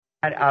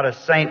Out of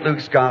St.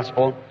 Luke's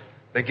Gospel,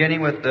 beginning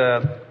with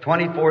the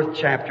 24th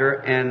chapter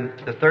and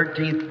the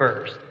 13th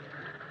verse.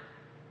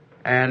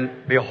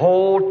 And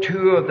behold,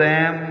 two of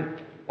them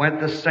went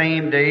the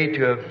same day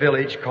to a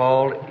village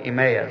called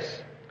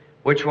Emmaus,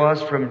 which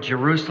was from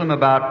Jerusalem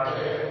about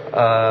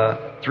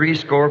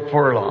 60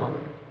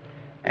 furlongs.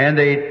 And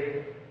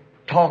they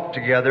talked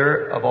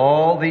together of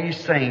all these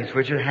things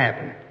which had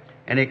happened.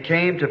 And it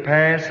came to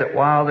pass that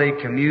while they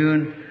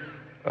communed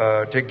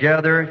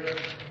together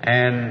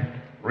and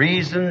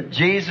reasoned,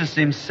 Jesus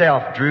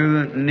himself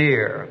drew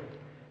near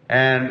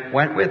and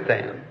went with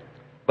them.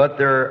 But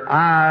their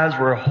eyes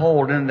were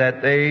holden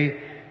that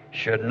they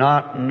should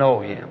not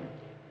know him.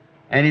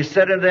 And he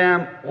said to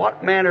them,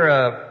 what manner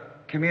of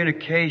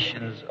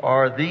communications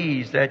are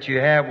these that you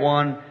have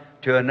one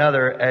to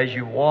another as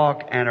you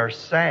walk and are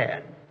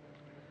sad?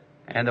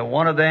 And the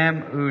one of them,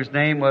 whose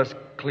name was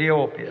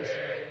Cleopas,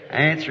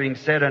 answering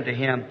said unto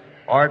him,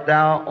 art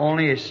thou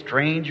only a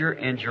stranger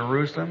in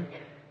Jerusalem,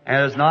 and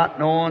hast not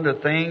known the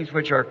things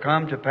which are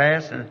come to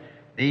pass in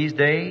these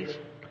days?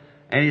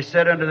 And he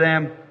said unto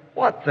them,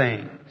 what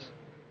things?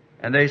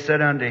 And they said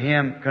unto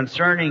him,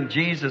 concerning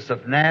Jesus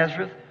of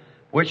Nazareth,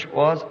 which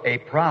was a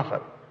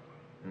prophet,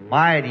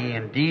 mighty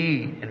in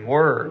deed and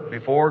word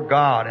before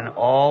God and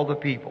all the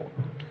people,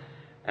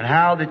 and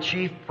how the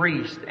chief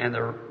priests and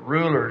the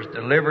rulers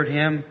delivered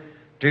him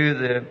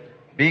to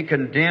be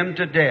condemned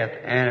to death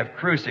and have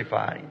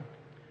crucified him.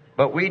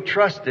 But we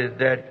trusted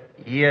that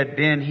he had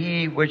been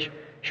he which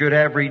should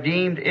have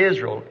redeemed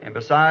Israel. And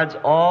besides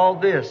all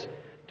this,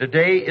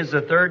 today is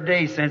the third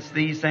day since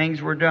these things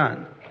were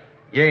done.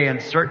 Yea,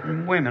 and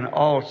certain women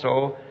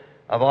also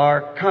of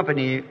our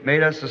company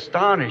made us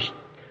astonished,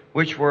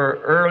 which were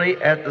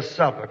early at the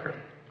sepulchre.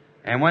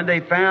 And when they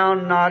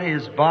found not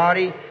his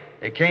body,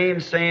 they came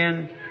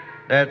saying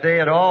that they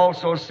had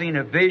also seen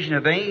a vision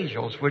of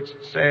angels, which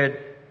said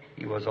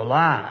he was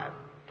alive.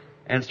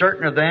 And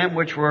certain of them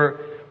which were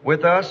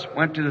with us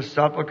went to the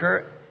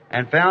sepulchre,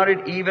 and found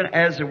it even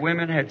as the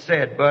women had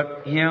said,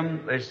 but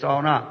him they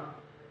saw not.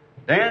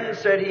 Then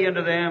said he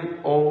unto them,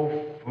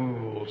 O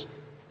fools,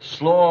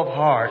 slow of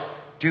heart,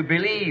 to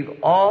believe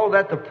all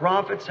that the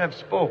prophets have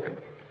spoken.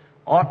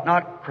 Ought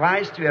not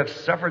Christ to have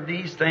suffered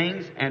these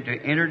things, and to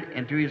enter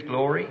into his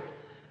glory?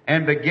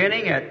 And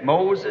beginning at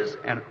Moses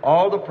and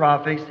all the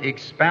prophets, he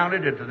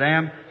expounded unto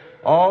them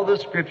all the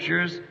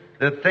scriptures,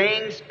 the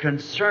things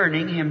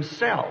concerning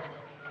himself.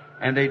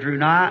 And they drew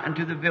nigh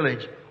unto the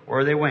village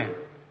where they went.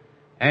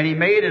 And he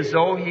made as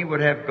though he would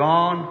have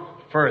gone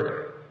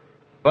further.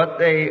 But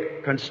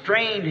they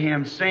constrained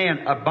him,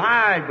 saying,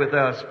 abide with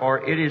us,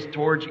 for it is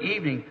towards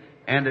evening,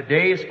 and the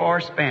day is far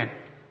spent.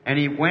 And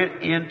he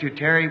went in to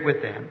tarry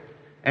with them.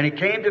 And it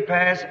came to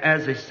pass,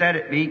 as they sat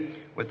at meat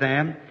with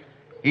them,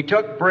 he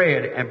took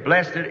bread, and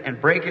blessed it,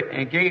 and brake it,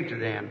 and gave to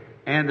them.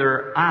 And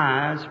their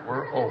eyes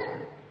were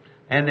opened.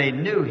 And they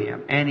knew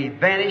him, and he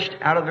vanished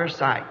out of their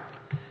sight.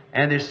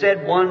 And they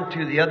said one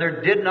to the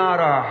other, did not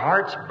our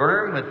hearts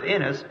burn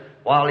within us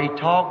while he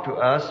talked to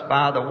us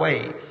by the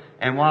way,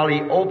 and while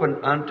he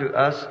opened unto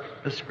us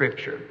the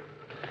Scripture?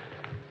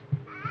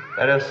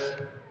 Let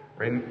us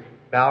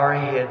bow our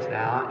heads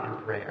now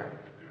in prayer.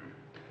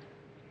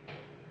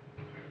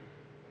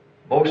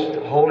 Most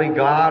holy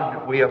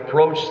God, we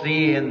approach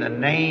Thee in the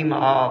name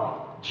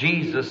of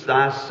Jesus,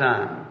 Thy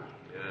Son.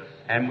 Yes.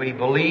 And we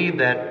believe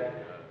that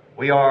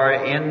we are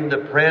in the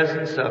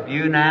presence of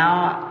You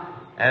now,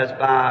 as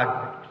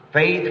by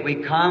faith we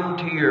come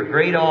to Your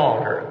great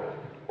altar,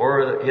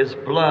 where His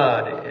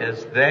blood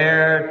is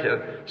there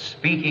to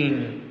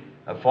speaking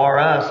for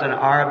us in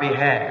our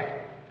behalf.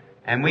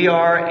 And we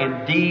are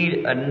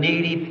indeed a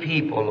needy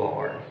people,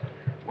 Lord.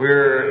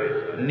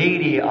 We're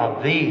needy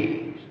of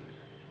Thee.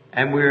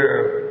 And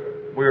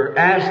we're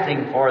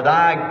asking for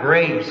Thy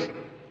grace.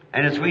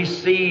 And as we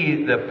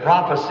see the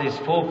prophecies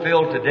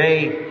fulfilled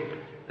today,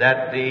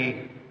 that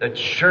the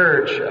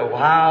church, of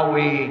how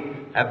we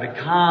have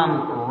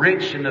become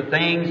rich in the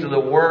things of the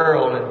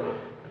world and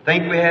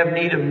think we have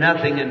need of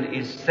nothing, and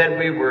He said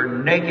we were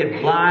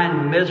naked,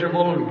 blind,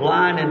 miserable, and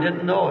blind, and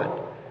didn't know it.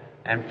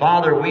 And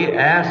Father, we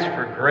ask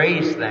for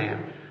grace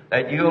then,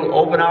 that You'll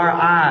open our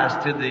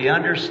eyes to the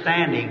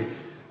understanding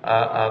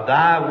of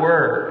Thy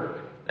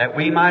Word, that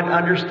we might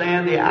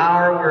understand the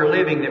hour we're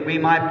living, that we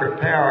might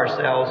prepare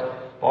ourselves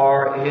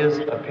for His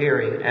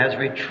appearing, as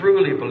we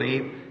truly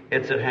believe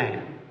it's at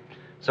hand.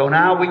 So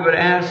now we would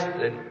ask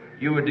that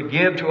You would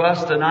give to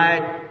us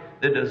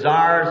tonight the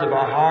desires of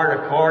our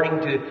heart according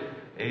to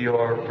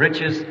Your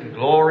riches and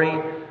glory,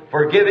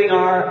 forgiving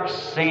our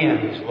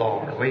sins,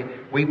 Lord.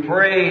 We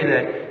pray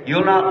that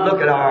You'll not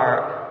look at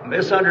our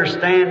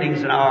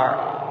misunderstandings and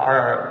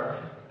our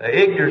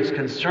ignorance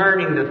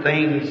concerning the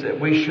things that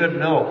we should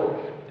know,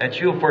 that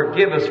You'll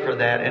forgive us for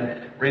that.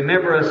 And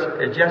remember us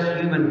as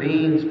just human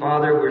beings,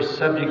 Father. We're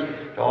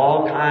subject to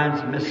all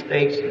kinds of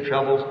mistakes and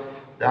troubles.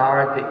 Thou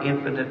art the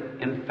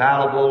infinite,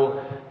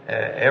 infallible,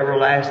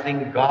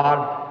 everlasting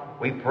God.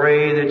 We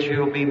pray that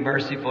You'll be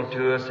merciful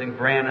to us and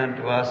grant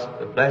unto us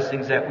the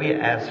blessings that we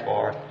ask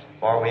for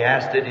we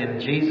asked it in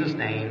Jesus'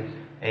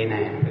 name.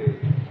 Amen.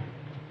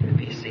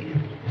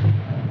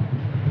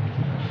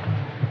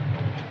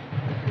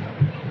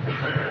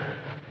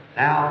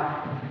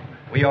 Now,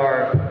 we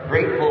are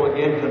grateful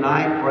again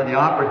tonight for the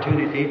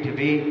opportunity to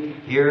be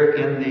here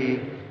in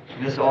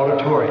this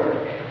auditorium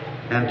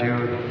and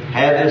to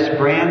have this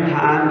grand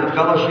time to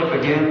fellowship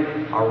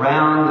again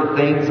around the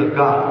things of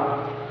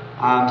God.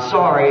 I'm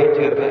sorry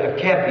to have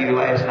kept you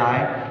last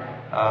night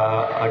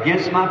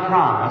against my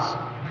promise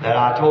that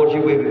I told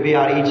you we would be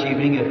out each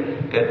evening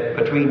at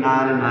between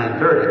 9 and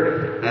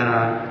 9:30. And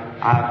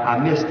I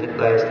missed it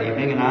last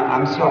evening, and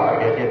I'm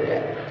sorry I did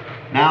that.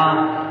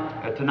 Now,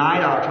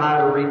 tonight I'll try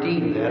to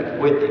redeem that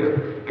with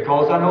you,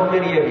 because I know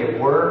many of you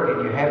work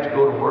and you have to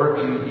go to work.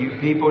 You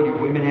people, you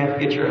women have to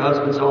get your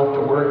husbands off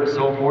to work and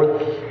so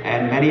forth,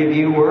 and many of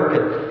you work,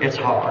 and it's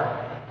hard.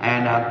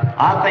 And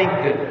I think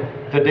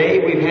that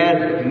today we've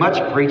had much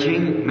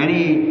preaching,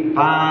 many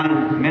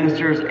fine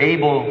ministers,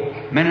 able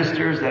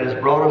ministers that has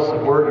brought us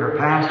the word, your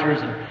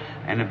pastors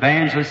and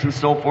evangelists and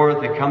so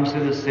forth that comes to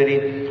the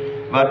city.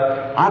 But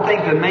I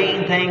think the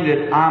main thing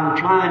that I'm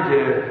trying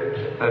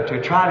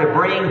to try to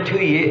bring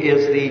to you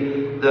is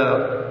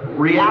the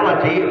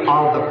reality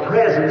of the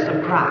presence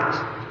of Christ,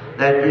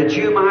 that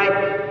you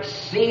might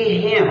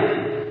see Him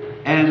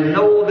and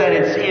know that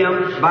it's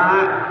Him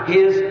by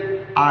His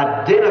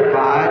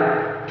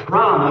identified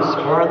promise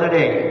for the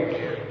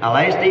day. Now,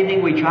 last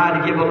evening we tried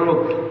to give a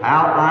little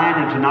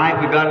outline, and tonight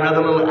we've got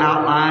another little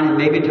outline, and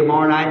maybe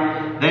tomorrow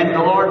night. Then,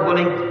 the Lord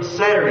willing,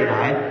 Saturday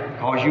night,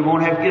 because you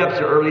won't have to get up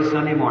so early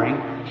Sunday morning,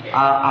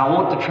 I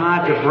want to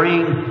try to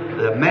bring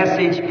the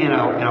message in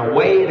a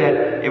way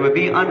that it would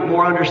be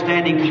more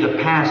understanding to the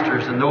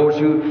pastors and those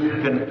who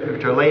can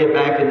to lay it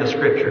back in the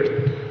Scriptures.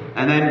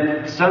 And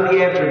then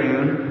Sunday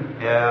afternoon,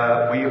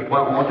 we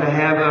want to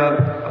have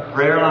a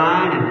prayer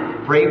line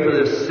and pray for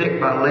the sick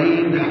by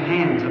laying the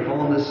hands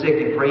upon the sick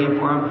and praying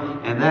for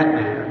them in that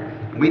manner.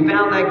 And we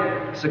found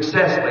that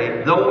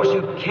successfully. Those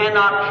who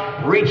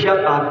cannot reach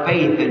up by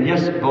faith and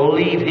just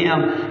believe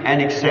Him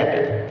and accept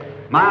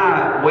it.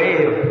 My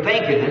way of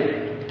thinking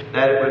it,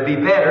 that it would be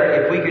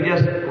better if we could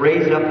just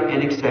raise up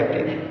and accept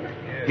Him.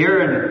 Here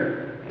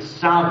in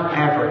South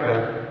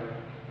Africa,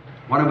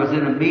 when I was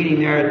in a meeting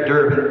there at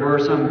Durban, where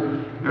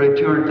some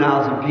nearly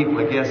 200,000 people,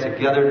 I guess, had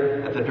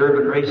gathered at the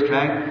Durban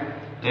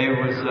racetrack,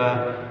 there was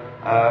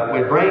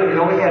they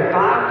only had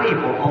 5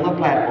 people on the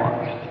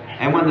platform.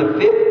 And when the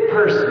 5th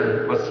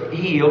person was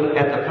healed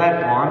at the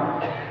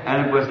platform,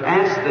 and it was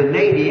asked the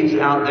natives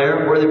out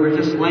there where they were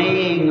just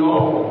laying,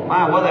 oh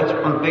my, well, that's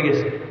one of the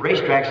biggest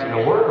racetracks in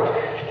the world.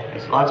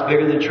 It's lots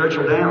bigger than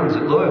Churchill Downs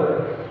at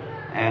Louisville.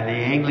 And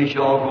the English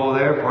all go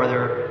there for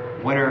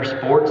their winter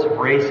sports of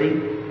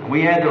racing. And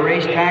we had the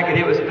racetrack, and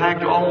it was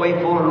packed all the way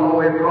full and all the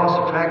way across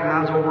the track, and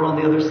I was over on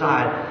the other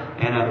side.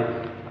 And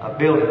a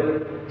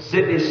building.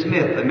 Sidney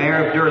Smith, the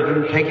mayor of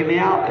Durban, taking me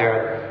out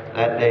there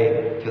that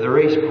day to the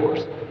race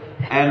course.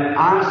 And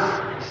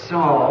I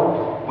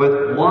saw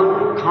with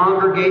one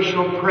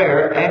congregational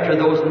prayer after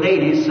those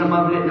natives, some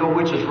of them didn't know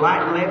which is right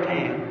and left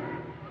hand.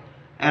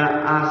 And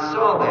I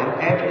saw them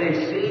after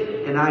they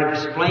seen, and I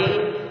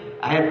explained.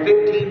 I had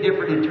 15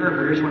 different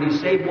interpreters. When you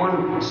say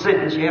one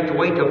sentence, you have to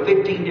wait till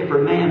 15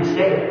 different men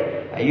say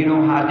it. Now, you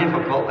know how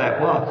difficult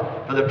that was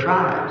for the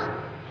tribes.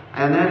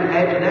 And then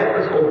after that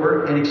was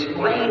over, and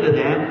explained to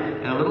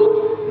them in a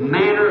little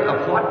manner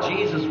of what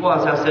Jesus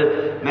was, I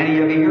said, many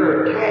of you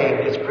here are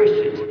tagged as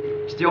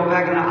Christians, still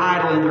packing an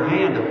idol in their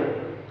hand.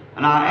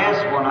 And I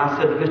asked one, I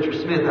said to Mr.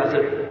 Smith, I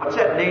said, what's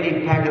that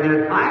native packing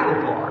that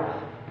idol for?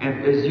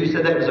 And as you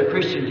said that was a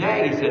Christian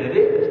tag, he said, it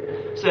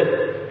is. He said,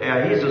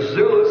 he's a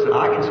Zulu, so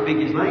I can speak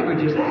his language,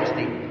 just asked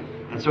him.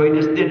 And so he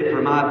just did it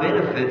for my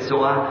benefit,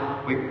 so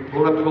we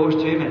pulled up close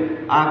to him,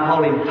 and I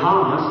called him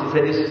Thomas. He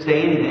said, just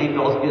say anything,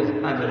 because he was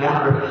kind of a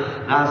doubter.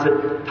 And I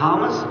said,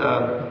 Thomas,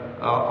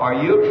 are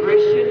you a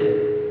Christian?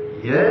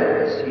 And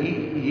yes,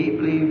 he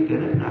believed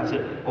in it. And I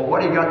said, well, what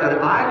do you got that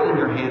idol in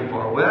your hand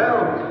for?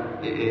 Well,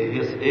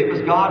 it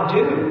was God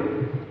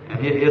too. And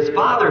his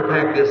father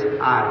packed this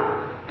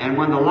idol. And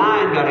when the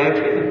lion got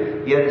after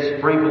him, he had it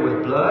sprinkled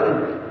with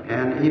blood,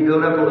 and he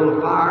built up a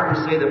little fire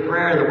to say the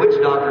prayer the witch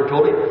doctor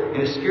told him,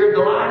 and it scared the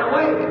lion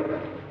away.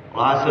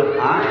 Well, I said,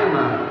 I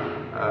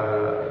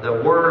am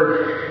the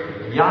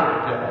word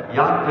Yakta.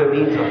 Yakta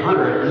means a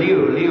hunter.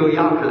 Leo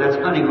Yakta, that's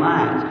hunting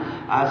lions.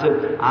 I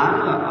said,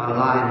 I'm a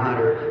lion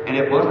hunter. And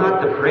it was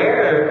not the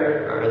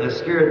prayer that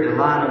scared the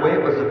lion away,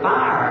 it was the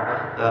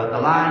fire. The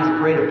lion's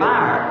afraid of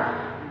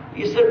fire.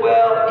 He said,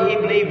 well, he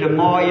believed a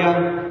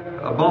Moya.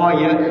 A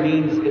Moya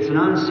means it's an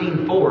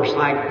unseen force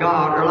like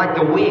God, or like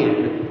the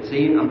wind.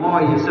 See, a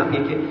Moya is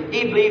something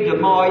he believed a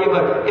Moya,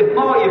 but if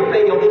Moya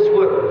failed, this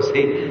would.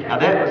 See, now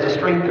that was the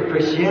strength of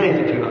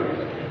Christianity to him.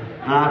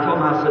 And I told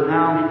him, I said,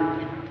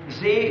 now,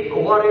 see,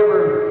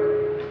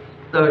 whatever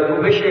the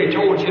missionary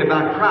told you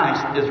about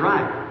Christ is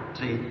right.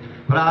 See,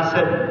 but I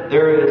said,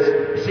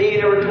 he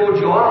never told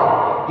you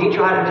all. He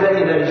tried to tell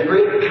you that his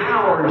great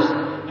powers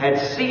had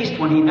ceased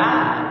when he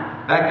died.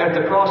 Back at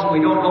the cross, and we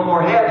don't no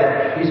more have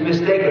that. He's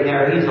mistaken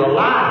there. He's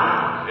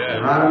alive. Yeah.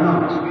 Right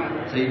among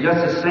us. See, just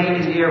as sane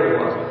as he ever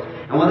was.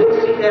 And when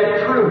they see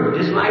that proved,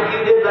 just like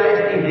you did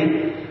last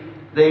evening,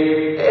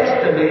 they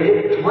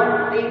estimated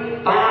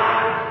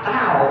 25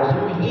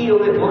 5,000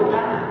 healed at one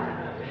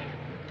time.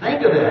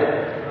 Think of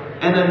that.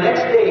 And the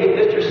next day,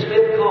 Mr.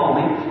 Smith called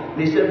me,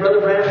 and he said,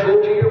 Brother Branham,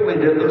 go to your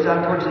window. It looks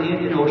out towards the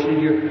Indian Ocean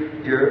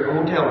in your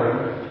hotel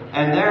room.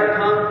 And there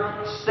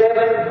come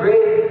 7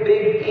 great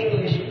big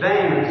English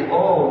vans.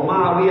 Oh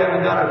my, we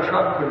haven't got a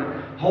truck that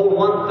would hold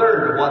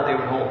 1/3 of what they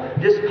would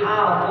hold. Just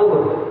piled full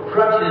of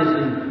crutches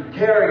and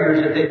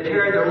carriers that they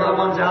carried their loved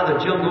ones out of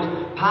the jungles,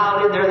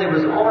 piled in there. They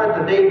was on it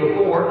the day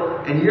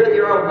before, and here they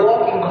are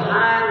walking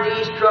behind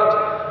these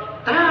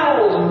trucks,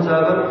 thousands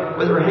of them,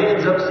 with their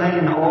hands up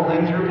saying, all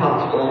things are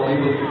possible. All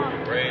people.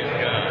 Praise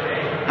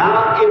God.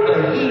 Now, if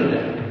a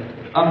heathen,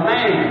 a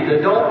man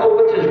that don't know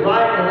which is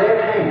right and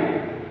left hand,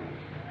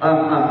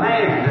 a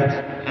man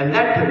that's in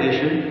that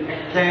condition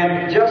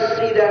can just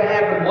see that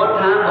happen one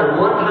time,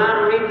 or one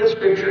time read the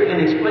Scripture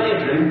and explain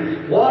to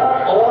him, what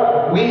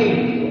ought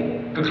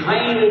we to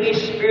claim to be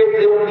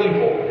Spirit-filled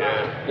people?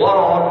 What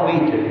ought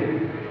we to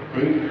do?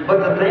 See? But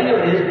the thing of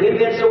it is, we've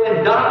been so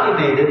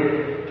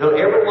indoctrinated till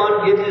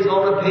everyone gives his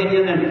own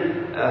opinion,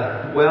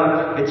 and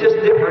well, it's just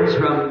difference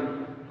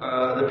from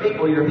the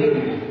people you're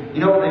meeting.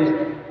 You know,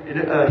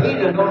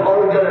 heathen don't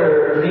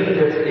altogether mean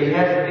that he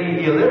has to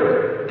be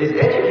illiterate. There's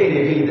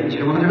educated heathens, you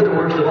know, they're the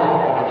worst of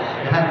all.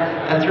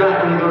 That's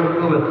right, when you go to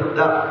Cuba.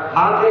 Now,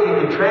 I'll tell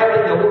you, in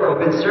traveling the world,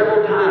 been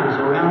several times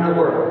around the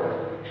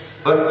world.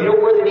 But you know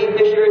where they need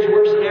missionaries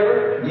worse than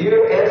ever?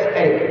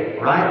 USA,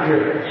 right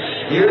here.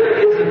 Here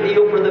is the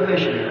field for the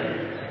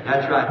missionary.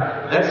 That's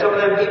right. Let some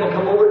of them people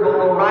come over, don't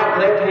know right,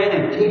 left hand,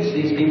 and teach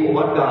these people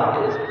what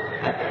God is.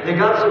 They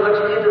got so much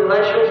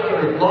intellectuals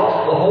that they've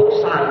lost the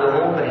whole side of the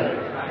whole thing.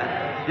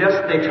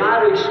 Just, they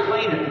try to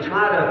explain it and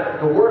try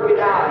to work it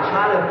out and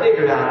try to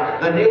figure it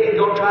out. The native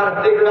don't try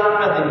to figure out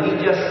nothing.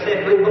 He just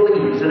simply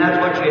believes. And that's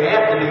what you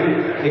have to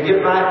do to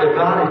get right with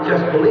God, is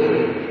just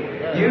believe.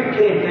 You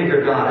can't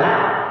figure God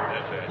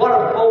out. What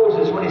of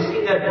Moses when he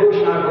seen that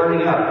bush not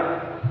burning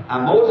up? Now,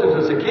 Moses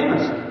was a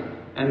chemist.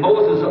 And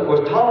Moses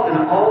was taught in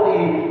all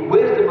the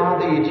wisdom of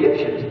the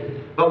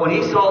Egyptians. But when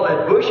he saw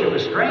that bush, it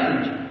was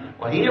strange.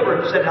 Well, he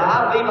never said,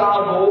 I believe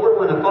I'll go over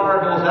when the fire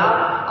goes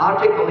out. I'll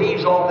take the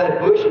leaves off that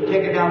bush and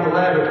take it down to the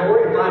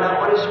laboratory and find out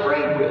what it's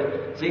sprayed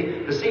with.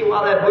 See, to see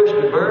why that bush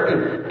could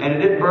burn and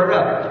it didn't burn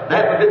up.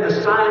 That would have been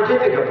the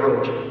scientific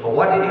approach. But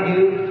what did he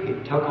do?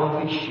 He took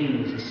off his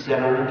shoes and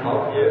sat on and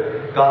talked.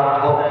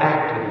 God talked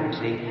back to him,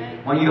 see.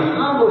 When you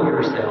humble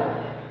yourself,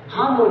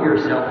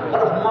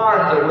 what if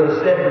Martha would have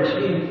said when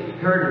she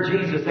heard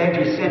Jesus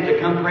after he sent to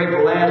come pray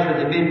for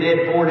Lazarus, had been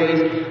dead 4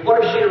 days,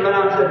 what if she had run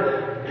out and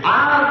said,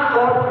 I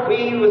thought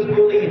we was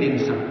believing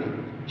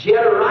something. She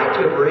had a right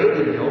to have prayed,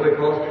 you know,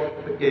 because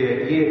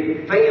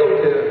he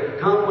failed to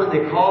come when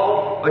they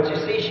called. But you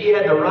see, she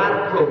had the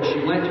right approach.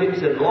 She went to him and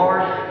said,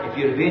 Lord, if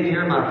you'd have been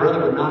here, my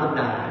brother would not have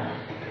died.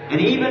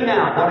 And even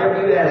now,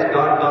 whatever you ask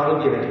God, God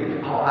will give it to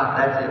you. Oh,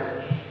 that's it.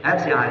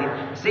 That's the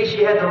idea. See,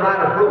 she had the right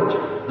approach.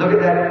 Look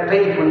at that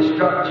faith when he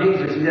struck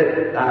Jesus. He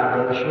said, thy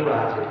brother shall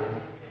rise again.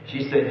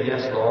 She said,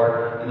 yes,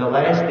 Lord. And the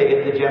last day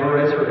at the general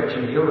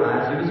resurrection, he'll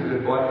rise. He was a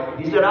good boy.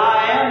 He said,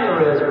 I am the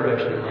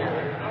resurrection and life.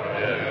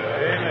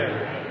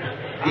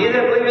 He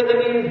that believeth in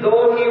me,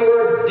 though he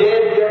were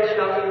dead, yet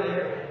shall he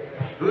live.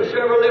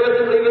 Whosoever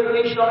liveth and believeth in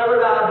me shall never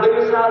die.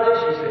 Believest thou this?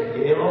 She said,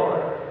 yea,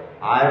 Lord.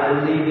 I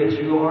believe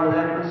that you are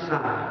that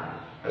Messiah,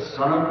 the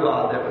Son of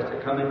God that was to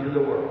come into the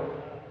world.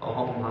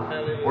 Oh, my.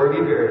 Where have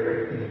you buried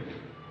her?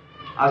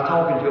 I was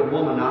talking to a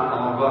woman not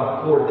long ago.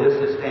 I poured this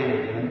is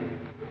standing in.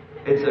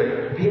 It's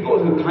people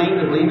who claim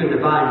to believe in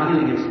divine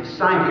healing. It's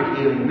psychic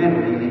healing,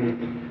 mental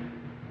healing.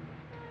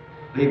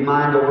 Leave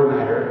mind over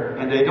matter.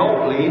 And they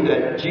don't believe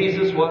that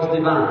Jesus was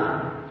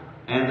divine.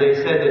 And they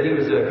said that he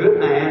was a good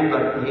man,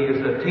 but he was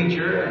a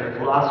teacher and a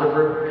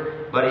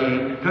philosopher, but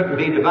he couldn't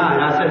be divine.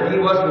 I said, if he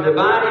wasn't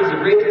divine, he's the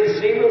greatest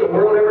deceiver the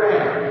world ever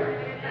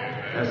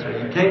had. That's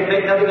right. You can't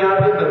make nothing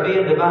out of it but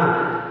being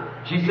divine.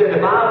 She said,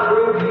 if I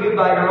prove to you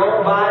by your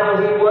own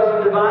Bible he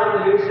wasn't divine,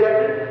 will you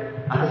accept it?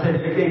 I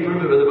said, you can't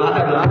prove it with the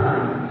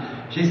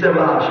Bible. She said,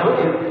 well, I'll show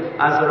you.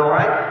 I said, all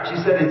right. She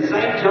said, in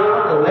St.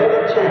 John, the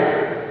 11th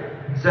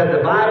chapter, said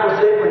the Bible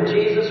said when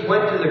Jesus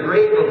went to the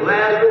grave of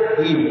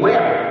Lazarus, he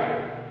wept.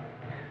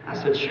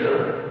 I said,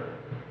 sure.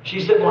 She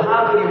said, well,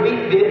 how could he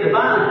weep being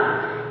divine?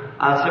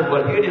 I said,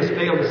 well, you just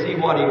failed to see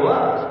what he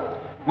was.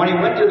 When he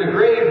went to the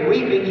grave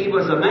weeping, he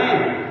was a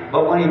man.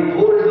 But when he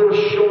pulled his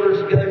little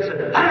shoulders together and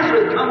said,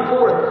 Lazarus, come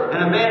forth.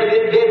 And a man had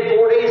been dead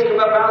 4 days come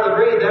up out of the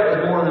grave. That was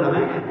more than a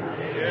man.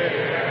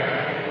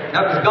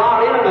 That was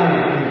God in a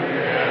man.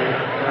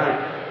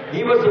 Right.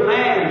 He was a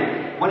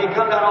man when he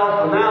come down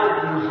off the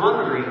mountain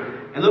hungry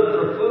and looked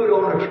for food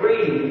on a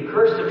tree. He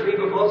cursed the tree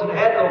because it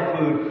had no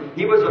food.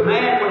 He was a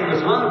man when he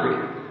was hungry.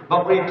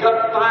 But when he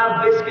took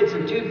 5 biscuits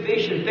and 2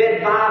 fish and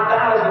fed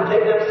 5,000,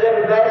 taking up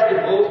 7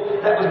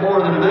 basketfuls, that was more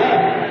than a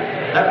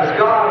man. That was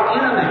God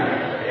in a man.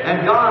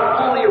 And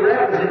God only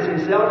represents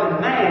himself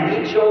in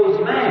man. He chose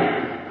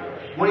man.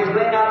 When he's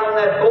laying out on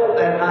that boat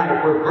that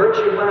night, where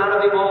virtue went out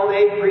of him all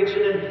day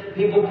preaching and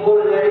people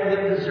pulling at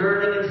him,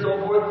 deserting and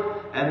so forth,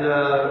 and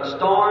the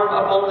storm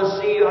up on the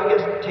sea, I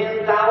guess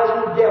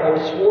 10,000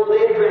 devils swore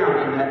they'd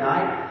drown him that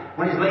night.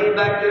 When he's laying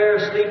back there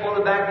asleep on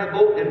the back of the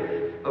boat and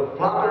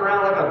flopping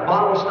around like a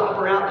bottle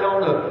stopper out there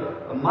on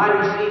the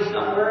mighty sea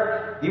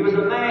somewhere, he was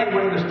a man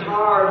when he was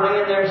tired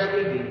laying there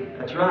sleeping.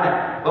 That's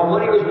right. But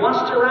when he was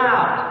once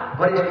aroused,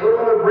 when his foot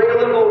on the rail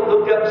of the boat,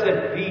 looked up and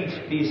said, "Peace,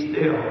 be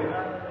still."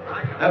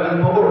 That was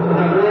more than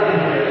a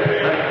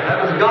man.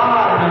 That was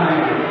God in a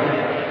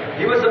man.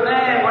 He was a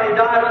man when he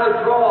died on the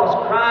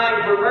cross,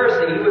 crying for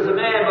mercy. He was a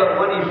man, but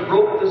when he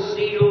broke the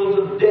seals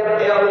of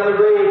death, hell, and the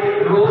grave,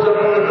 and rose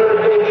up on the third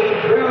day,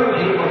 he proved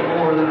he was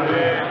more than a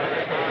man.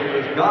 It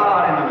was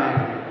God in a man.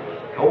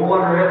 No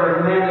wonder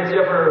every man that's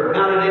ever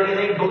mounted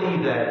anything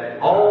believed that.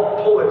 All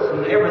poets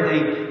and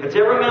everything that's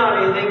ever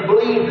mounted anything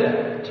believed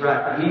that. That's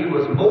right. He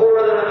was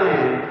more than a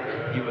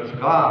man. He was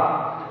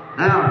God.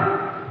 Now,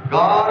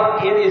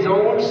 God in His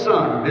own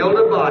Son built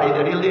a body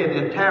that He lived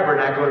in,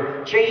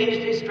 tabernacle,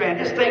 changed His strength.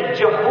 Just think,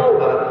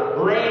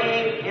 Jehovah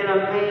laying in a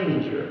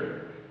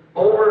manger,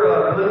 over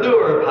a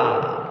manure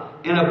pile,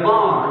 in a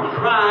barn,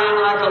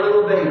 crying like a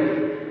little baby.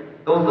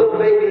 Those little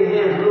baby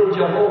hens, little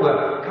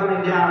Jehovah,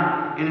 coming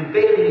down and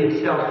embedding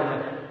Himself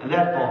in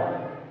that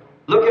barn.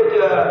 Look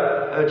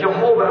at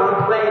Jehovah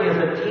on playing as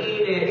a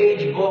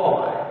teenage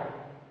boy.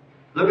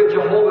 Look at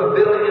Jehovah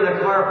building in a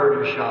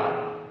carpenter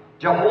shop.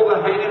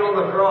 Jehovah hanging on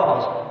the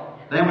cross.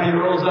 Then when He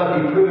rose up,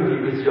 He proved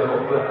He was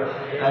Jehovah.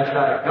 That's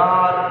right.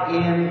 God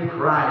in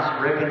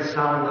Christ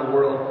reconciling the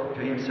world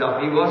to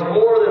Himself. He was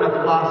more than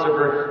a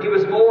philosopher. He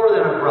was more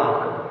than a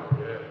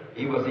prophet.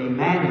 He was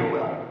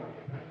Emmanuel.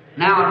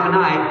 Now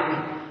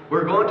tonight,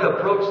 we're going to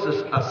approach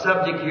a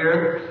subject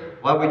here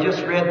while we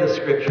just read the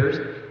Scriptures,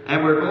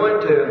 and we're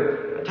going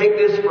to take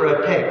this for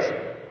a text.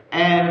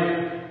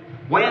 And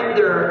when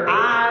their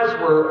eyes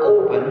were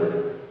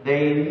opened,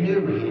 they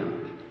knew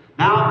Him.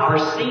 Now, our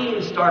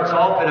scene starts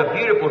off at a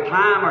beautiful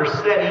time. Our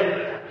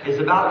setting is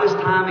about this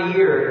time of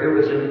year. It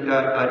was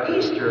an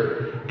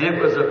Easter, and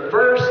it was the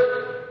first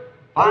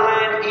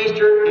fine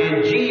Easter,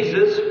 and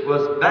Jesus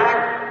was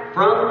back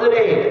from the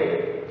dead.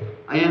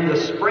 In the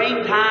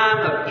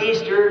springtime of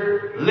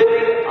Easter,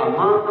 living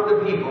among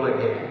the people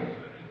again.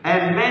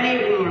 And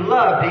many who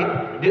loved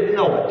Him didn't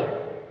know it.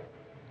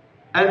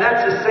 And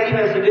that's the same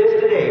as it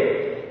is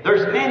today.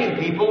 There's many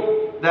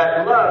people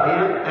that love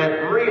Him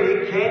that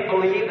really can't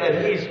believe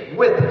that He's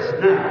with us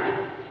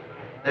now.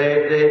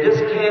 They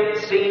just can't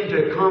seem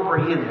to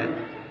comprehend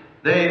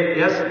it.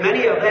 Yes,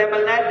 many of them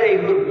in that day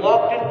who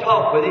walked and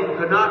talked with Him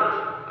could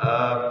not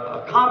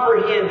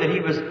comprehend that He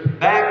was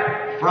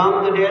back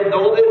from the dead,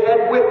 though they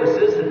had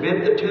witnesses and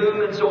been to the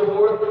tomb and so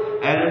forth,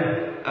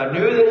 and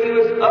knew that He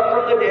was up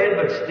from the dead,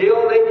 but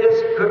still they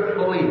just couldn't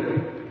believe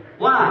it.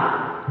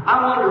 Why?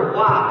 I wonder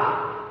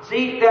why.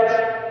 See,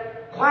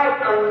 that's quite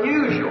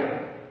unusual.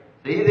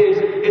 See,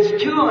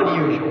 it's too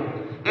unusual.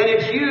 And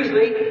it's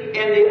usually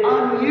in the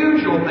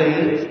unusual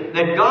things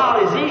that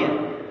God is in.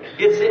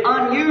 It's the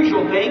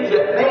unusual things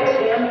that makes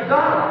Him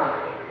God.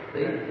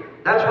 See?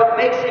 That's what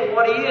makes Him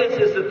what He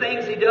is the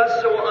things He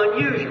does so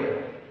unusual.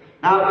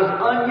 Now, it was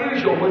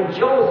unusual when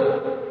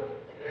Joseph,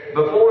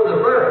 before the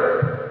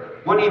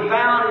birth, when he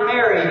found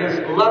Mary, his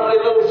lovely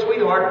little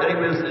sweetheart that he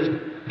was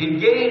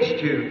engaged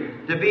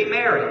to be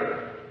married.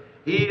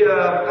 He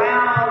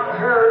found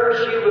her,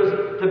 she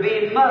was to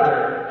be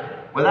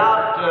mother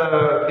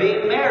without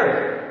being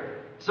married.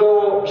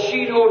 So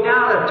she no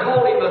doubt had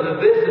told him of the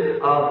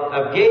visit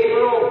of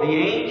Gabriel, the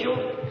angel.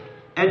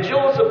 And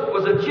Joseph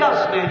was a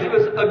just man. He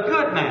was a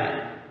good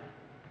man.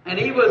 And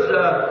he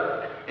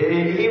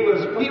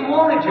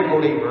wanted to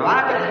believe her.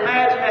 I can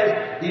imagine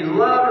as he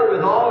loved her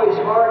with all his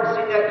heart and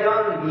seen that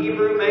young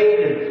Hebrew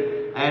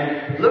maid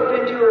and looked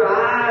into her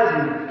eyes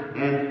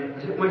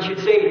and when she'd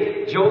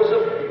say,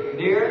 "Joseph,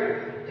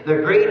 dear, the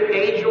great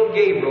angel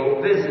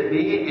Gabriel visited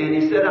me and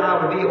he said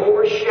I would be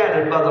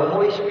overshadowed by the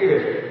Holy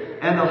Spirit.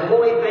 And the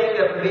holy thing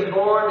that would be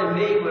born in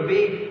me would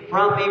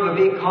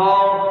be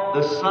called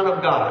the Son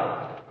of God."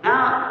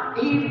 Now,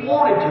 Eve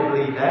wanted to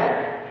believe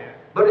that,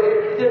 but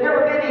there'd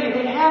never been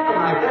anything happen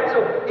like that,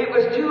 so it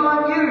was too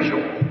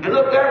unusual. And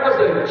look, there was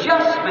a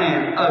just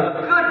man,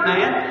 a good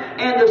man,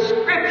 and the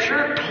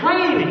Scripture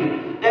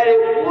claiming that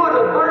a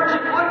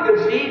virgin would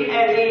conceive,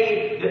 and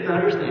he didn't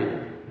understand it.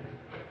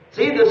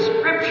 See, the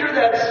Scripture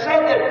that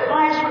said that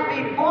Christ would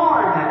be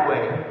born that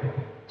way,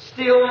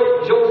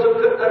 still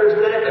Joseph couldn't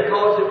understand it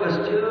because it was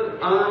too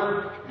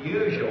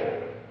unusual.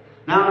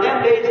 Now, in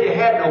them days, they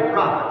had no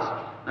prophets.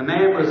 The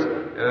man was,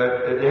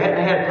 they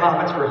hadn't had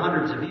prophets for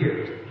hundreds of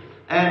years.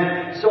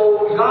 And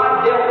so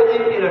God dealt with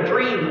him in a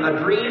dream. A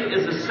dream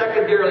is a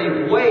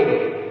secondary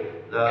way.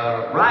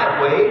 The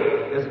right way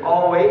is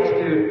always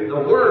to the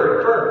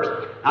Word first.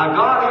 Now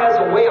God has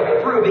a way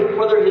of proving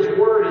whether His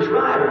Word is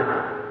right or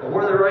not. Or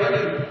whether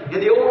any, in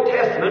the Old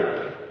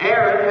Testament,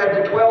 Aaron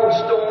had the 12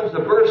 stones, the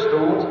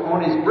birthstones,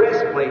 on his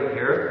breastplate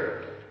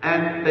here,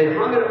 and they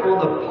hung it on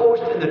the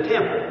post in the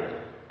temple.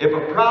 If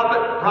a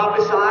prophet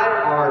prophesied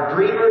or a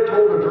dreamer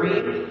told a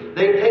dream,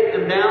 they take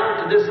them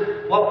down to this,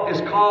 what is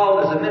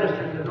called as a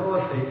minister to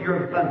know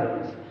your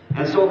abundance.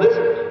 And so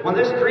when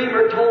this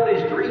dreamer told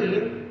his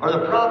dream, or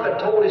the prophet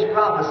told his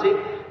prophecy,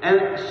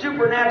 and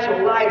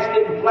supernatural lights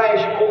didn't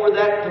flash over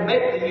that to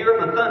make the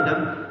Urim and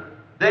Thummim,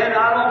 then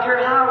I don't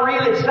care how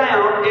real it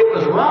sounds, it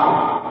was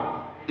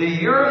wrong. The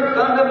Urim and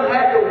Thummim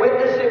had to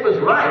witness it was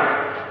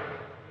right.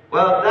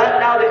 Well,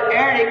 now the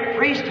Aaronic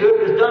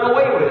priesthood is done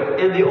away with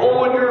in the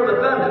old Urim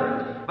and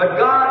Thummim. But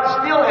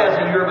God still has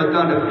a Urim and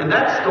Thummim, and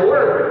that's the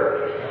Word.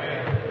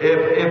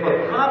 If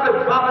a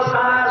prophet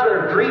prophesies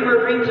or a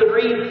dreamer dreams a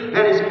dream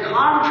and is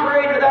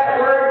contrary to that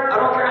Word, I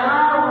don't care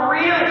how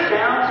real it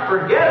sounds,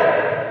 forget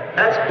it.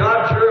 That's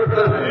God's Urim and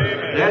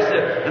Thummim. That's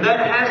it. And then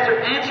it has to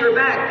answer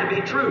back to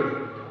be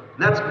true.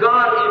 That's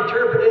God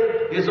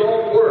interpreting His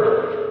own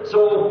Word.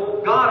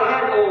 So God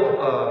had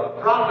no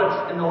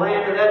prophets in the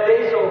land of that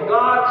day, so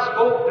God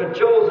spoke to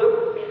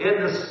Joseph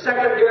in the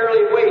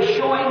secondarily way,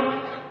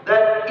 showing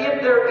that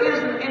if there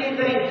isn't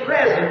anything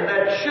present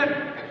that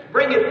should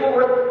bring it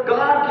forth,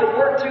 God can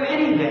work through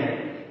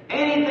anything.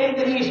 Anything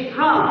that He's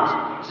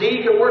promised. See,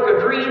 He could work a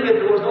dream. If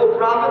there was no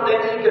prophet,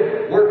 then He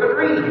could work a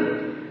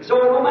dream. So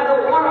no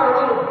matter what our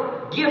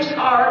little gifts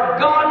are,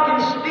 God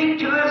can speak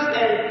to us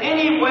in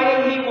any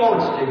way He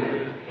wants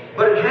to.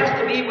 But it has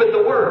to be with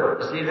the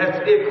Word. See, it has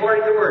to be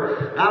according to the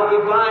Word. Now we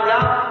find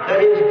out that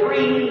his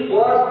dream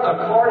was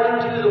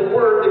according to the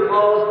Word,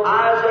 because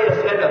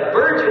Isaiah said, "A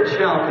virgin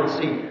shall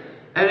conceive."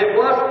 And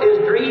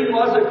his dream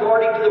was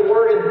according to the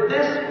Word, and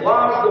this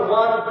was the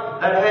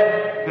one that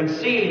had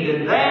conceived.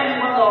 And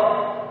then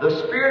when the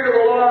Spirit of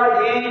the Lord,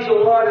 the angel of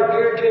the Lord,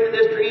 appeared to him in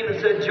this dream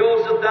and said,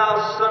 "Joseph, thou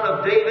son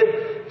of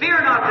David,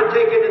 fear not to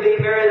take unto thee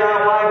Mary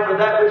thy wife, for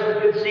that which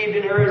is conceived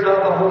in her is of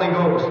the Holy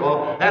Ghost."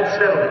 Well, that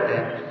settled it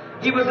then.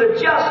 He was a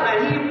just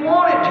man. He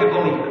wanted to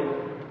believe it.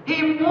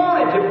 He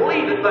wanted to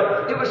believe it,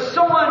 but it was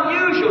so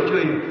unusual to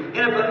him.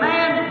 And if a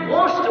man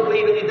wants to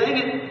believe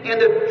anything, and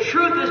the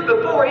truth is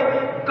before him,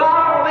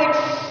 God will make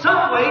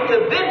some way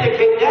to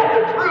vindicate that,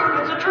 to prove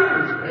it's the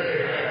truth.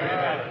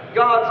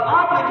 God's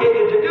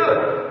obligated to do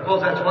it,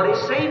 because that's what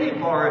He's saving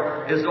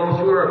for, is those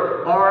who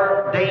are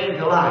ordained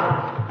to life.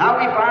 Now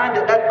we find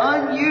that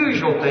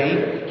unusual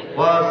thing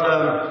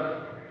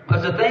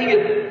was a thing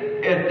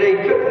that they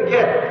couldn't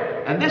get.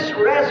 And this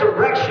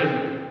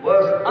resurrection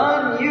was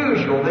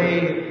unusual.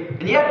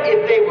 And yet,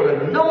 if they would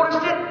have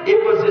noticed it,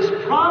 it was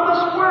His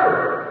promised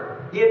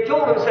Word. He had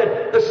told them,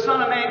 said, "The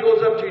Son of Man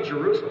goes up to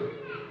Jerusalem,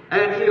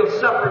 and He'll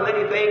suffer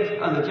many things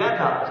on the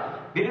Gentiles,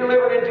 be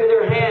delivered into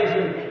their hands,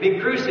 and be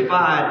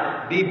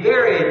crucified, be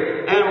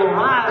buried, and will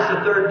rise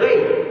the third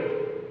day."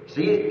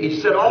 See, He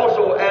said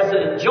also,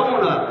 as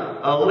Jonah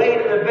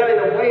laid in the belly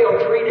of the whale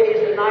 3 days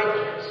and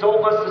nights, so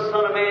must the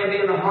Son of Man be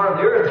in the heart of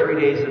the earth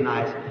 3 days and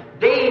nights.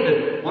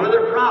 David, one of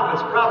their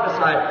prophets,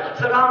 prophesied,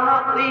 said, "I'll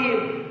not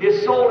leave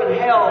his soul in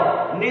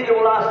hell, neither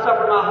will I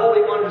suffer my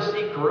Holy One to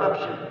see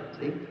corruption."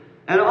 See?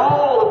 And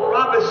all the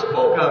prophets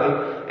spoke of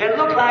Him. And it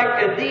looked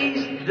like that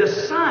these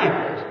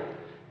disciples,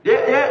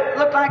 it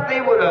looked like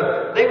they would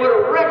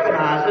have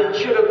recognized it and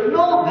should have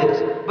known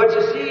this. But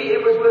you see,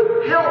 it was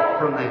with help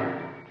from them.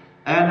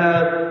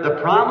 And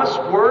the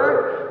promised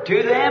Word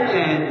to them,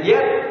 and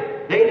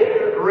yet they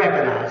didn't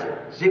recognize it.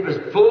 See, it was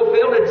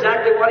fulfilled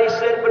exactly what He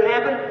said would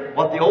happen,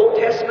 what the Old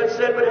Testament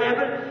said would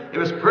happen. It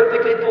was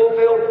perfectly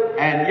fulfilled,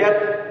 and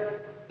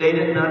yet they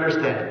didn't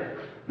understand it.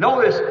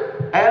 Notice,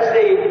 as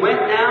they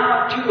went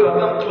now, two of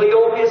them,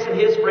 Cleopas and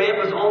his friend,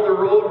 was on the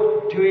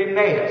road to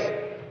Emmaus.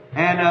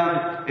 And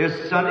it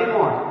was Sunday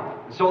morning.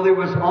 So they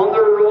was on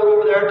the road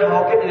over there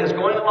talking, and was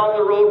going along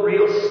the road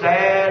real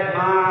sad.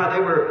 They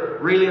were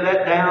really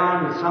let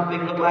down.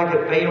 Something looked like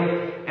it failed.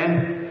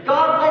 And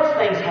God lets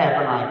things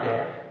happen like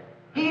that.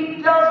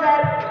 He does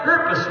that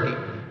purposely,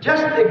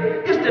 just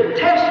to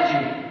test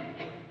you.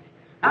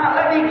 Now,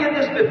 let me get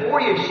this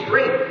before you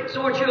straight,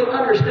 so that you'll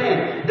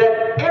understand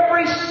that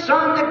every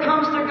son that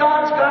comes to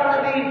God's got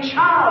to be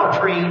child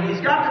trained.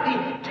 He's got to be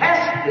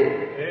tested.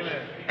 Amen.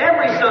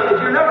 Every son.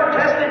 If you're never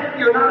tested,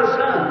 you're not a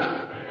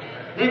son.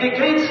 If you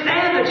can't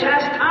stand the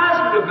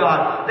chastisement of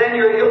God, then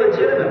you're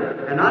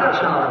illegitimate and not a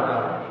child of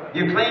God.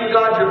 You claim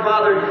God's your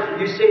father,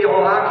 you say,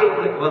 "Oh, I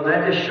can't." Well,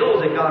 that just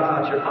shows that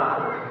God's not your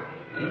father.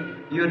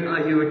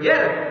 You would get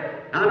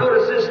it. Now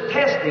notice this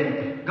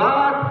testing.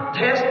 God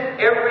tests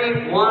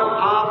every one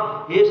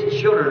of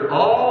His children.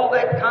 All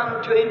that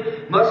come to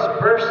Him must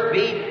first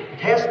be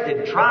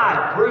tested,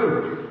 tried,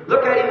 proved.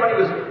 Look at Him when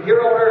He was here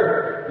on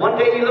earth. One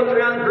day He looked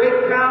around,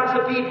 great crowds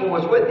of people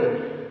was with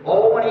Him.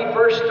 Oh, when He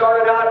first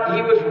started out,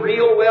 He was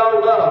real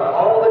well loved.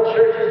 All the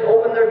churches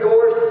opened their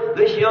doors.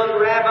 This young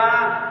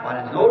rabbi, well,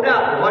 there's no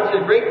doubt, watch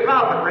a great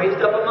prophet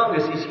raised up among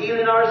us. He's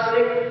healing our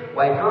sick.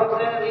 Why, He comes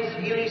into these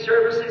healing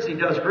services. He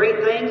does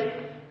great things.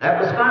 That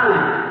was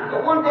fine.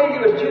 But one day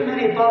there was too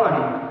many following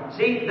Him.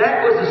 See,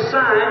 that was a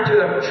sign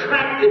to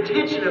attract the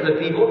attention of the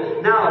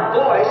people. Now a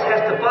voice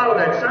has to follow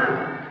that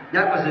sign.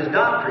 That was His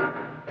doctrine.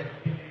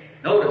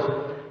 Notice.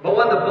 But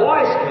when the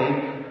voice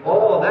came,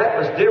 oh, that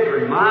was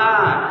different.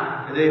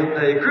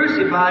 They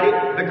crucified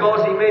Him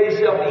because He made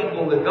Himself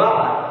equal with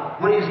God.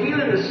 when He's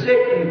healing the sick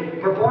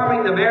and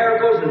performing the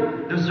miracles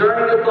and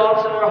discerning the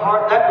thoughts in their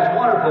heart, that was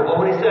wonderful. But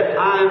when He said,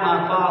 I and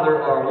my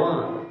Father are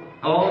one,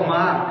 oh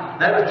my,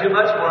 that was too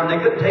much for them.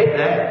 They couldn't take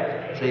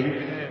that. See?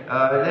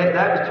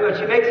 That was too much.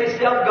 He makes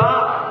Himself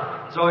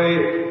God. So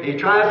he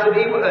tries to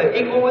be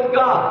equal with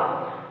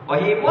God.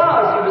 Well, He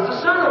was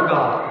the Son of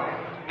God.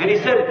 And He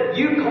said,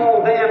 you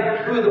call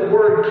them who the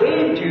Word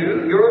came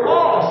to, your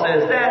law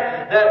says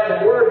that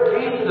the Word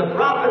came to the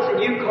prophets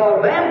and you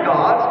call them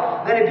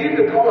gods. Then if you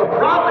could call a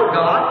prophet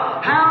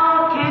God,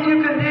 how can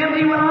you condemn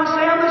me when I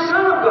say I'm the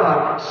Son of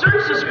God?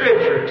 Search the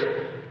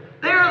Scriptures.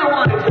 They're the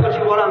one who tells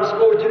you what I'm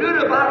supposed to do.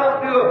 And if I don't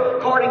do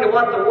according to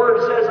what the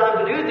Word says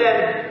I'm to do,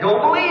 then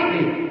don't believe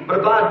me. But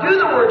if I do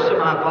the works of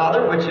my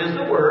Father, which is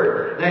the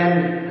Word,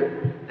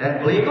 then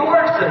believe the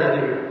works that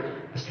I do.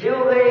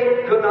 Still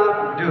they could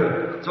not do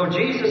it. So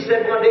Jesus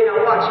said one day,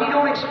 now watch, He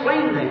don't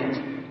explain things.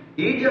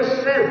 He just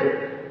says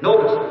it.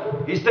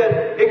 Notice, He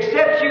said,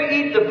 except you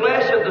eat the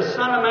flesh of the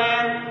Son of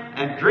Man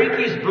and drink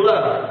His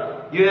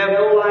blood, you have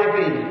no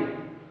life in you.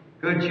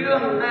 Could you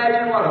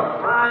imagine what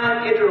a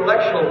fine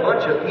intellectual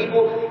bunch of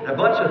people, and a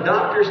bunch of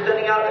doctors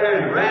standing out there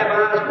and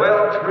rabbis,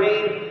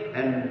 well-trained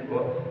and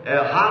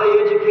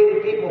highly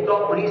educated people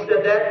thought when He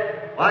said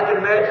that? Well, I can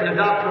imagine the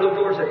doctor looked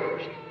over and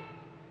said,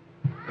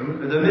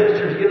 the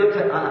ministers, he looked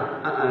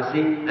at,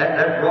 see,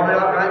 that brought it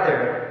out right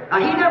there. Now,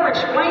 He never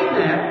explained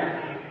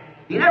that.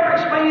 He never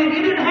explained it.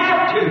 He didn't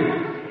have to.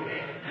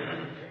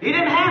 He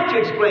didn't have to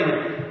explain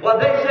it. Well,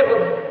 they said,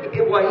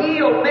 well,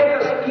 He'll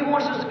make us, He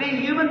wants us to be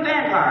human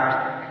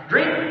vampires.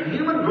 Drink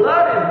human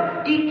blood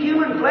and eat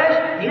human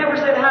flesh. He never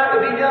said how it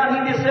would be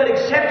done. He just said,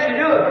 except you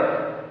do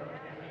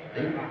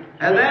it.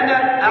 And then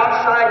that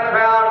outside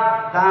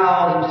crowd,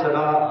 thousands said,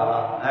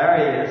 there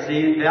He is.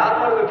 See, I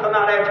thought it would come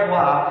out after a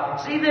while.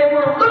 See, they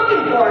were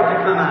looking for it to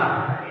come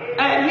out.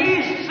 And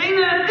He's seen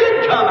that it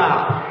did come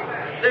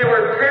out. They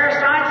were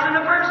parasites in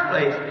the first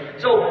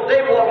place. So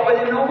they walked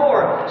with Him no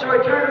more. So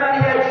He turned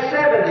around, He had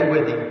 70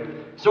 with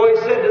Him. So He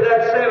said to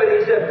that 70,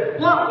 He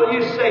said, what will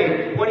you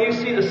say when you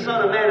see the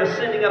Son of Man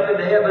ascending up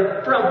into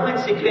heaven from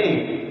whence He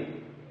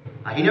came?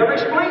 Now, He never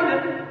explained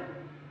it.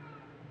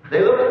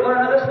 They looked at one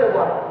another and said,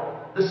 what?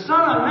 The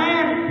Son of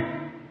Man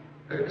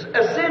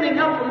ascending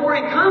up from where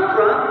He come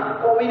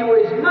from? Well, we know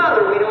His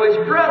mother, we know His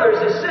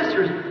brothers, His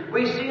sisters.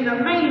 We've seen the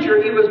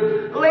manger He was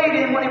laid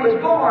in when He was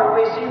born.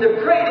 We've seen the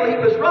cradle He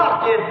was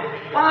rocked in.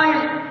 Why,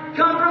 He's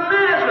come from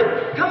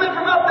Nazareth. Coming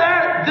from up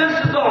there, this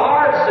is a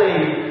hard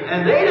saying.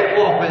 And they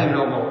didn't walk with Him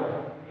no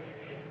more.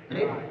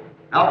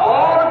 Now,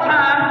 all the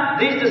time,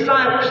 these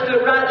disciples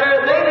stood right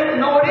there. They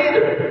didn't know it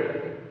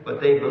either. But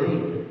they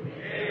believed it.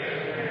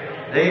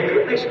 They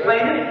couldn't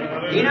explain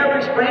it. He never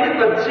explained it.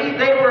 But see,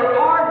 they were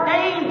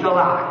ordained to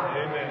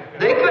lie.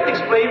 They couldn't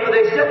explain it, but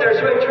they sat there.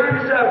 So He turned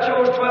and said, I've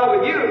chose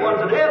 12 of you, and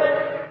one's the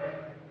devil.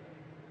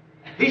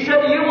 He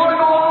said, do you want to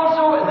go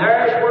also? And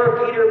there's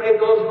where Peter made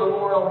those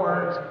memorial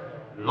words.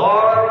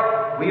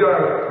 Lord, we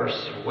are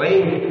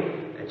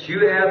persuaded that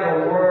you have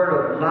the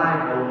word of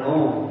life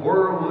alone.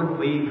 Where would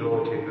we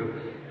go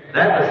to?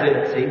 That was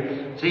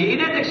it, see. He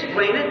didn't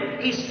explain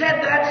it. He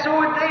said that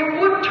so that they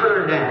would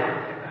turn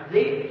down.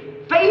 See?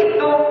 Faith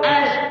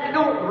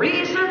don't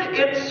reason,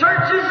 it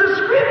searches the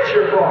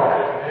Scripture for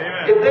it.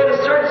 Amen. If they'd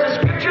have searched the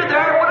Scripture,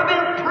 there would have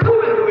been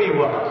proven who He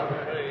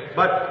was.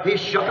 But He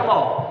shook them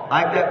all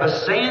like that, by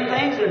saying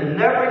things and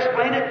never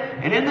explained it.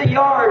 And in the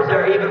yards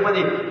there, even when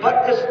they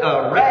put this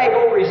rag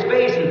over His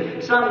face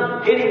and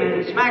some hit Him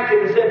and smacked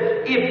Him and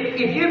said,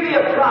 if you be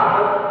a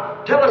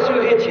prophet, tell us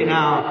who hit you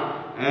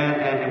now,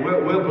 and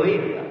we'll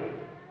believe you.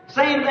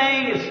 Same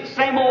thing,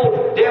 same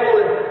old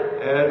devil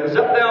that was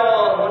up there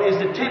when he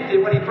was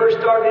tempted, when he first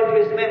started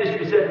into his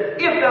ministry. He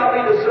said, if thou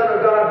be the Son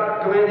of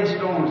God, command these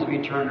stones to be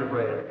turned to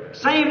bread.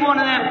 Same one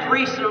of them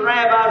priests and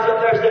rabbis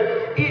up there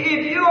said,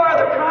 if you are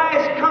the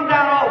Christ, come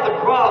down off the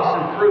cross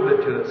and prove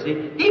it to us.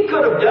 See, He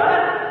could have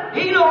done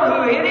it. He knew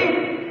who hit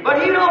Him,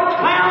 but He don't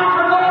clown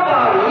for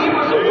nobody. He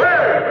was the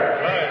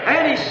Word,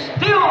 and He's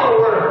still the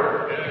Word.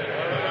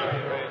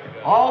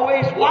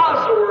 Always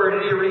was the Word,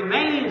 and He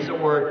remains the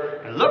Word.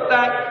 And look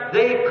back,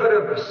 they could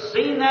have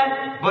seen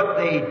that, but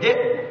they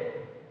didn't.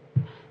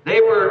 They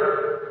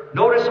were,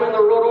 notice on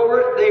the road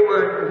over, they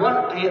were,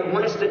 one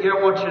instant,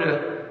 I want you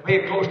to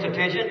pay close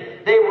attention,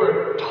 they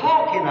were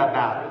talking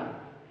about Him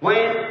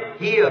when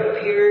He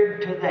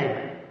appeared to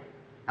them.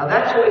 Now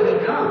that's the way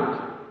He comes,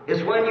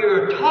 is when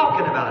you're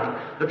talking about Him.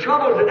 The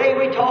trouble today,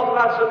 we talk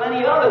about so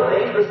many other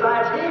things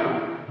besides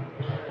Him.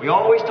 We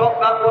always talk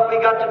about what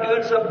we got to do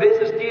in some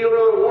business deal,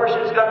 or the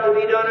washing's got to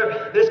be done,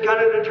 or this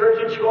kind of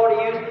detergent you ought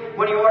to use,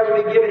 when you ought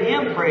to be giving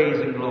Him praise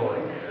and glory.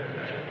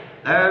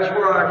 There's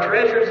where our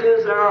treasures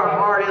is, there our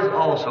heart is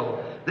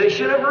also. They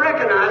should have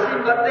recognized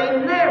Him, but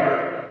they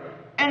never.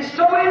 And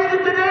so is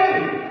it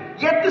today.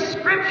 Yet the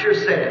Scripture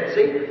said it,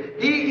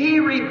 see? He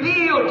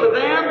revealed to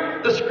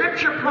them the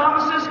Scripture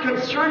promises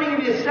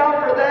concerning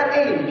Himself for that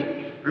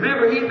age.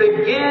 Remember, He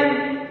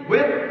began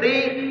with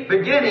the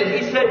beginning.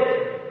 He said,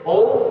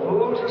 "Oh,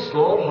 fools and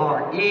slow of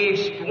heart." He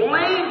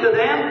explained to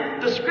them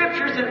the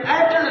Scriptures, and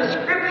after the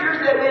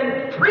Scriptures had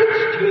been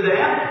preached to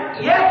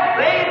them, yet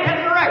they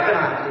didn't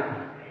recognize it.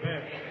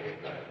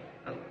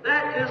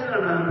 That isn't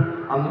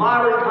a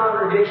modern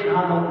congregation,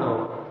 I don't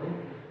know.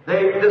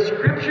 The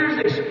Scriptures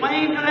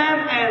explained to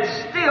them, and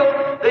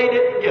still they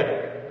didn't get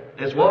it.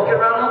 They was walking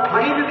around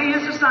claiming to be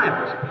His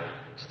disciples.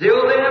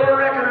 Still they never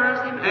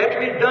recognized Him.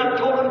 After He'd done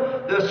told them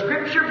the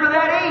Scripture for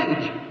that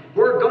age,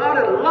 where God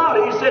had allowed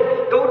it, He said,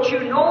 "Don't you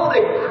know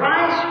that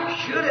Christ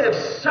should have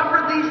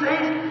suffered these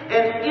things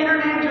and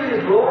entered into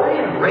His glory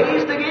and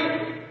raised again?"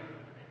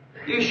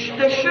 They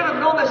should have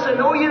known this. They said,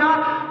 "No, you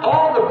not."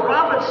 All the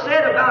prophets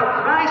said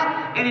about Christ,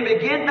 and He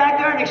began back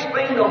there and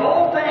explained the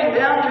whole thing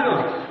down to them,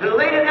 and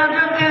laid it down to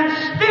them, and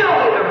still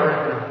they never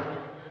recognized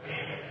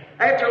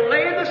it. After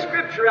laying the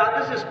Scripture out,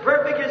 this is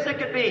perfect as it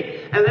could be,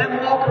 and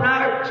then walk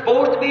around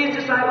supposed to be His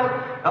disciples.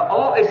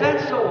 Oh, is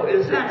that so?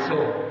 Is that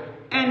so?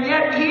 And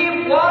yet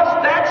He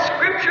was that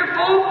Scripture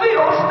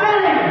fulfilled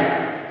standing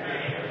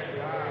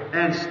there.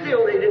 And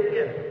still they didn't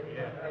get it.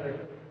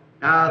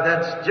 Now,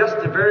 that's just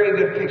a very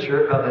good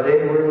picture of the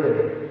day we're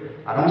living.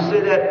 I don't say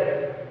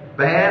that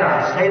bad,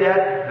 I say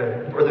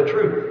that for the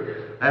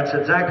truth. That's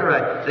exactly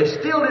right. They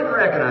still didn't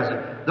recognize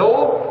it.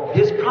 Though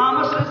His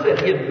promises that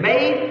He had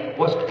made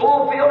was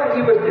fulfilled, and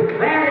He was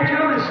declaring to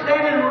them and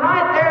standing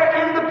right there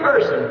in the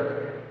person.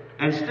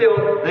 And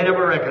still, they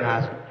never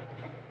recognized it.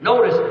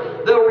 Notice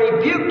the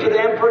rebuke to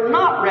them for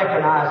not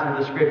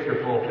recognizing the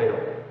Scripture fulfilled.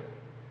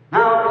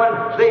 Now,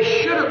 when they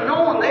should have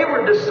known they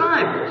were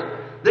disciples,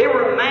 they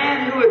were a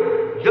man who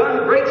had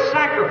done great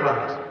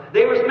sacrifice.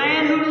 They was a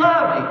man who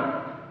loved Him.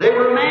 They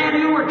were a man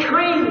who were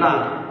trained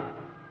by Him.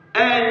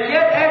 And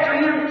yet, after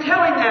Him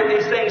telling them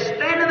these things,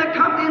 standing in the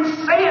company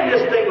and saying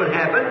this thing would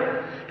happen,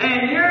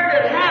 and here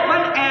it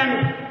happened,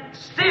 and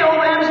still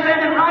them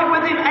standing right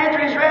with Him after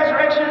His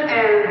resurrection,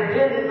 and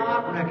did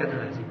not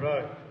recognize Him.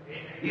 Right.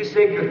 You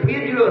say, could we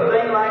do a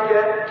thing like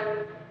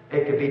that?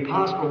 It could be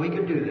possible we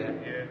could do that.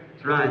 Yeah.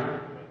 That's right.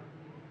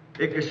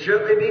 It could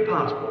certainly be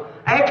possible.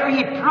 After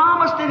He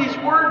promised in His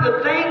Word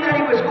the thing that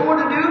He was going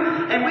to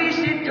do, and we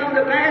see it come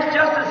to pass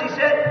just as He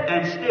said,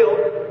 and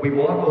still we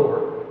walk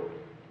over.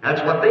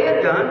 That's what they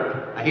had done.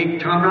 He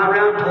turned right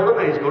around and told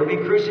them He was going to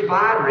be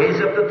crucified,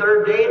 raised up the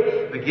third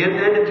day, began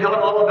then to tell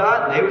them all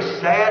about it. And they were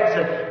sad,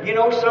 said, "You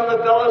know, some of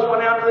the fellows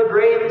went out to the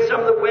grave, and some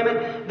of the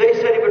women, they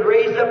said He would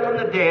raise up from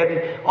the dead."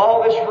 And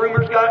all this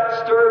rumors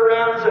got stirred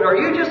around and said, "Are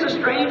you just a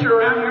stranger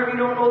around here if you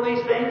don't know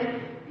these things?"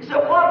 He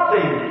said, "What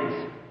things?"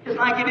 It's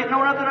like He didn't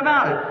know nothing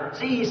about it.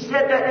 See, He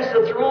said that just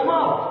to throw them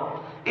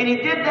off. And He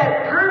did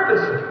that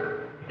purposely,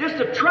 just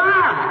to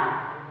try.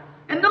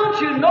 And don't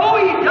you know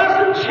He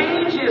doesn't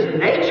change His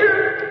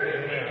nature?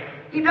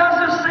 He does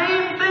the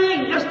same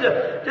thing just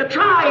to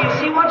try and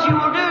see what you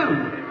will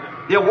do.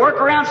 He'll work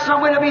around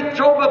somewhere to be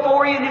thrown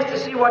before you just to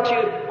see what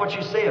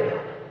you say about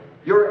it.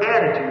 Your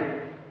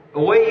attitude, the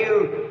way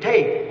you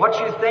take, what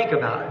you think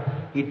about it.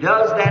 He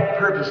does that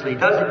purposely. He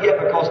does it yet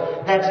because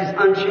that's His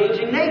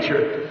unchanging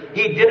nature.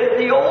 He did it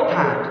in the old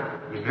times.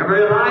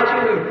 Remember Elijah,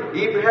 who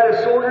even had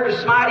a soldier to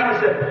smite him and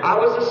said, "I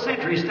was the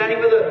sentry standing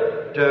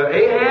with to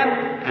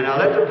Ahab, and I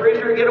let the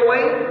prisoner get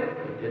away."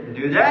 He didn't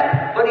do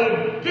that, but he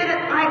did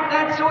it like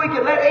that so he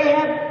could let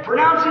Ahab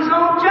pronounce his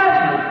own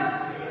judgment.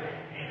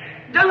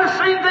 Done the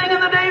same thing in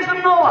the days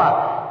of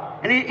Noah.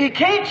 And he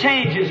can't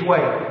change his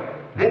way.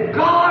 And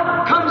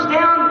God comes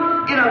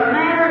down in a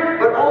manner,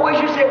 but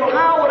always you say, "Well,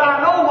 how would I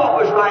know what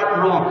was right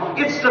and wrong?"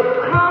 It's the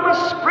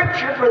promised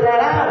Scripture for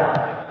that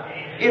hour.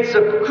 It's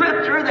a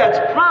Scripture that's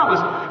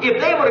promised.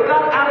 If they would have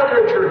got out of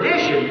their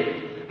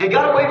tradition and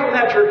got away from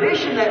that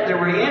tradition that they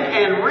were in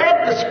and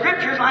read the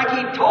Scriptures like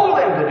He told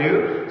them to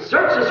do,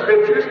 search the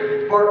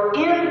Scriptures, for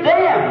in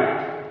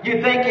them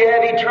you think you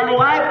have eternal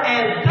life,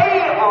 and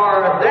they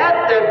are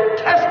that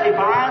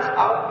testifies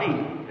of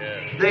Me.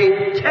 Yeah.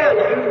 They tell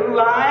you who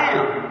I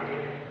am.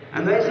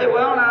 And they say,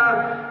 "Well,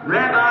 now,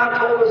 Rabbi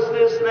told us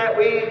this and that.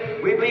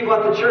 We believe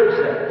what the church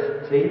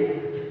says." See?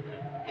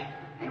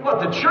 What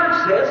the church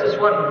says is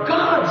what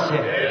God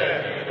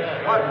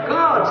says. What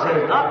God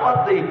says, not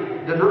what the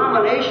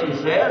denomination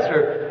says,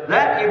 or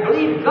that you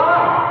believe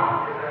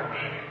God.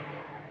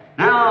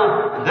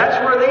 Now,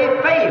 that's where they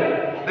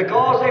failed,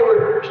 because they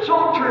were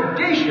so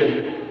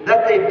tradition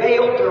that they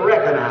failed to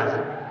recognize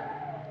it.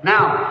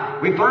 Now,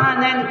 we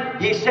find then,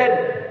 He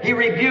said, He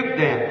rebuked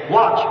them.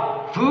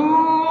 Watch.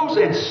 "Fools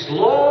and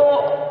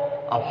slow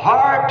of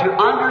heart to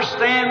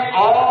understand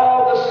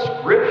all the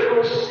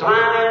scriptural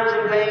signs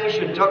and things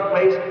should take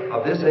place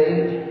of this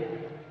age."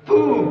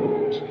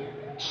 Fools,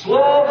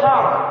 slow of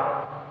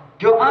heart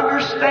to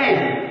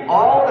understand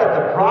all that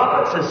the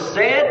prophets have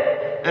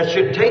said that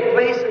should take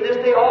place in this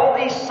day. All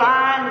these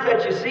signs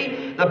that you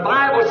see, the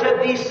Bible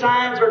said these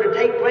signs are to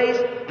take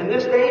place in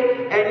this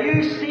day, and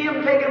you see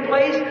them taking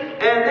place,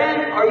 and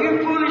then are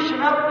you foolish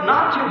enough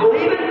not to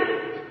believe it?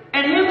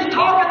 And Him's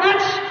talking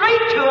that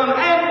straight to them,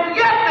 and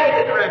yet they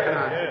didn't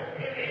recognize it.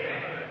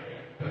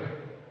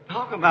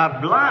 Talk about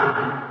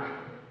blind.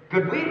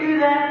 Could we do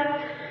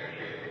that?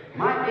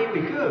 Might be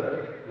we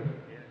could.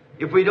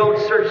 if we don't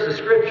search the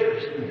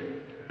Scriptures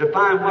to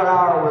find what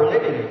hour we're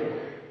living in.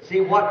 See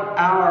what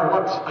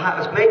hour,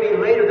 it's maybe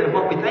later than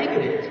what we think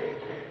it is.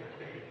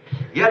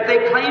 Yet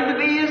they claim to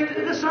be His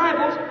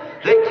disciples.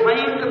 They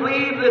claim to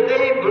believe that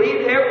they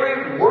believed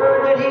every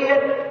word that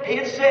He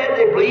had said.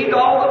 They believed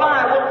all the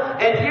Bible.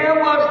 And here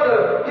was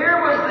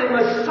the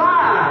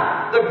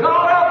Messiah, the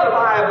God of the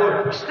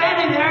Bible,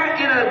 standing there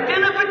in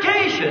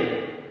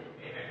identification,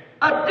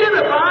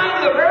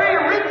 identifying the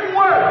very written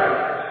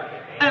Word.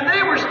 And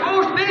they were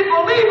supposed to be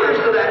believers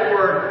of that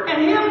Word.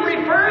 And Him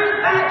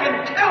referring back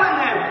and telling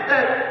them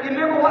that, you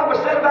remember what was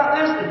said about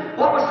this, and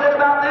what was said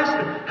about this,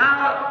 and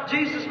how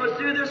Jesus must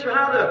do this, or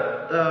how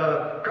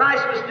the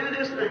Christ must do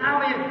this, and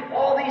how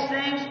all these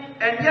things.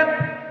 And yet,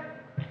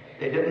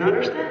 they didn't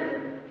understand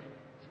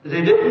it.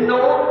 They didn't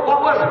know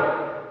what was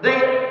it.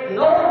 They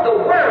know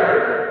the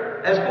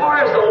Word as far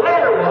as the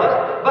letter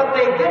was, but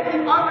they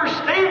didn't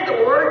understand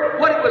the Word,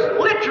 what it was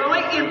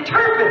literally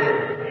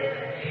interpreted.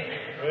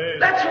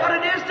 That's what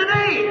it is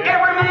today.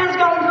 Every man's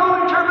got his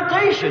own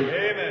interpretation.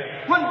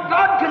 Amen. When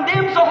God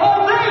condemns the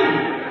whole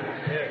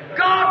thing,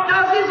 God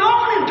does His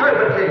own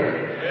interpretation.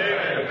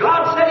 Amen. If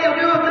God said He'll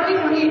do a thing,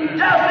 when He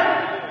does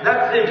it,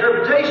 that's the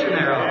interpretation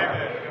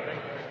thereof.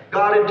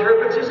 God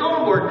interprets His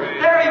own Word.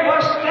 There He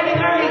was, standing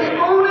there, His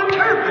own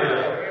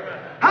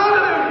interpreter.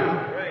 Hallelujah.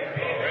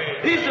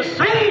 He's the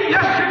same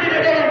yesterday,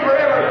 today, and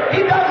forever.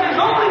 He does His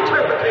own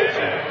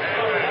interpretation.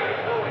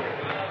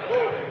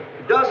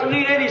 Doesn't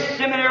need any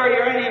seminary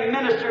or any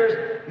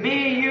ministers,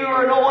 me, you,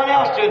 or no one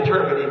else to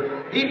interpret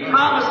Him. He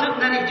promised it,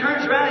 and then He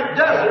turns around and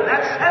does it.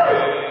 That's heaven.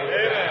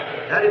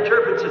 That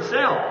interprets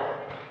itself.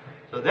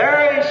 So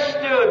there He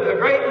stood, the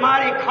great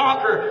mighty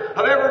conqueror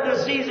of every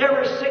disease,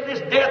 every sickness,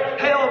 death,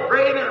 hell,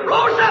 grave, and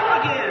rose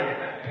up again.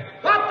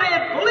 What they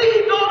had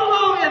believed all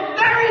along, and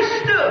there He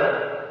stood.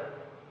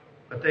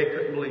 But they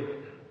couldn't believe it.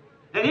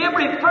 And Him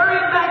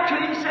referring back to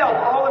Himself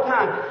all the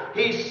time,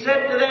 He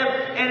said to them,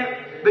 and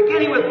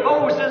beginning with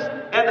Moses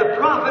and the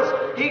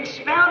prophets, He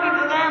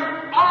expounded to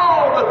them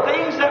all the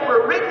things that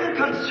were written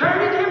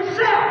concerning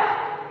Himself.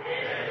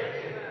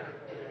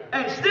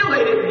 And still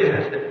they didn't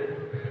get it.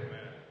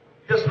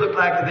 Just looked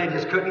like they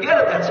just couldn't get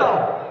it, that's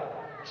all.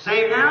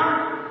 Same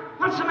now?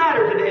 What's the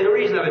matter today? The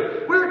reason of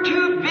it? We're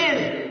too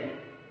busy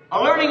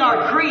learning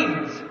our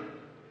creeds.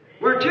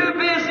 We're too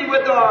busy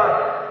with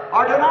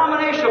our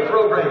denominational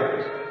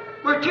programs.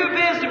 We're too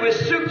busy with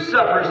soup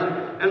suppers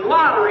and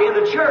lottery in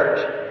the church.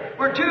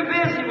 We're too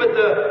busy with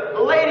the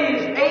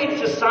Ladies' Aid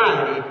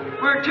Society.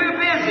 We're too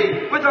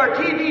busy with our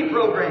TV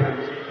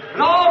programs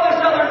and all this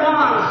other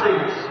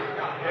nonsense.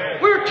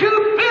 We're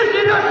too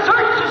busy to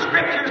search the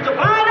Scriptures to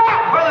find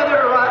out whether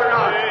they're right or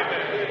not.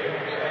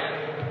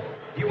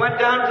 You went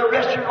down to the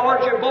restaurant,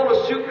 ordered your bowl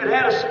of soup and it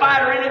had a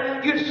spider in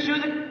it, you'd sue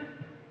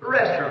the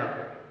restaurant.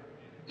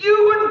 You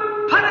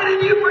wouldn't put it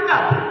in you for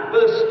nothing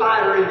with a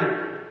spider in it.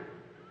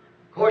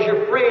 Because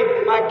you're afraid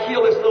it might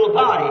kill this little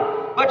body.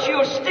 But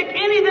you'll stick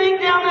anything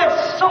down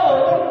that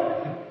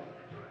soul,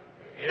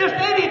 just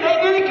anything,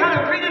 any kind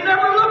of creed, and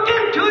never look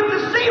into it to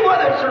see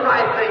whether it's the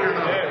right thing or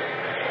not.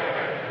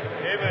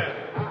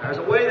 Amen. There's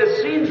a way that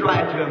seems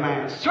right to a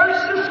man.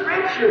 Search the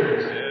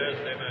Scriptures. Yes,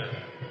 amen.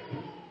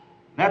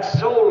 That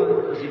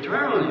soul is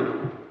eternal, you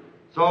know.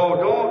 So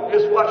don't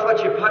just watch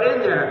what you put in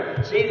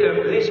there. See,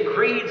 these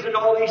creeds and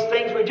all these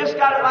things, we just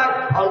got it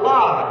like a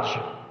lodge.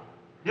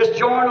 Just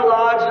join a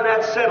lodge and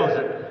that settles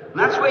it. And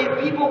that's the way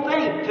people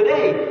think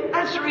today.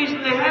 That's the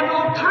reason they have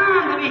no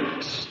time to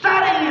be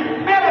studying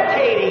and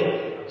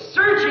meditating,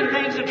 searching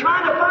things and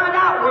trying to find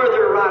out whether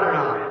they're right or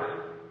not.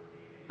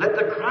 Let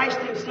the Christ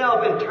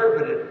Himself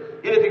interpret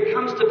it. And if it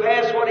comes to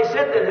pass what He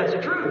said, then that's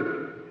the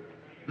truth.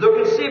 Look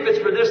and see if it's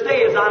for this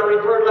day, as I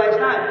referred last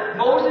night.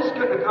 Moses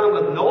couldn't have come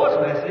with Noah's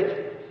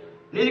message.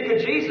 Neither could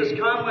Jesus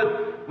come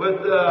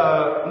with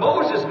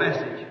Moses'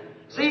 message.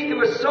 See, it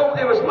was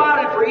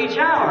allotted for each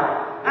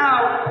hour.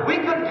 Now, we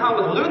couldn't come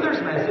with Luther's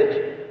message,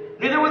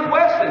 neither with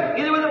Wesley,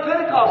 neither with the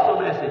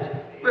Pentecostal message.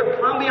 We're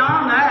plumb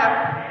beyond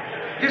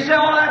that. You say,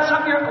 oh, that's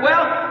something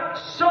well,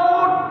 so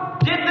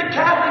did the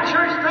Catholic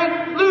Church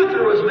think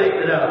Luther was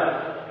making it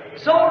up.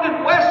 So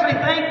did Wesley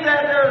think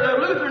that, or the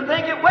Lutheran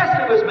think that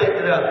Wesley was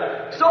making it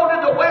up. So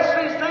did the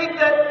Wesleys think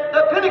that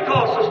the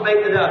Pentecostals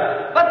made it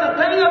up. But the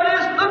thing of it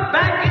is, look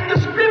back in the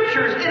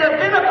Scriptures. It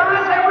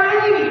identifies every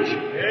age.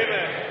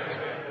 Amen.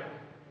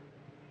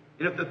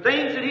 And if the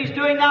things that He's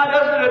doing now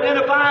doesn't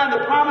identify in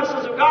the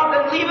promises of God,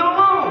 then leave it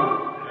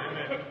alone.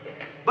 Amen.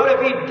 But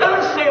if He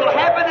does say it'll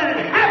happen and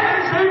it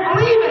happens, then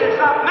believe it. It's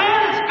not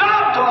man, it's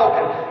God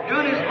talking,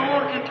 doing His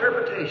own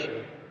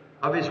interpretation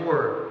of His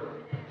Word.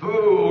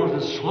 Fools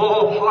and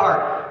slow of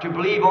heart to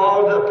believe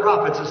all the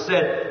prophets have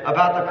said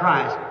about the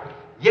Christ.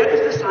 Yet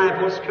His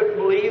disciples couldn't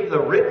believe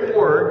the written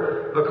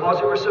Word because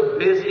they were so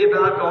busy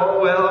about, oh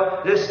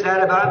well, this,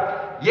 that,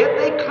 about. Yet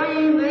they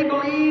claim they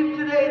believe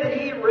today that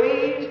He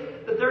raised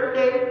the third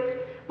day.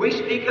 We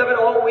speak of it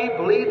all. We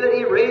believe that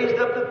He raised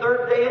up the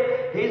third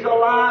day. He's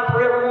alive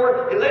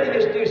forevermore. And let Him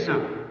just do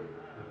something.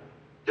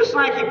 Just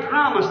like He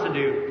promised to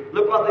do.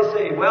 look what they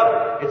say.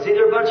 Well, it's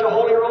either a bunch of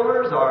holy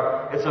rollers,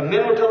 or it's a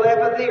mental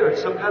telepathy, or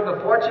it's some kind of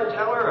a fortune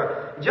teller,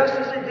 or just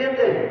as it did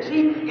then.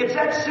 See, it's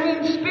that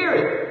same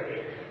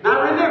spirit.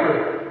 Now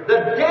remember,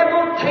 the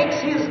devil takes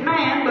his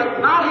man, but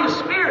not his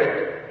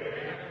spirit.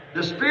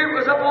 The spirit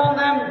was upon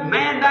them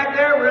man back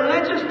there,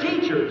 religious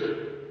teachers.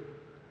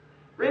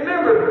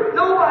 Remember,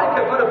 nobody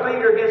could put a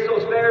finger against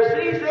those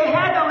Pharisees. They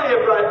had to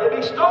live right.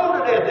 They'd be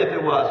stoned to death if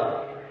it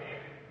wasn't.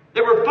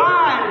 They were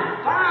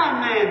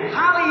fine men,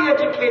 highly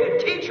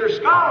educated teachers,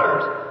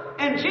 scholars.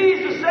 And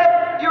Jesus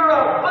said, you're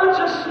a bunch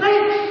of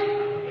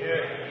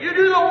snakes. You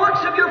do the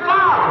works of your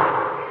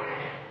father.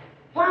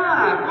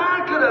 Why?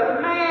 Why could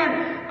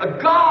a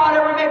God,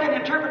 ever make an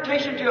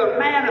interpretation to a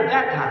man of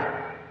that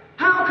type?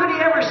 How could he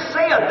ever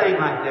say a thing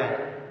like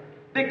that?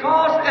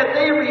 Because if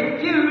they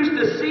refused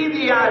to see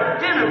the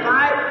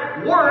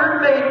identified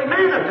Word made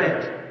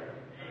manifest.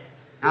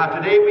 Now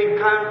today we've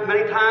come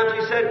many times,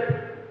 he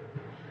said,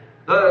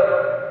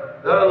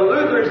 the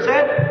Lutheran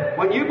said,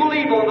 when you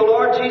believe on the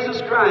Lord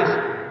Jesus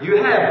Christ, you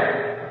have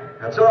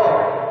it. That's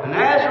all. The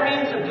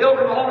Nazarenes and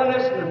Pilgrim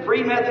Holiness and the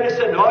Free Methodists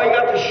said, no, you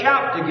got to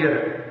shout to get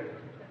it.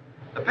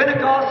 The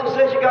Pentecostal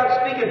says you got to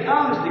speak in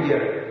tongues to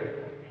get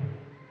it.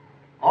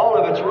 All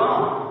of it's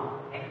wrong.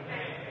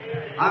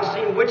 I've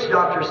seen witch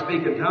doctors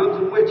speak in tongues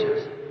and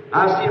witches.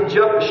 I've seen them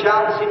jump and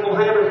shout and seen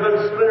Mohammedans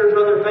run splinters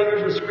run their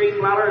fingers and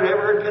scream louder than I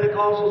ever heard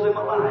Pentecostals in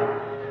my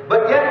life.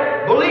 But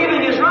yet,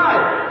 believing is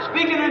right.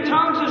 Speaking in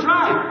tongues is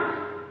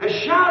right. And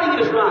shouting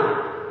is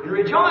right. And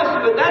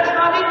rejoicing, but that's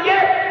not it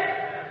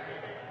yet.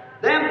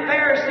 Them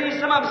Pharisees,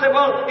 some of them say,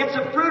 well, it's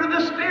a fruit of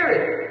the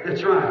Spirit.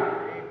 That's right.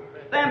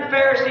 Them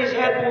Pharisees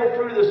had more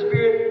fruit of the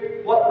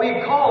Spirit, what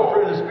we call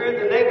fruit of the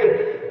Spirit,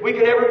 than we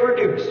could ever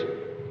produce.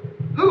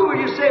 Who would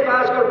you say if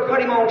I was going to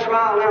put him on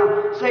trial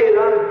now? Say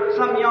that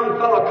some young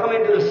fellow come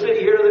into the city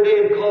here the other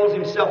day and calls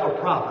himself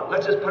a prophet.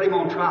 Let's just put him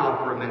on trial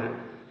for a minute.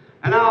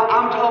 And now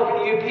I'm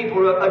talking to you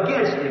people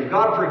against him.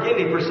 God forgive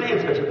me for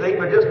saying such a thing,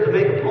 but just to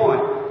make a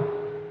point.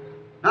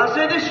 Now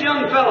say this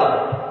young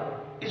fellow,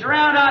 he's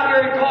around out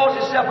here, he calls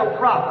himself a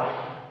prophet.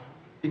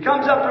 He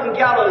comes up from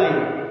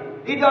Galilee.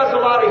 He does a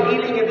lot of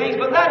healing and things,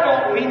 but that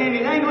don't mean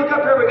anything. Look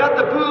up here, we got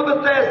the pool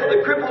of Bethesda.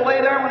 The cripple lay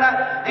there when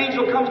that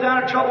angel comes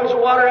down and troubles the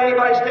water.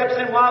 Anybody steps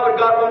in, why would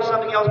God want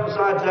something else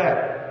besides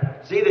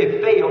that? See,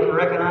 they fail to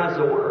recognize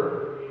the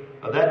word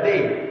of that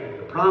day.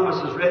 The promise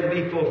is ready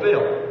to be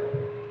fulfilled.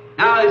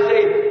 Now they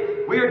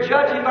say, we are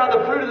judging by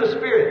the fruit of the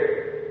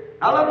Spirit.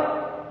 Now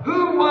look,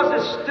 who was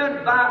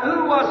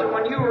it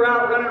when you were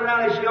out running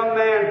around as a young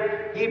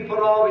man, he put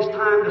all his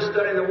time to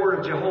study the Word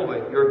of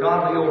Jehovah, your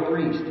godly old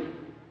priest?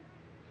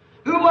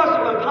 Who was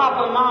it when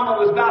Papa and Mama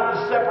was about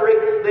to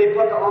separate, they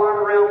put the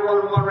arm around one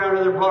and one around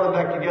another and brought them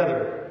back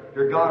together?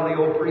 Your godly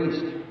old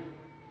priest.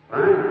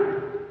 Right?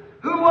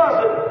 Who was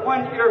it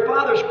when your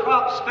father's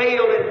crops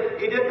failed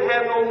and he didn't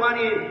have no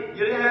money,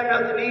 you didn't have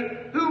nothing to eat?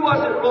 Who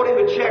was it wrote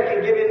him a check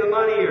and give him the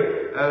money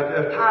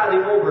or tithe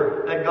him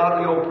over? That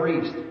godly old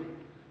priest.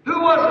 Who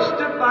was it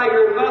stood by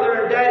your mother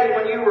and daddy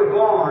when you were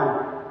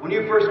born, when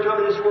you first come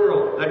in this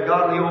world? That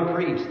godly old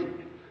priest.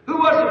 Who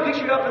was it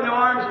picked you up in the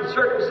arms and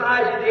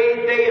circumcised you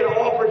the 8th day and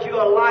offered you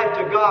a life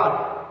to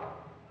God?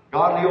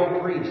 Godly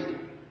old priest.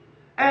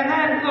 And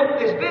then, look,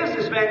 this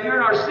businessman here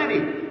in our city,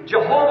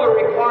 Jehovah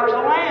requires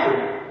a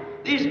lamb.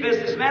 These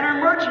businessmen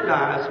are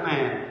merchandise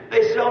men.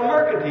 They sell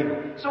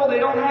mercantile. So they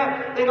don't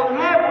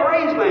have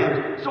raised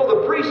lambs. So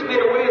the priest made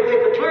a way that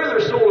they could clear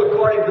their soul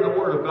according to the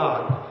Word of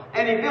God.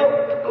 And he built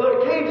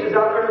little cages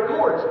out there in the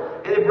courts.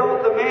 And they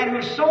brought the man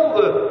who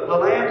sold the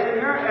lambs in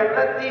here and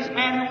let these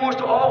men who wants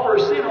to offer a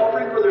sin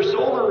offering for their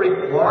soul the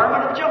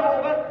requirement of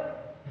Jehovah.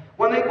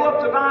 When they go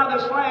up to buy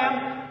this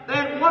lamb,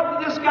 then what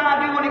did this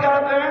guy do when he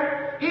got up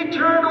there? He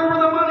turned over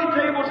the money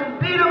tables and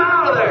beat them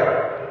out of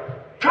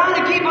there, trying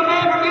to keep a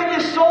man from getting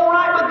his soul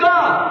right with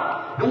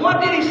God. And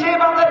what did he say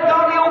about that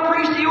godly old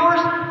priest of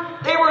yours?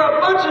 They were a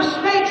bunch of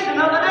snakes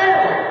and of the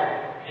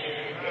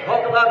devil.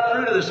 Talk about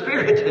fruit of the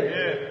Spirit.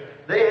 Yeah.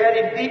 They had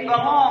him beat by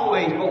long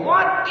ways. But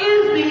what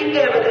is the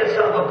evidence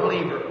of a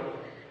believer?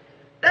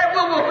 That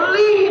will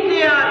believe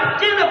the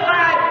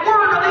identified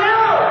word of the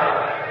hour.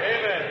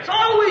 Amen. It's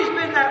always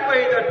been that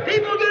way. The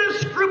people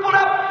get scrupled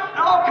up in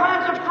all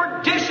kinds of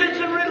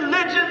traditions and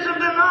religions and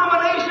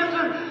denominations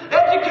and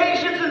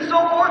educations and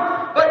so forth.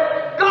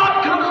 But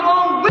God comes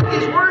along with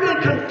His word and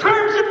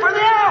confirms it for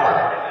the hour.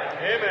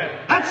 Amen.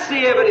 That's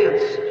the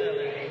evidence.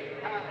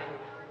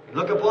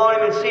 Look upon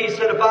him and see, he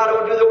said, if I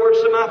don't do the works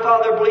of my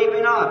Father, believe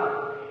me not.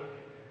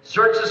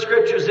 Search the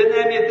Scriptures. In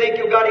them you think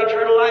you've got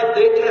eternal life.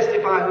 They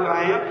testify who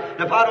I am.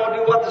 And if I don't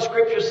do what the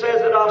Scripture says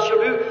that I shall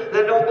do,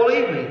 then don't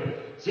believe me.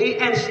 See,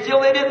 and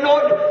still they didn't know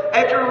it.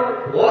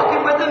 After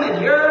walking with him and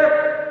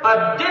here,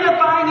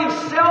 identifying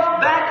himself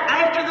back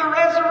after the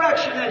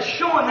resurrection and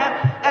showing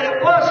that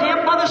it was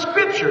him by the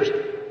Scriptures.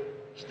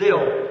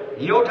 Still,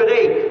 you know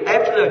today,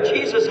 after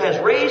Jesus has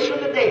raised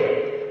from the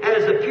dead, and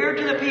has appeared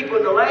to the people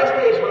in the last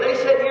days. When they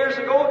said years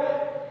ago,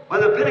 when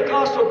the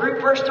Pentecostal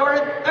group first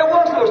started, there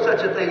was no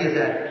such a thing as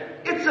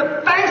that. It's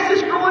the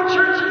fastest growing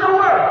church in the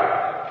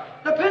world.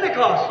 The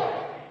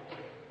Pentecostal.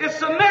 It's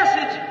It's a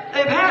message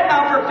they've had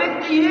now for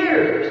 50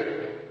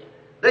 years.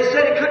 They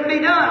said it couldn't be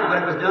done,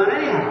 but it was done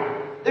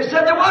anyhow. They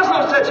said there was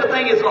no such a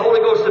thing as the Holy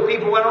Ghost. The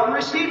people went on and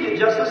received it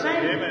just the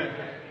same. Amen.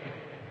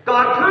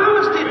 God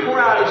promised He'd pour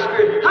out His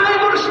Spirit. How are you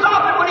going to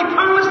stop it when He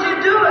promised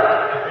He'd do it?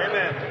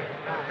 Amen.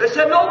 They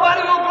said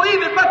nobody will believe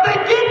it, but they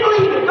did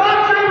believe it. God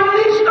said, well,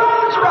 these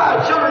stones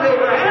rise, children of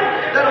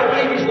Abraham, that'll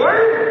believe His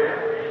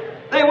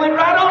Word. They went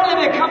right on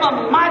and become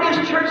the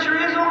mightiest church there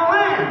is on the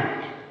land.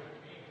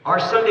 Our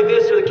Sunday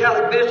visitor, the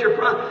Catholic visitor,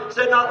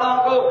 said not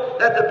long ago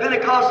that the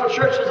Pentecostal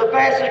church was the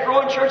fastest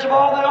growing church of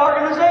all the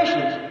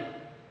organizations.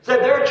 Said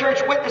their church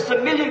witnessed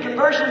 1 million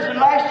conversions in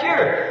last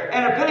year,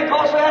 and the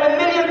Pentecostal had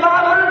 1,500,000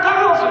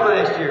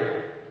 last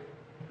year.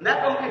 And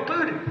that don't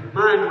include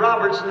mine,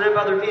 Roberts, and them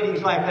other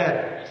meetings like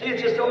that. See,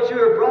 it's just those who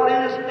are brought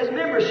in as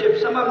membership.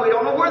 Some of them we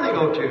don't know where they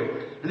go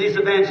to in these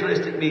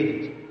evangelistic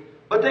meetings.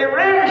 But they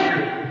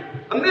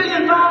registered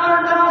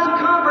 1,500,000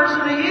 converts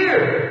in a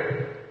year,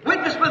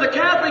 witnessed by the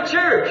Catholic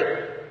Church.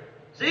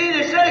 See,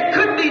 they said it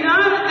couldn't be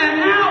done, and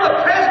now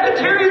the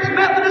Presbyterians,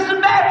 Methodists,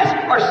 and Baptists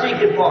are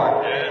seeking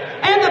for it.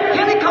 And the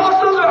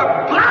Pentecostals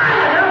are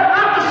blind enough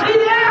not to see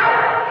the hour.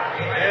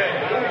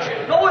 Don't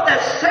you know at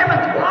that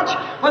seventh watch,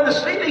 when the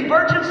sleeping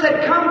virgin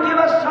said, come give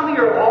us some of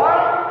your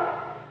oil?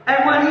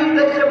 And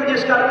they said, we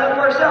just got enough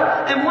for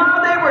ourselves. And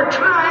while they were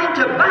trying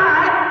to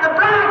buy it, the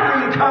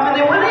bridegroom come and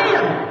they went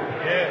in.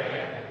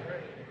 Yeah.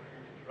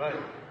 Right.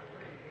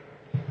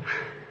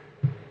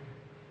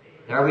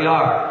 There we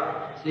are.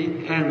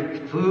 See,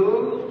 and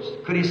fools,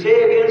 could he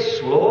say again,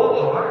 slow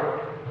of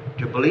heart,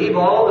 to believe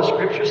all the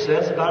Scripture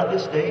says about it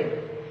this day?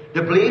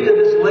 To believe that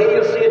this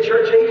Laodicea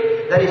church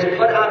age that is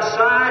put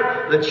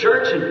outside the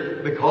church,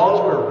 and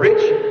because we're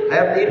rich,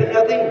 have needed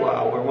nothing,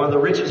 well, we're one of the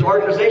richest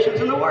organizations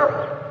in the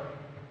world.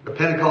 The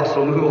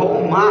Pentecostal move,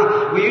 oh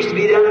my, we used to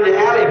be down in the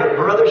alley, but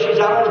brother, she's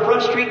out on the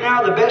front street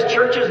now, the best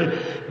churches and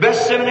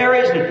best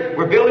seminaries, and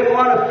we're building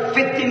one, a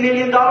 $50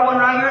 million one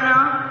right here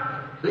now.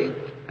 See?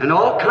 And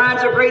all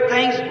kinds of great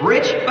things,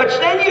 rich, but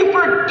then you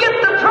forget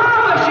the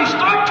promise. You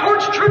start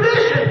towards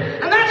tradition.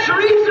 And that's the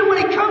reason when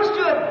he comes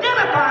to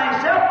identify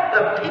himself,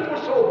 the people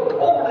so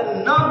cold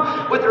and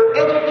numb with their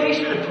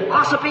education and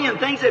philosophy and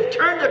things, they've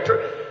turned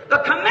the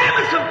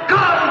commandments of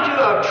God into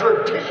a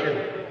tradition.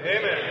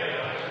 Amen.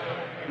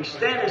 You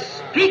stand and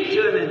speak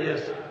to them and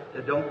just,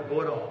 they don't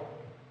go at all.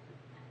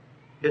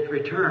 It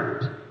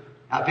returns.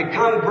 Now,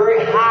 become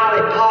very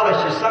highly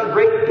polished as some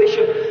great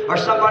bishop or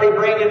somebody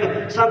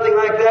bringing something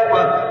like that,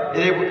 well,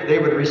 they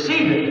would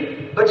receive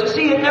it. But you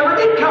see, it never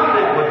did come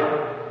that way.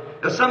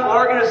 If some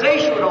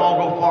organization would all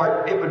go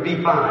for it, it would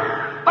be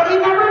fine. But he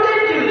never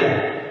did do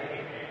that.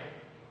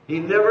 He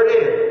never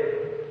did.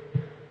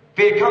 If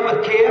he had come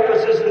with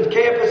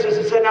Caiaphas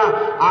and said, now,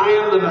 I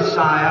am the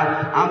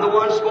Messiah. I'm the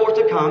one supposed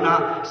to come.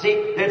 Now,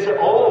 see, they'd say,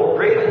 oh,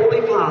 great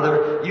Holy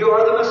Father, you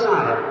are the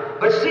Messiah.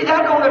 But see,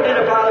 that don't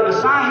identify the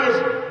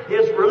Messiah,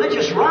 his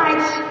religious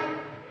rights.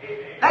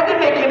 That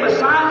didn't make him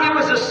Messiah. It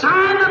was a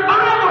sign the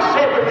Bible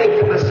said would make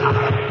him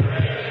Messiah.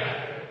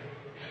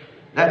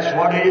 That's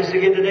what it is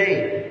again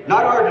today.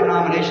 Not our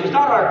denominations,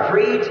 not our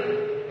creeds,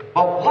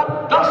 but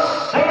what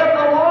thus saith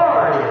the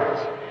Lord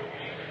is.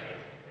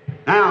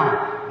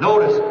 Now,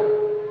 notice,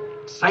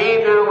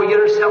 same now, we get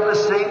ourselves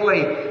the same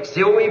way.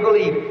 Still we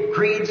believe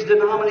creeds,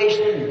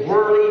 denomination,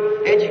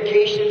 worldly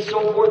education, and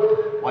so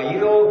forth. Why, you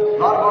know, a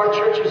lot of our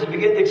churches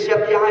begin to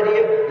accept the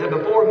idea that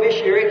before a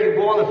missionary can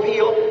go on the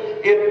field,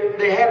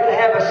 they have to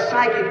have a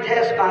psychic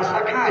test by a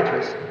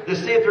psychiatrist to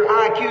see if their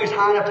IQ is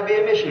high enough to be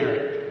a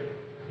missionary.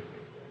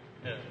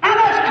 Now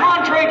that's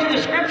contrary to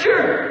the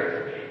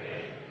Scripture.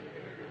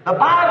 The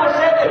Bible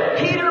said that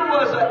Peter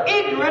was an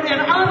ignorant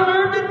and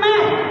unlearned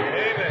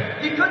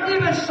man. He couldn't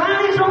even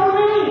sign his own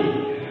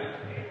name.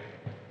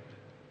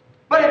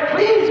 But it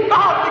pleased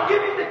God to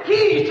give him the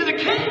keys to the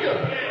kingdom.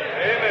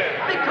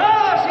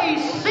 Because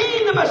he's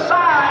seen the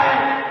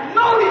Messiah,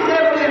 known his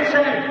evidence,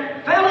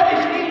 and fell at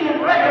his feet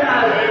and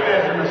recognized him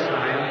as the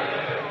Messiah.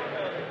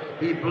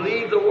 He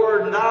believed the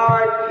word, and thou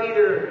art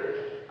Peter.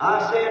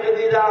 I say unto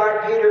thee, thou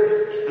art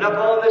Peter, and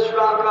upon this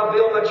rock I'll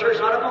build my church,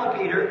 not upon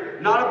Peter,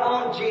 not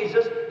upon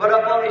Jesus, but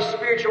upon his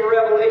spiritual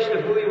revelation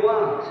of who he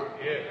was.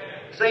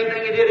 Same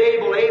thing he did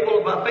Abel.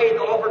 Abel, by faith,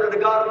 offered unto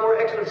God a more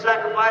excellent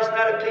sacrifice than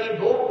that of Cain.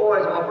 Both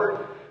boys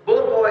offered.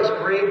 Both boys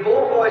prayed.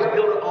 Both boys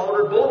built an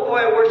altar. Both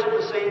boys worshiped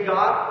the same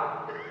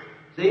God.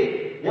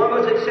 See? One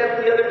was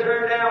accepted, the other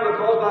turned down,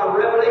 because by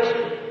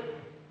revelation,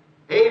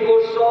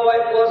 Abel saw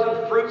it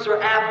wasn't fruits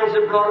or apples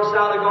that brought us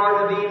out of the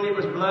Garden of Eden. It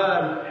was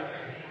blood.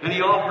 And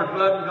he offered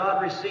blood, and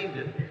God received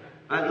it.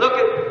 And look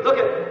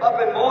at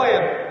up in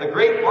Moab, the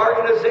great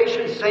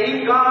organization,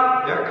 same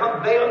God. There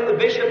come Balaam the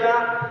bishop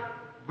out.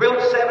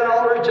 Built 7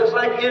 altars just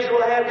like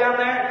Israel had down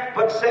there.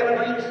 Put 7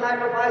 lean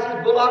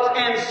sacrifices, bullocks,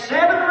 and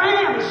 7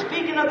 rams,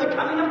 speaking of the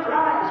coming of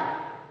Christ.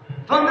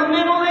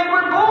 Fundamental, they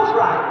were both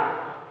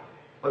right.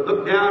 But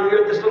look down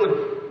here at this little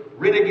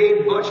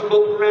renegade bunch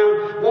floating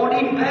around, won't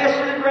even pass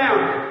through the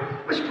ground.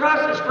 Which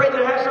Protestants prayed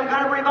they'd have some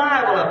kind of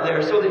revival up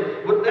there so they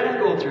wouldn't let him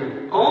go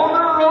through. On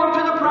the road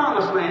to the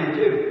promised land,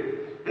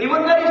 too. And he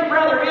wouldn't let his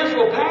brother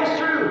Israel pass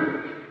through.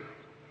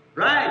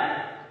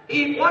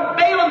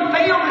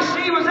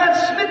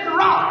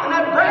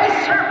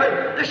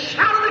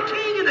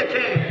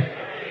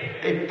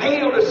 They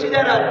failed to see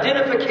that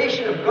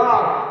identification of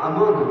God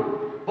among them.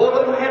 Both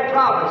of them had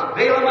prophets.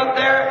 Balaam up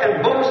there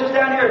and Moses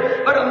down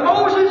here. But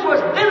Moses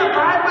was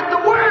identified with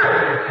the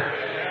Word.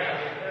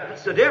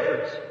 That's the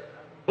difference.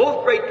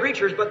 Both great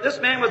preachers, but this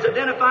man was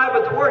identified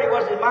with the Word. He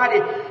wasn't as mighty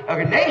of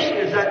a nation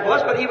as that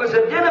was, but he was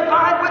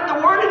identified with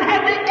the Word and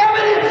had the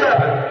evidence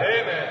of it.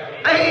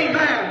 Amen.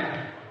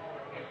 Amen.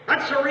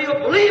 That's a real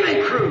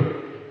believing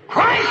crew.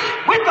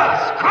 Christ with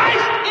us.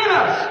 Christ in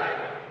us.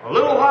 A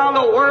little while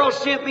the world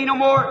seeth me no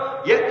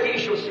more, yet ye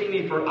shall see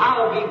me, for I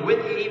will be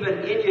with you, even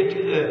in you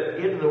to the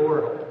end of the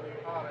world.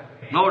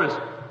 Notice,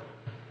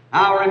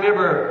 I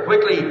remember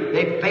quickly,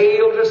 they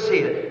failed to see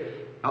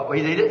it.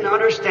 They didn't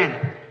understand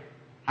it.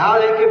 How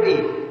they could be.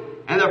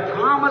 And the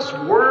promised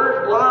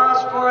word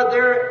was for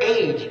their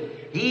age.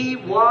 He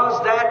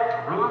was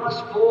that promise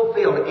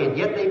fulfilled, and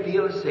yet they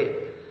failed to see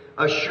it.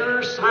 A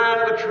sure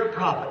sign of a true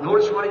prophet.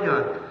 Notice what he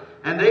done.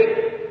 And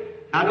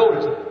now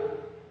notice it.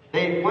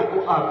 They went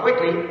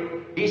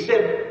quickly. He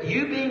said,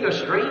 you being a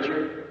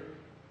stranger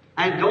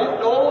and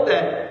don't know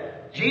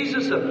that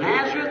Jesus of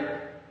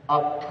Nazareth,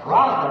 a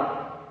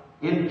prophet,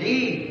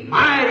 indeed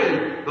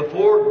mighty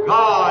before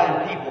God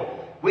and people.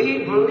 We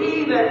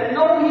believe and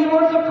know he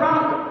was a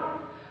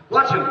prophet.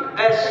 Watch him.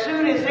 As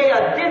soon as they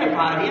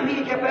identified him,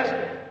 he kept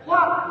asking,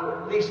 what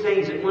were these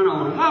things that went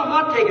on?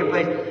 What taking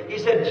place? He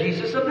said,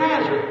 Jesus of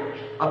Nazareth,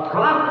 a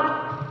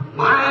prophet,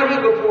 mighty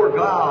before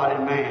God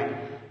and man.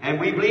 And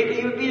we believed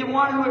he would be the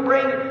one who would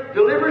bring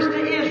deliverance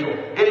to Israel.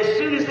 And as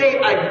soon as they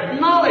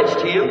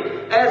acknowledged him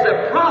as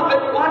a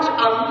prophet, watch,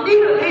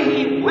 immediately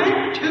he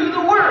went to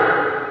the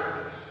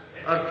Word.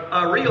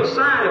 A real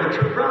sign of a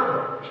true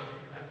prophet.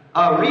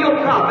 A real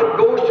prophet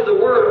goes to the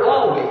Word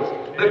always,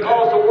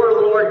 because the Word of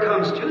the Lord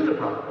comes to the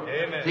prophet.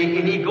 Amen. See,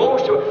 and he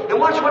goes to it. And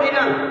watch what he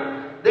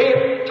done.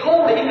 They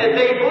told him that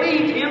they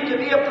believed him to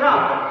be a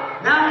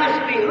prophet. Now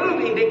it's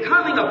behooving,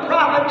 becoming a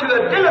prophet, to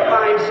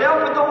identify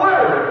himself with the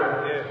Word.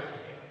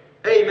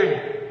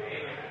 Amen.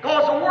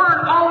 Because the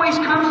Word always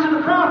comes to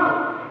the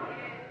prophet.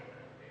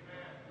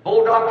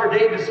 Old Dr.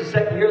 Davis is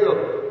sitting here,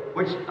 though,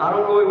 which I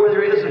don't know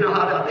whether he is or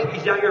not. I think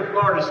he's down here in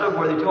Florida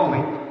somewhere, they told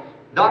me.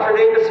 Dr.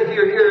 Davis, if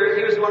you're here,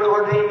 he was one of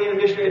ordained in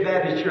the Missionary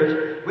Baptist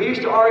Church. We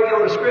used to argue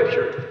on the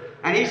Scripture.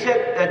 And he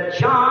said that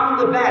John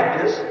the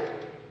Baptist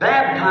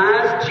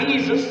baptized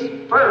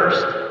Jesus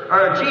first,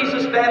 or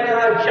Jesus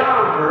baptized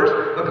John first,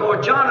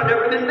 because John had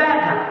never been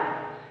baptized.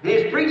 And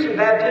he's preaching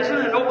baptism,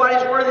 and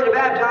nobody's worthy to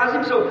baptize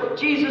him, so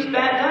Jesus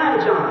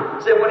baptized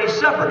John. Said when he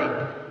suffered him.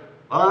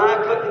 Well,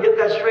 I couldn't get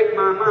that straight in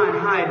my mind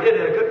how he did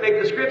it. I couldn't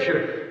make the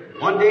Scripture.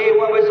 One day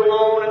when I was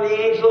alone and the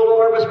angel of the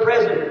Lord was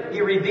present,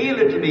 he revealed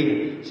it to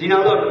me. See,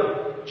 now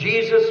look,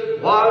 Jesus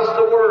was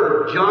the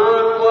Word.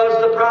 John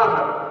was the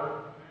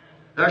prophet.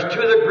 There's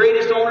two of the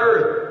greatest on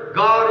earth,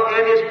 God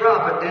and His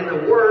prophet, and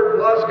the Word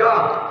was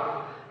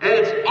God. And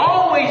it's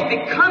always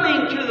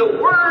becoming to the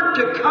Word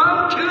to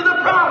come to the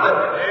prophet.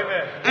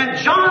 Amen. And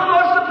John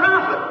was the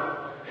prophet.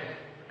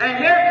 And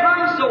here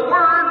comes the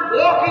Word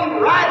walking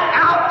right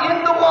out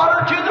in the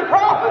water to the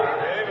prophet.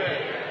 Amen.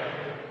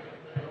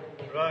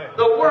 Right.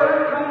 The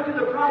Word comes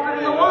to the prophet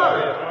in the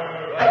water.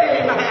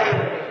 Right.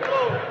 Amen.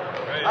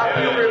 I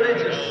feel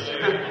religious.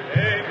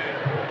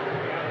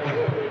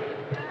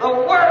 The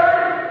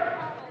Word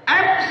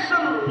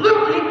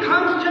absolutely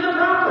comes to the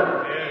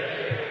prophet.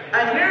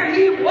 And here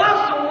he was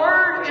the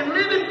Word in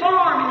living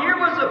form, and here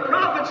was the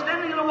prophet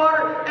standing in the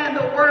water, and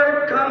the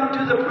Word come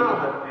to the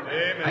prophet.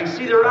 Amen. I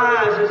see their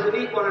eyes as they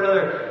meet one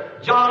another.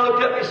 John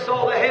looked up and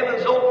saw the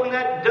heavens open,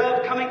 that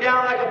dove coming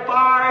down like a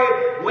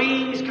fire,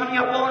 wings coming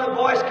up on, a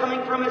voice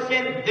coming from it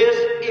saying, this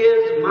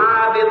is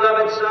my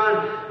beloved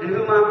Son, in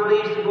whom I'm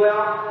pleased to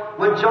dwell.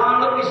 When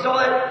John looked, he saw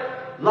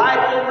that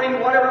light over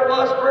him, whatever it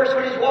was, first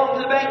when he's walking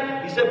to the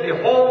bank, he said,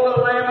 behold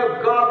the Lamb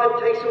of God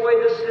that takes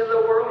away the sin of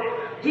the world.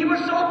 He was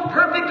so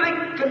perfectly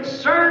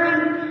concerned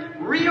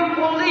and real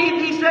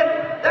believed. He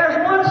said,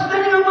 there's one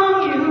standing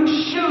among you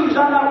whose shoes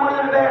I'm not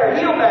worthy to bear.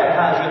 He'll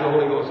baptize you in the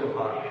Holy Ghost and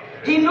fire.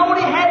 He knew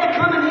he had to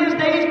come in his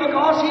days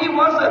because he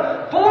was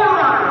the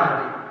forerunner of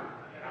him.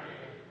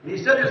 And he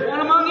said, there's one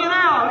among you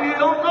now who you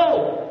don't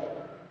know.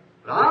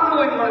 But I'll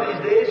know him one of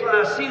these days when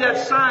I see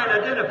that sign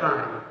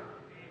identifying.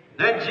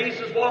 Then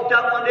Jesus walked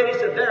out one day and he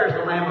said, there's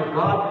the Lamb of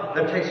God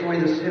that takes away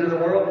the sin of the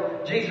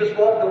world. Jesus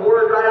walked the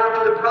Word right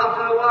out to the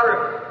prophet in the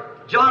water.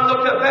 John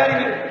looked up at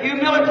him in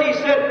humility. He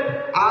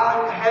said,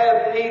 I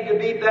have need to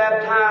be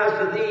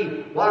baptized of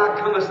thee. Why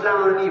comest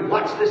thou unto me?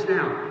 Watch this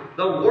now.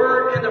 The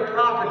Word and the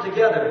prophet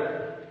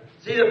together.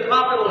 See, the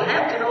prophet will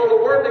have to know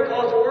the Word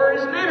because the Word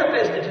is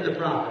manifested to the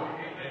prophet.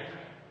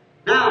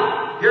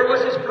 Now, here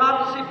was his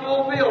prophecy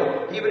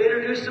fulfilled. He would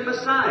introduce the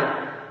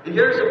Messiah. And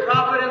here's the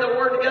prophet and the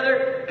Word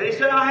together. And he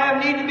said, I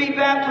have need to be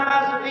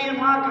baptized of thee, and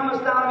why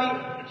comest thou to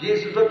me?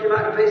 Jesus looked him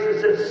right in the face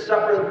and said,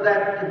 suffer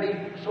that to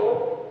be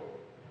so.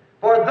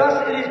 For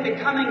thus it is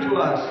becoming to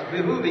us,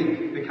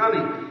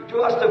 becoming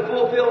to us to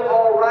fulfill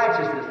all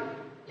righteousness.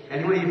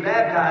 And when he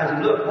baptized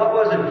him, look, what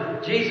was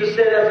it? Jesus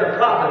said as a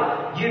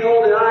prophet, you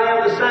know that I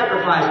am the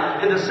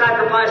sacrifice, and the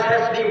sacrifice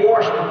has to be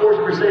washed before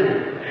it's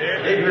presented.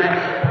 Amen.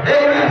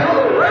 Amen.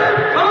 So the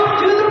Word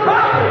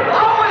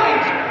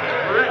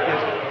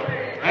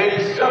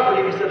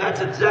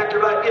That's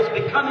exactly right. It's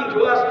becoming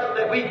to us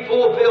that we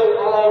fulfill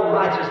all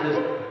righteousness.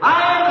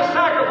 I am the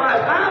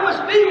sacrifice. I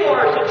must be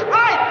yours. It's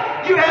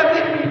right. You have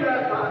given me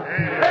that time.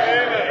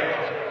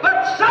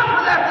 But suffer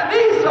that to be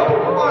so,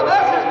 for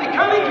thus is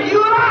becoming to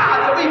you and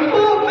I that we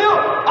fulfill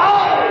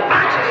all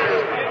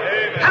righteousness.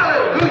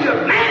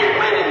 Hallelujah. Men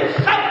and women is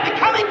such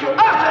becoming to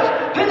us as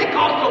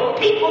Pentecostal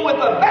people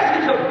with the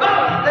message of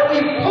God that we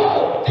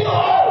fulfill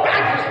all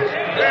righteousness.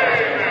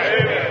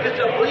 It's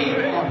a belief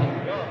on Him.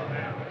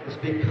 It's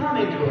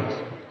becoming to us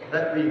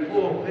that we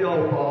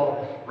fulfill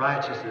all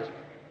righteousness.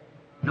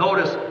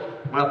 Notice,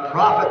 when a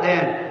prophet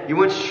then, he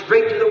went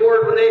straight to the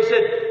Word when they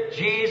said,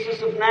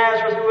 Jesus of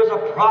Nazareth, who was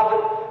a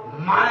prophet,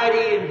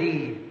 mighty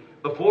indeed,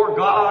 before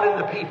God and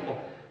the people.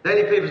 Then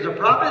if he was a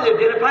prophet, they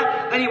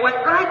identified, then he went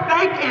right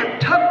back and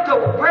took the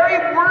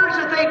very words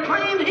that they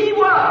claimed he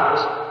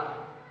was.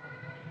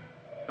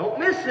 Don't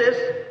miss this.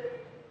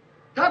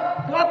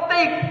 Took what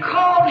they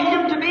called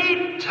him to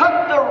be,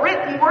 took the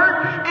written word,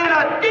 and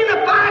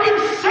identified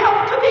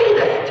himself to be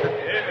that.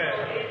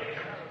 Amen.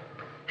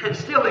 And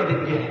still they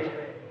didn't get it.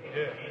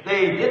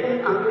 They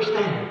didn't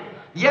understand.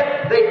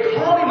 Yet they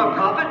called him a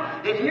prophet,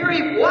 and here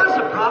he was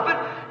a prophet,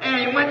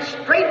 and he went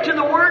straight to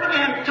the Word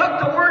and took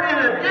the Word and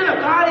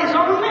identified his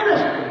own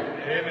ministry.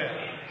 Amen.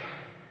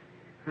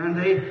 And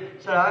they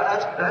said,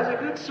 that's a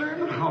good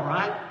sermon, all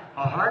right.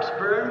 Our hearts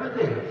burn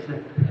within us.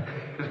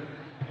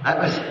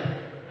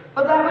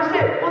 But that was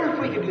it. What if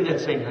we could do that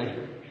same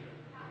thing?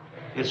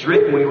 It's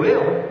written we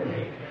will.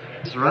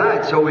 That's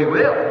right, so we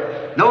will.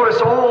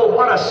 Notice, oh,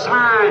 what a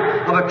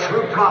sign of a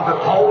true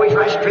prophet, always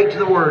right straight to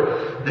the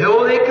Word.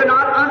 Though they could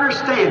not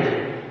understand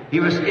it,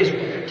 his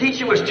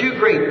teaching was too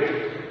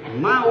great.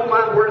 My, oh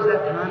my, where does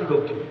that time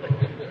go to?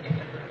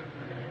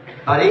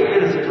 About 8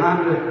 minutes of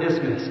time to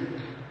dismiss.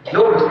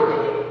 Notice,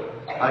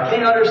 I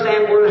can't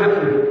understand where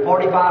having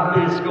 45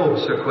 minutes go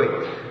so quick.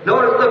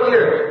 Notice, look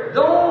here.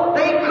 Though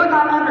they could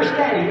not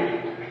understand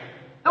it,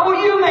 though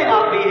you may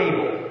not be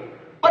able,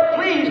 but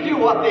please do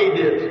what they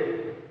did.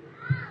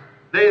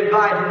 They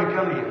invited him to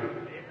come in.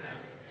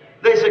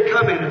 They said,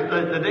 come in.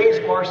 The day's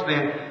far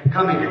spent.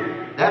 Come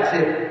in. That's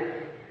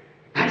it.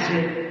 That's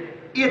it.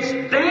 It's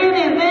then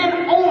and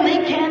then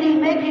only can he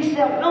make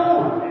himself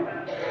known.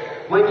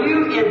 When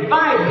you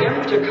invite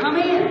him to come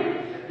in.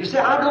 You say,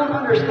 I don't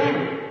understand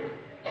it.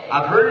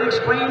 I've heard it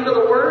explained to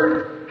the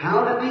Word,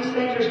 how that these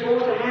things are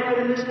supposed to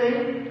happen in this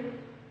day.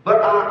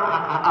 But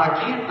I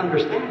can't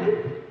understand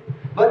it.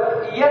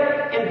 But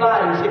yet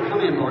invite him and say, come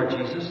in, Lord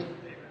Jesus.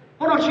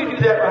 Why don't you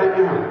do that right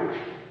now?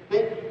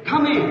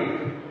 Come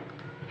in.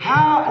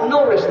 How?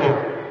 Notice now.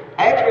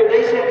 After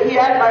they said he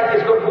acted like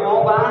he's going to go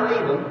on by and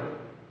leave them,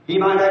 he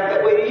might act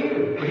that way to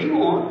you, but he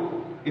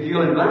won't if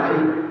you'll invite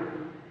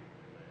him.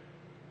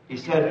 He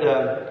said,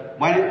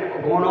 when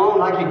it going on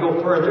like you go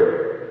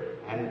further,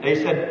 and they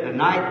said the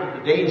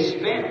day's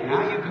spent,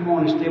 now you come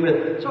on and stay with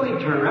it. So he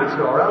turned around and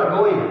said, all right,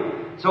 I'll go in.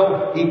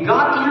 So he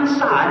got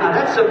inside. Now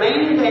that's the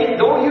main thing.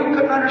 Though you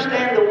couldn't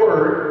understand the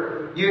Word,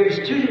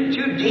 it's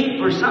too deep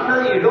for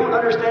something that you don't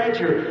understand.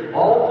 You're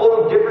all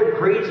full of different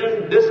creeds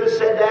and this and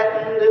said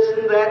that and this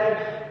and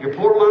that. And your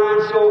poor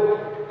mind, so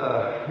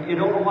you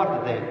don't know what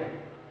to think.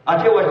 I'll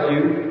tell you what to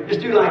do.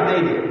 Just do like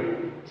they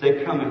did.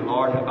 Say, come in,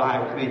 Lord, and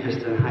abide with me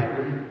just tonight.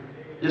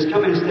 Just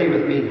come in and stay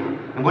with me now.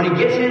 And when he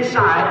gets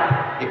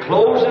inside, he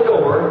closed the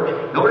door.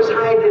 Notice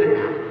how he did it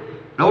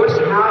now. Notice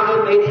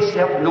how he made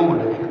himself known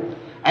to them.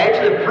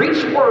 Actually, the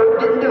preached word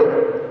didn't do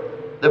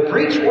it. The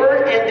preached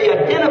word and the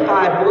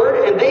identified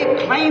word, and they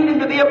claimed him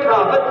to be a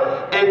prophet,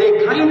 and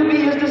they claimed to be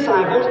his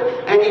disciples,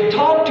 and he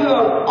talked to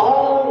them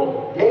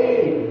all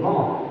day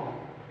long.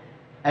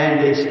 And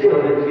they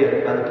still didn't get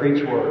it by the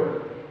preached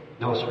word.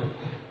 No, sir.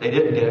 They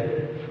didn't get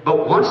it.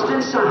 But once they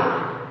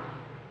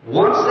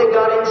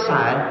got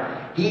inside,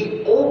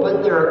 he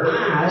opened their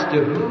eyes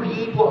to who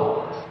he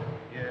was.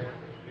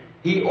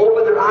 He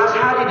opened their eyes.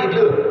 How did he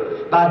do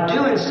it? By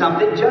doing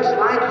something just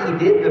like he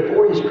did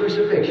before his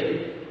crucifixion.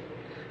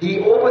 He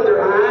opened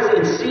their eyes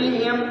and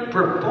seen him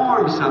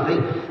perform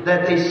something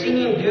that they seen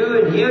him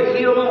do, and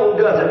he alone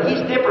does it.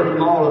 He's different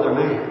from all other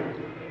men.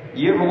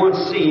 You ever once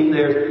seen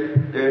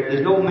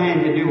there's no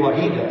man can do what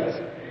he does.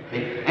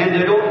 And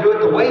they don't do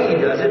it the way he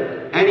does it.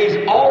 And he's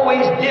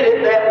always did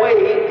it that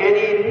way, and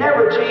he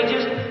never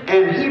changes.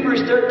 And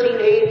Hebrews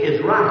 13:8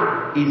 is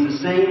right. He's the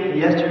same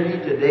yesterday,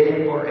 today,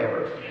 and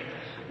forever.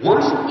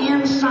 Once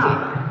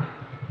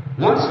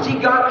he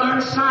got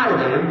inside of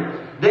them,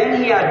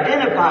 then he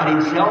identified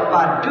himself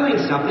by doing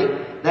something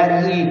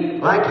that he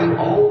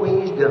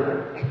always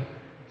done.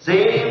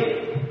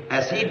 Same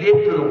as he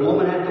did to the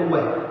woman at the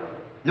well.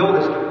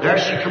 Notice, there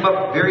she come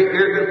up, very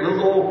arrogant,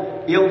 little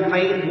old,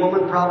 ill-famed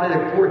woman, probably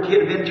the poor kid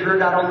had been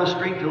turned out on the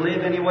street to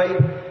live anyway.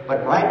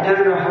 But right down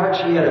in her heart,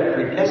 she had a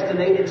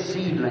predestinated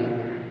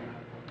seedling.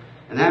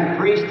 And that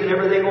priest and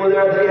everything over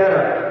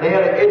there, they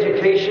had an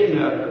education,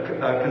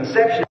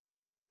 conception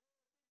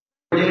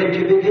dead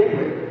to begin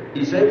with.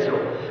 He said so.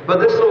 But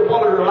this little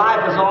woman, her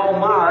life was all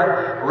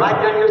marred. Right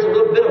down here's a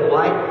little bit of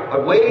light,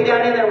 but way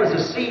down in there was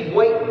a seed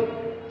waiting.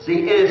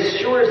 See, as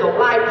sure as a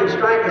light can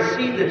strike a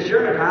seed that's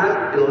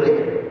germinized, it'll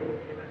live.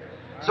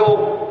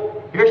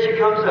 So here she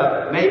comes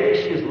up.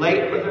 Maybe she's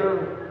late with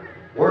her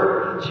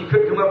work. She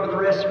couldn't come up with the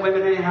rest of the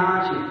women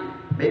anyhow.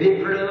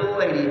 Maybe a pretty little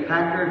lady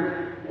packed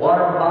her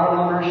water bottle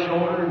on her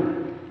shoulder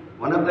and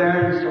went up there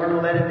and sort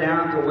of let it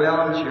down at the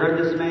well. And she heard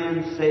this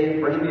man say,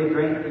 "Bring me a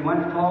drink." He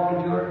went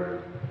talking to her.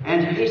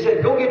 And he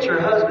said, "Go get your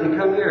husband and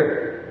come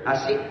here." I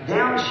see,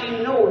 down she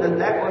knew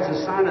that was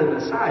a sign of the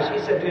Messiah.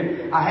 She said to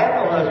him, "I have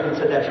no husband."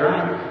 He said, "That's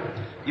right.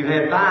 You've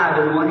had 5,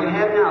 and the one you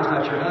have now is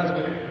not your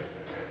husband."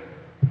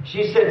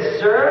 She said,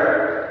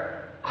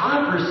 "Sir,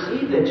 I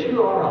perceive that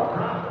you are a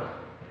prophet.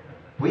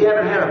 We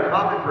haven't had a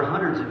prophet for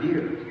hundreds of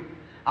years.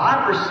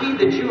 I perceive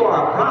that you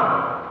are a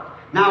prophet.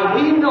 Now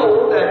we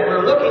know that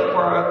we're looking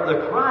for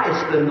the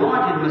Christ, the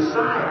anointed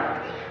Messiah.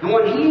 And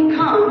when He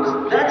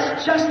comes,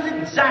 that's just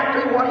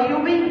exactly what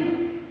He'll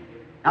be."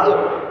 Now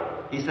look,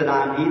 he said,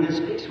 "I'm He that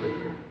speaks with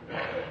you."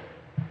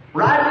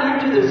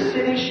 Right into the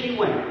city she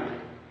went.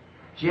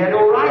 She had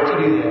no right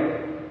to do that.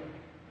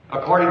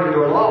 According to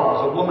her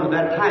laws, a woman of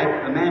that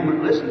type, a man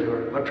wouldn't listen to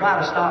her, but try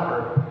to stop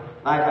her,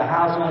 like a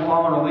house on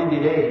fire on a windy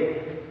day.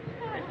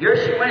 Here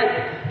she went.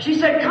 She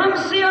said, "Come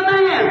see a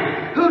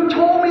man who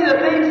told me the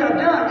things I've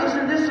done.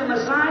 Isn't this the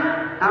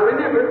Messiah?" Now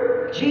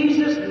remember,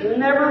 Jesus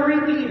never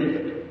repeated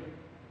it.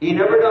 He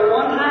never done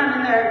one time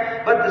in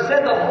there, but they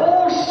said the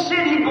whole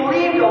city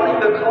believed on Him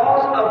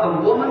because of the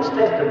woman's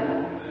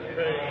testimony.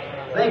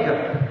 Think of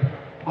it.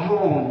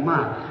 Oh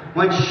my.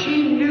 When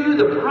she knew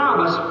the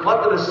promise,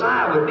 what the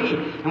Messiah would be,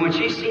 and when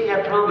she seen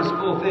that promise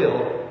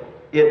fulfilled,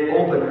 it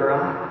opened her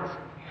eyes.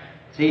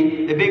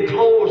 See, the big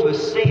clothes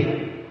was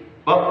sin.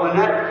 But when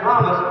that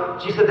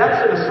promise, she said,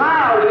 "That's the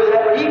Messiah. I'll do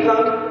that when He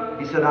comes."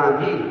 He said, "I'm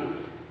He."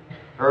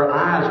 Her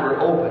eyes were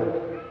open.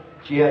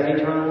 She has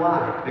eternal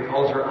life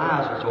because her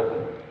eyes was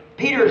open.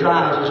 Peter's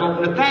eyes was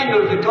open.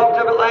 Nathaniel, we talked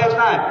of it last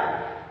night.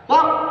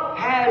 What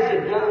has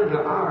it done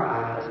to our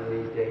eyes in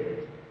these days?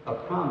 A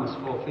promise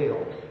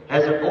fulfilled.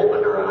 Has it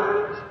opened our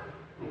eyes?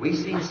 We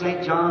see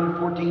St. John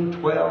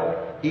 14:12,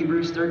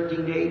 Hebrews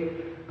 13:8,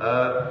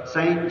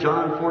 St.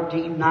 John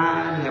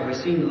 14:9. Have we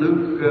seen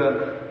Luke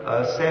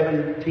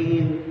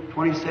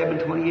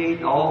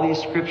 17:27-28? All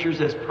these scriptures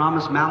as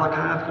promised,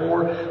 Malachi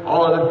 4,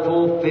 all of it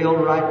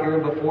fulfilled right here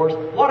before us.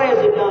 What has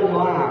it done to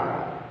our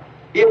eyes?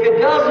 If it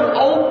doesn't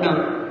open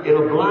them,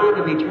 it'll blind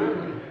them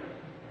eternally.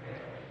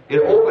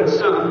 It opens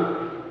some,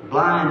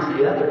 blinds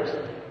the others.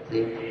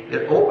 See?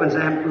 It opens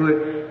them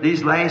to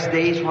these last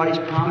days, what He's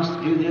promised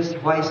to do this,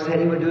 what He said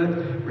He would do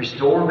it,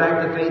 restore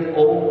back the faith,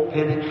 old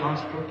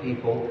Pentecostal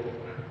people,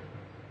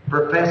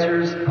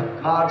 professors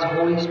of God's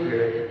Holy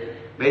Spirit.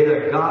 May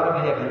the God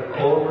of heaven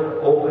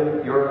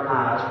open your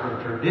eyes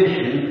from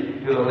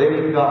tradition to the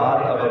living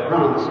God of a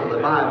promise of the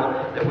Bible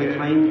that we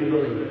claim to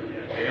believe.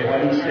 And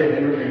what He said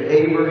He would be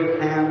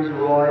Abraham's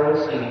royal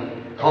seed,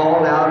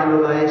 called out in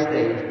the last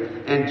days,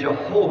 and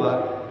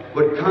Jehovah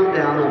would come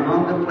down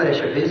among the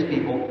flesh of His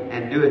people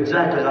and do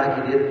exactly like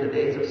He did in the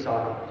days of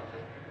Sodom.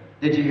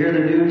 Did you hear the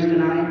news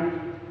tonight?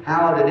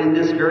 How that in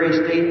this very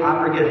state,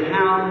 I forget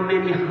how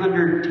many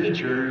hundred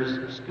teachers,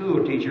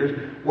 school teachers,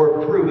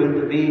 were proven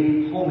to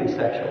be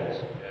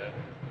homosexuals.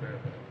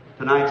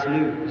 Tonight's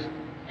news.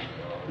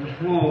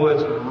 Oh,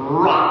 it's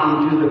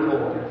rotten to the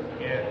core.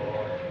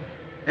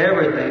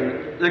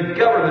 Everything. The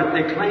government,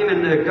 they claim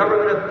in the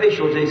government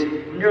officials,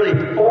 nearly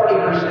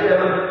 40% of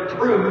them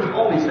proved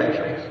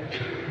homosexuals.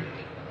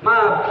 My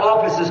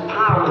office is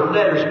piled with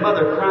letters,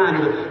 mother crying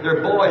with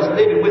their boys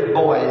living with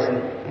boys.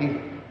 And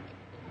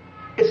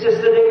it's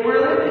just the day we're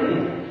living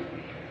in.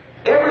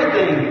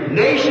 Everything.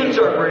 Nations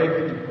are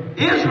breaking.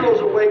 Israel's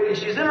awakening.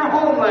 She's in her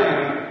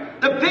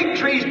homeland. The fig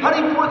tree's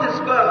putting forth its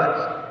buds.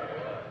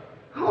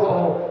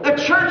 Oh, the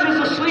church is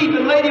asleep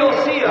in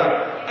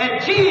Laodicea. And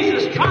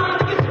Jesus trying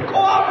to get some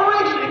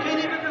cooperation. He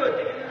can't even do it.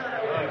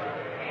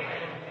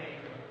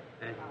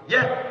 And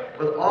yet,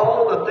 with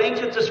all the things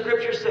that the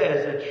Scripture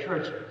says, the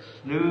church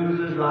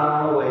snoozes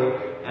right away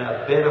in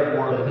a bed of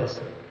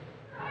worldliness.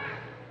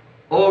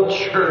 Oh,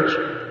 church,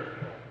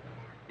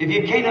 if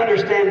you can't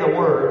understand the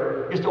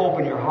Word, just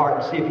open your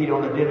heart and see if He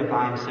don't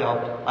identify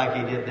Himself like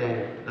He did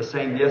then, the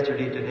same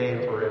yesterday, today,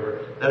 and forever.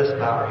 Let us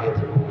bow our heads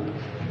a moment.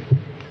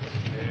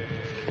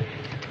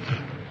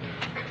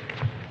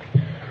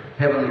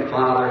 Heavenly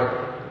Father,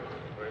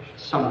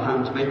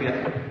 sometimes maybe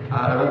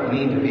I don't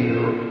mean to be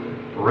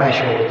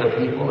rational with the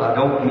people. I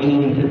don't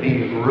mean to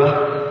be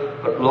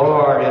rough. But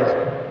Lord, as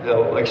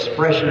the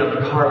expression of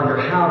the carpenter,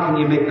 how can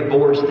you make the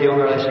board stay on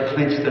there unless you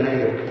clinch the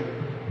nail?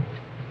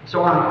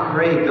 So I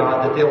pray,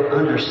 God, that they'll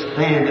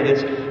understand that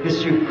it's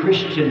through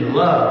Christian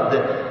love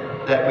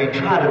that we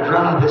try to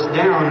drive this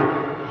down.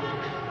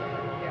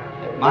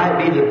 It might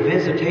be the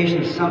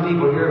visitation of some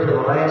people here for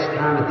the last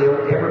time that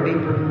they'll ever be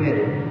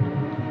permitted.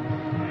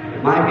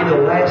 It might be the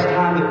last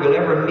time that we'll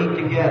ever meet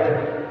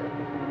together.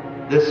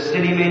 This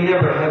city may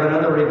never have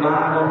another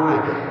revival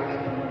like it.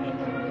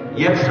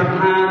 Yet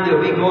sometime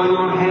they'll be going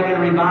on having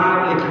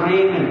revival, they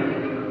claim, and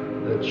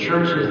the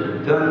church is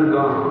done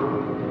gone.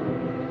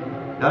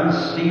 Done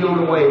sealed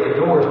away. The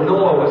doors.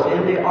 Noah was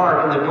in the ark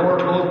and the door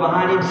closed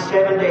behind him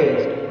 7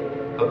 days.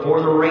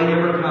 before the rain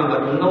ever come,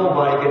 but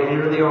nobody could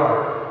enter the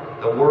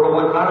ark. The world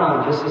went right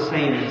on just the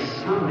same. And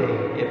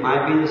someday it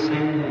might be the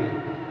same thing.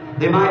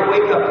 They might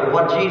wake up to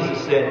what Jesus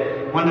said.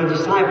 When the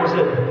disciples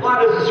said,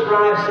 why does the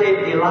scribe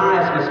say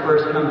Elias must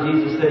first come?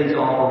 Jesus said, he's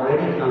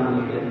already come and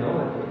you didn't know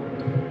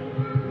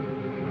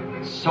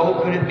it.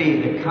 So could it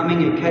be that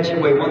coming and catching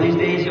away. One of these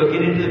days you'll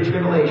get into the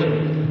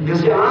tribulation. You'll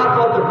say, I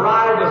thought the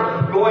bride was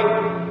going,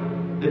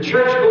 the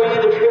church going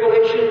into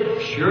tribulation.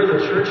 Sure, the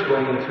church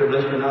going into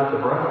tribulation, but not the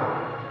bride.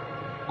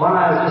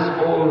 Why is this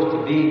supposed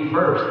to be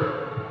first?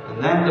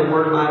 And then the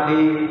word might be,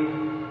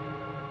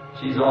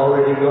 she's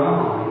already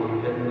gone and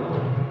you didn't know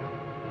it.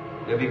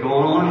 They'll be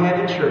going on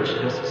having church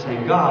just the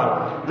same.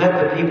 God, let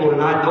the people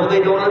tonight, though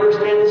they don't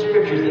understand the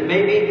Scriptures, that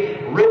may be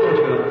riddled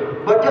to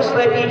them, but just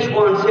let each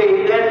one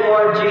say, then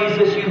Lord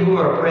Jesus, you who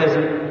are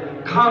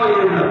present, come in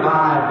and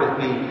abide with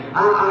me.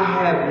 I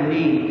have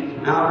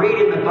need. Now read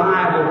in the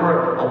Bible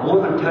where a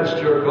woman touched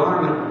your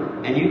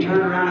garment, and you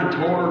turned around and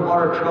told her what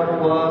her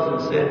trouble was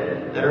and said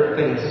that her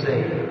faith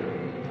saved her.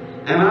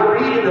 And I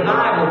read in the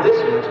Bible this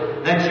much,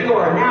 that you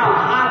are now a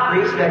high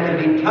priest that can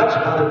be touched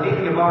by the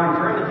feeling of our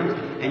infirmities,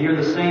 and you're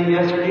the same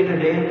yesterday,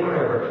 today, and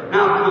forever.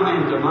 Now come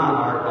into my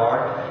heart,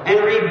 Lord, and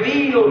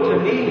reveal to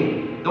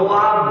me, though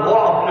I've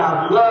walked and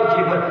I've loved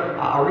you, but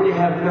I really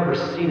have never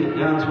seen it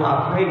done, so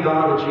I pray,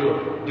 God, that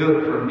you'll do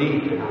it for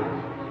me tonight.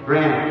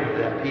 Grant it to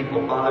that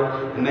people, Father,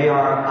 and may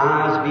our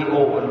eyes be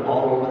open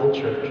all over the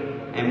church,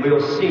 and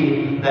we'll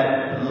see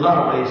that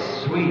lovely,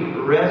 sweet,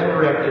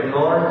 resurrected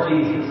Lord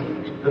Jesus,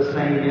 the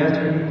same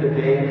yesterday,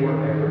 today, and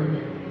forever.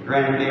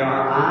 Grant may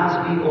our eyes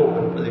be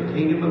open for the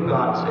kingdom of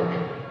God's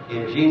sake.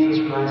 In Jesus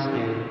Christ's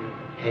name,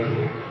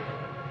 amen.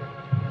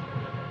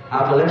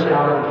 I'll have to let you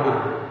out on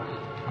time.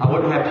 I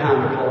wouldn't have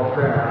time to call a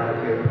prayer out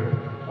of here,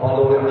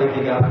 although I think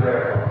you got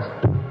prayer calls.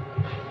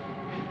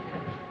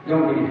 You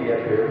don't need to be up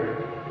here.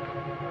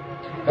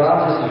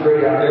 God's just as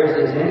great out there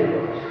as anywhere.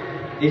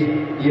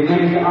 You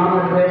mean He's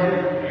omnipresent?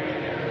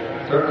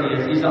 Certainly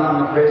is. He's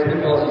omnipresent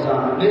because He's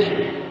on a mission.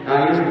 Now,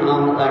 He isn't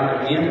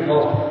omnipresent again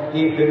because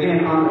He could be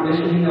on a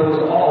mission. He knows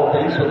all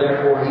things, so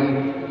therefore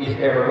He's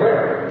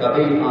everywhere by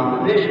being on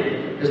the mission.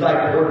 It's like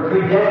the word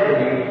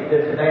predestinate,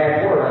 it's a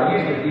bad word. I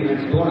used it a few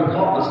minutes ago and I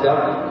caught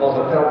myself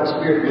because I felt the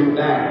Spirit move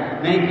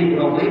back. Many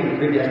people don't believe in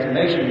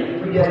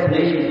predestination.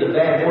 Predestination is a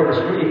bad word.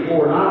 It's really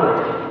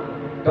foreknowledge.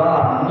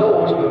 God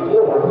knows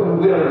before who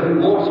will and who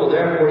won't, so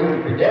therefore He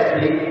can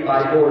predestinate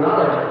by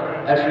foreknowledge.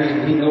 That's the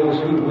reason He knows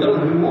who will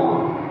and who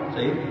won't.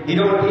 See? He's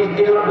not willing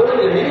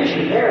that any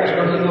should perish,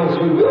 but He knows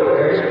who will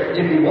perish.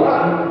 If He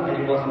wasn't, then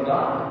He wasn't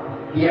God.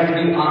 He has to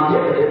be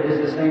omnipotent.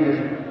 It's the same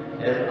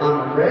as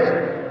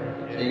omnipresent.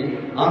 See?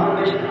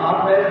 Omniscient,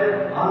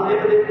 omnipresent,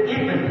 omnipotent,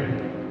 infinite.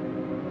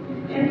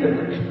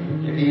 Infinite.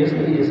 If He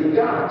isn't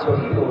God. So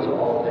He knows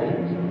all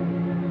things.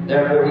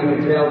 Therefore He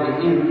can tell the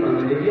end from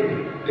the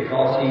beginning,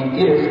 because He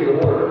is the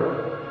Word.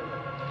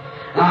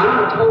 Now I'm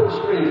a total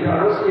stranger. I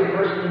don't see a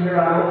person here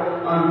I know,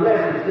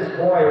 unless it's this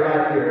boy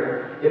right here.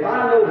 If I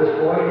know this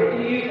boy, if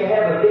he used to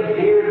have a big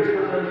beard or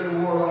something you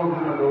wore a long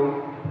time ago,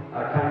 I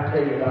can't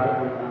tell you about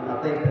it. I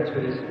think that's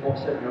what his won't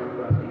sit in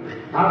front of me.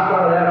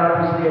 Outside of that, I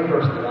don't see a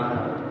person that I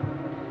know.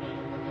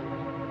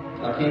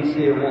 I can't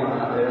see a one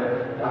out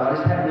there. I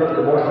just happened to look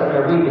at the boy sitting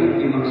there weeping a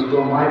few months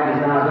ago and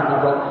wiping his eyes out. I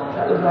thought,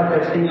 that looks like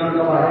that same young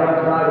fellow I had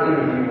on private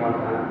interview one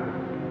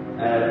time.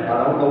 And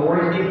I don't know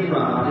where he's even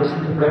from. I just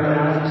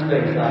recognize his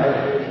face.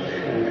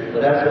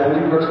 But that's the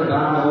only person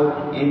I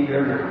know in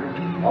here now.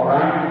 All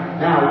right?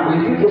 Now, when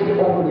you just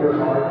open your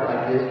heart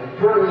like this,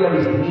 how many of you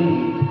is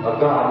needy of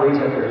God? Raise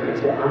up your hand and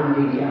say, I'm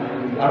needy,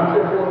 I'm needy. I don't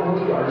care who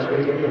you are, just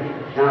raise up your hand.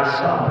 Now, I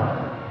saw it.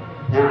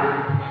 Now,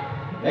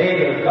 may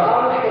the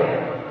God of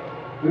heaven,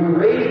 who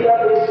raised up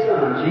His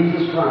Son,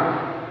 Jesus Christ,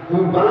 who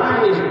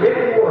by His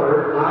written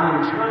word, I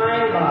am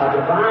trying by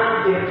divine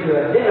gift to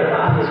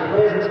identify His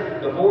presence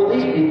before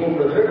these people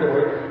for their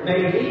glory. May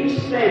He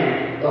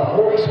send the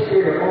Holy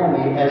Spirit on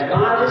me as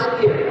by this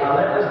gift. I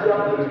let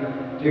myself be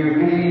to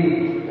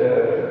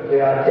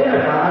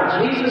identify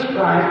Jesus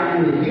Christ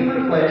in the human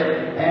flesh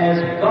as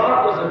God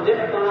was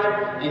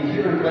identified in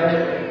human flesh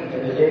in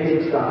the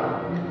days of Solomon.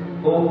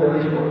 Fulfill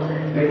His word.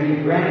 May He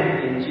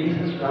grant it in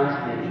Jesus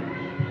Christ's name.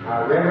 I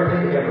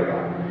reverently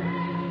everybody.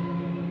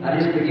 I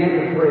just begin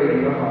to pray in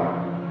your heart.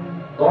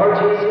 Lord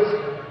Jesus,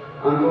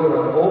 I'm going to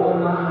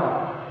open my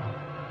heart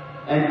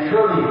and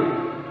come in.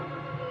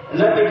 And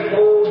let me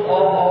close off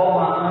all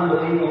my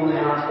unbelief on the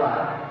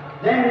outside.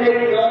 Then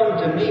make known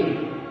to me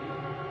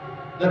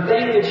the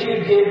thing that you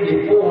did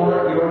before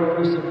your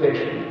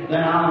crucifixion.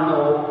 Then I'll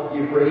know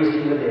you've raised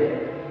from the dead.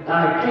 Now, I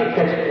can't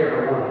catch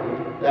every one of you.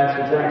 That's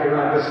exactly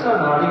right. But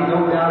somebody, no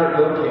doubt, it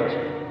will catch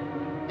you.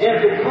 And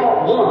if it caught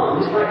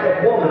one, just like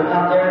that woman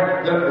out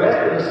there, the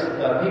rest of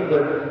the people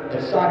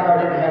at Sychar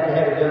didn't have to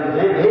have it done to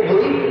them. They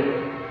believed it.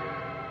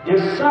 If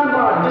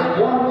somebody, just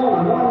one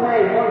woman, one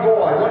man, one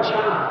boy, one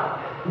child,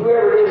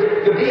 whoever it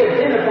is, could be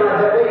identified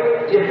that way,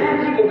 if them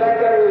people back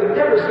there who have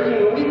never seen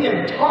Him, we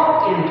can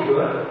talk into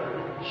it,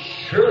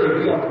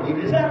 surely we ought to believe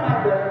it. Is that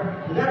right, brother?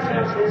 Does that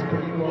sound sensible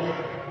to you all?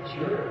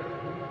 Sure.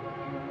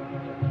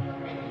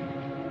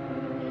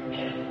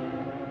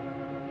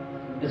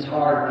 It's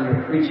hard when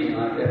you're preaching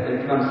like that.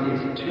 Then comes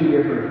these two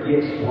different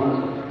gifts.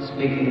 One's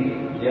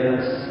speaking, the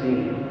other's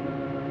singing.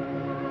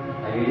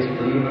 And you just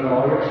believe with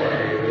all your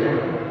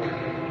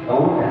heart.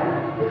 Don't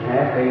doubt. Just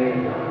have faith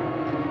in God.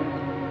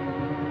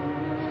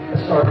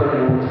 Let's start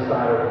looking on the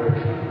side over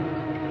here.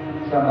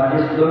 Somebody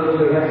just look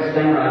till you have to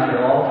stand right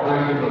there all the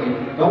time you believe.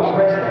 Don't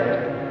press at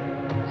it.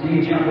 So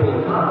you jump over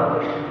the top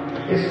of it.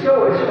 It's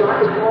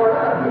not as far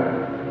out of you.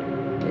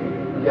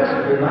 Just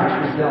relax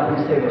yourself and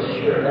say, well,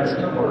 sure, that's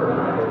the word,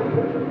 and I believe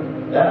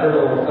it. That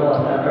little old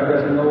fellow out there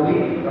doesn't know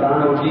me, but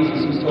I know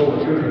Jesus who's told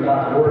the truth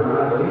about the word, and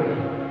I believe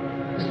it.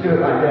 Just do it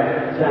like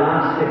that. Say,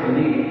 I'm sick and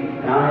needy,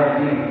 and I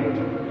have need of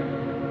you.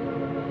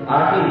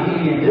 I can't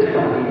heal you, and this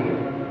don't heal you,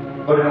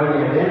 but it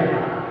only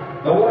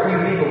identifies. No wonder you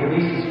people can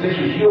be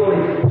suspicious. You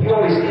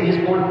only see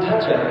this one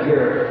touch up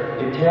here.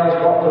 It tells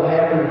what will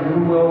happen,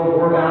 who will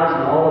work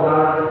out, and all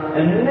about it.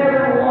 And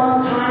never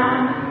one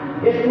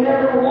time, it's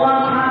never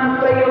one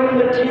time failed in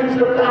the tens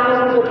of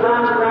thousands of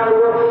times around the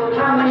world.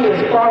 How many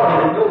has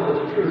followed and knows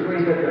it's the truth?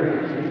 Raise up their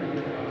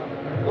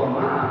hands. Well,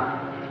 my.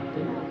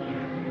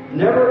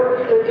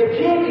 Never, it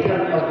can't be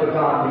nothing else but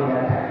God being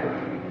that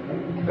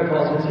accurate.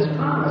 Because it's His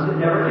promise. It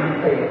never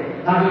can fail.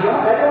 Now,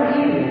 that don't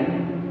heal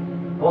Him.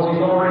 Because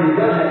He's already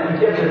done that.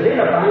 He's just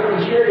identifying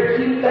He's here to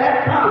keep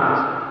that promise.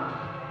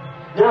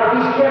 Now, if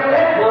He's kept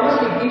that promise,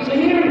 He keeps the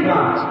healing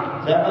promise.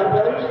 Is that right,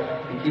 brothers?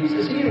 He keeps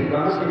His healing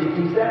promise, and He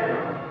keeps that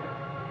promise.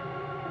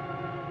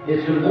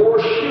 It's a more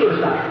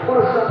sure sign. What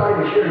if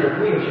somebody was here in a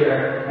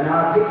wheelchair, and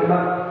I picked them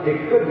up?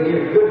 It could be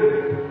a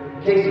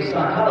good case of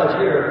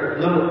psychology or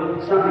little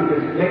something to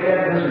make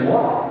that person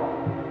walk.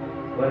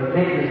 But if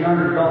they discern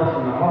the thoughts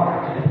in the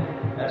heart,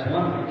 that's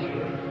one thing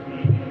sure.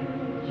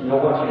 You know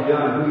what you've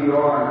done, who you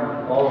are,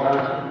 and all about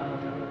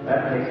you.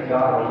 That takes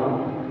God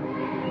alone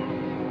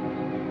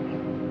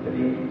to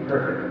be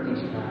perfect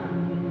each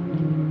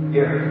time.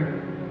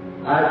 Here,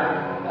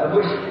 I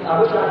wish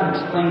I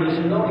could explain this,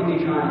 and don't give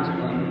me trying to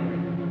explain it.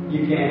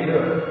 You can't do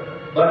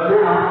it. But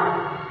now,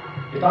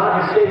 if I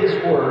could say this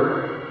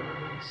word,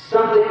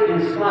 something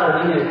inside of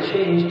me has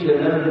changed to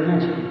another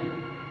dimension.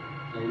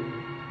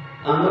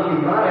 I'm looking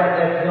right at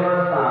that pillar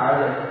of fire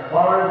that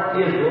followed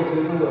Israel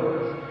through the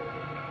wilderness.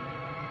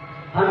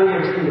 How many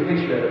have ever seen a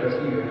picture of it? Let's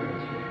see your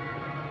picture.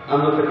 I'm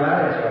looking right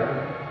at it, right?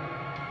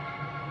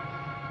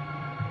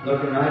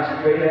 Looking right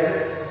straight at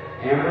it.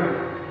 Amber,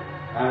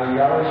 kind of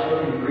yellowish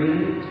looking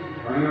green.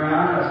 Turning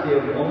around, I see a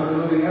woman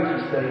moving up.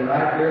 She's sitting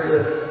right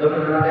there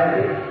looking right at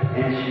me.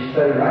 And she's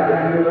sitting right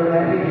down here looking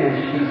at me. And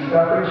she's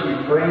suffering.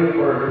 She's praying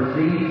for a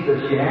disease that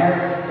she has.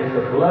 It's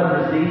a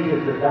blood disease.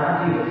 It's a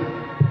diabetes.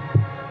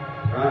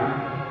 Right.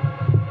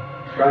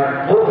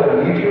 Right. Both of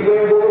them. You two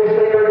women, both of you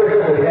stay over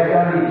here. We have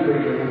diabetes. What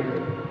are you doing?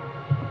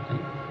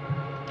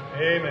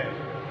 Amen.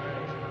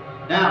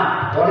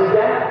 Now, what is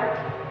that?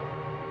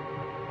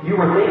 You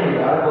were thinking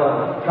about it,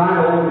 well, trying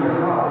to open your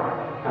heart.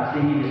 I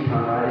see you just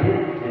come right in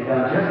and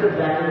done just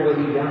exactly the way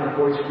He done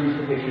before His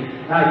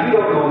crucifixion. Now, you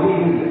don't know me,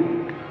 do you?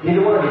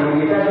 Neither one of you know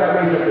me. That's why I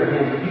raise up your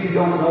hands. If you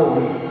don't know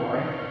me, all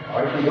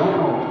right, you don't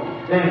know me,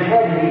 then it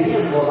had to be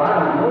Him. Well,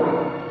 I don't know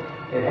you.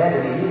 It had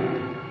to be Him.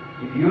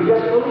 If you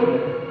just believe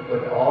it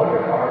with all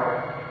your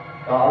heart,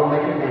 God will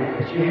make it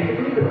manifest. You have to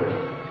believe it.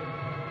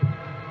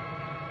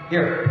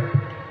 Here.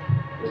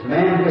 This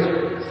man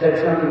whispered, said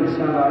something to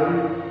somebody.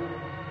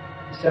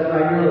 He said,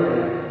 right here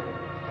looking at him.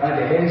 Kind of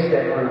a heavy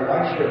set wearing a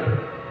white shirt.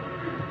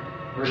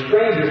 We're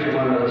strangers to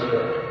one another,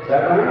 sir. Is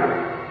that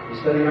right?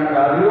 He's sitting right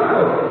now. I do not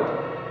know you.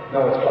 No,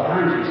 it's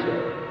behind you, sir.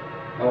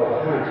 No,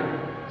 behind you.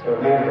 So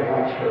a man with a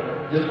white shirt.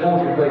 Just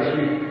hold your place.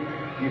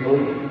 You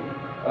believe.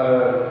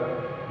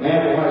 Man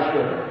with a white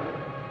shirt.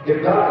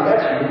 If God,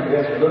 that's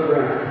you, look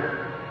around.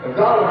 If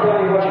God will tell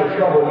me what's your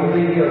trouble, you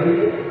believe He'll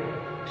heal you?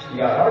 You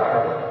got heart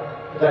trouble.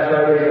 That's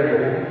why I raised up your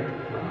hand.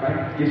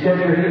 Right? You said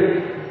you're healed.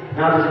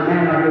 Now there's a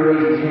man out here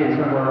raising his hand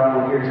somewhere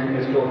around here in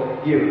this school.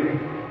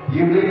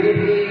 You believe He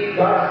be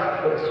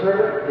God's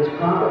servant, His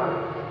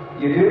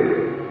prophet? You do?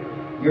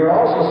 You're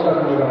also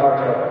suffering with a heart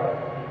trouble.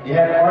 You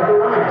have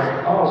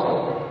arthritis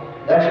also.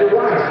 That's your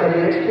wife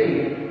sitting next to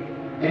you.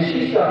 And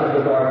she suffers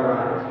with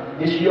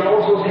arthritis. And she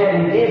also is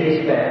having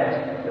dizzy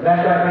spasms.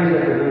 That's why I raised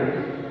up your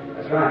hand.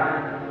 That's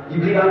right. You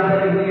believe I'm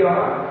telling you who you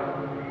are?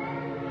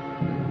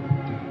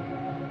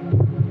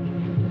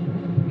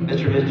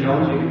 Mr. and Miss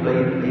Jones, you can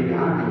believe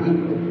God can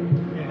equal you.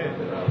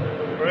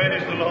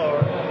 Praise the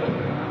Lord.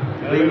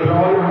 Believe with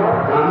all your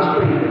heart. I'm a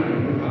believer.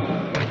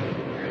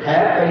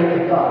 Have faith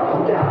in God.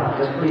 Don't doubt.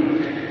 Just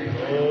believe.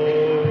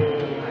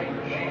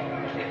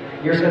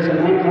 Here says a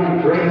man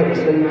coming gray head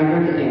sitting right here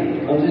at the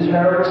end. Holds his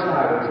hair over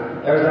sideways.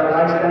 There's that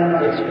light standing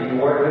right next to you.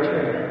 You wear it with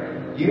your hair.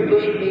 You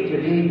believe me to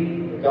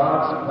be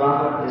God's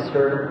prophet, His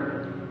servant?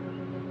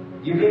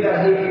 You believe that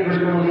hay fever's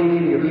going to leave you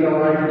and you'll be all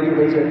right if you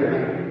raise up your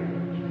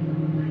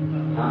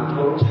hand? I'm a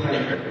total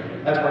stranger.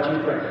 That's what you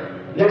pray.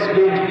 Next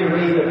man to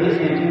raise up his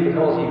hand too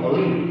because he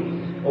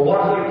believed. Well, what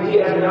if he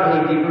hasn't got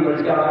hay fever but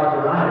he's got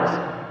arthritis?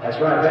 That's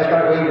right. That's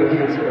right. Wave your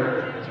hand,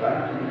 sir. That's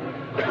right.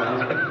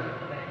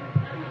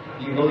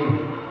 Do you believe?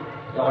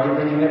 All you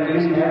think you have to do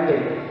is have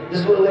faith.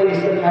 This little lady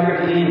sitting out here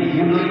at the end, do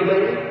you believe,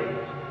 lady?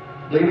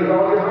 Believe with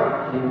all your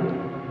heart?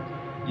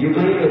 You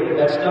believe that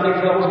that stomach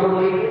trouble's going to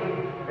leave you?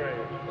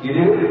 You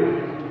do?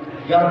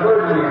 You got a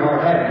burden on your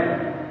heart, haven't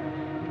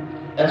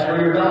you? That's for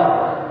your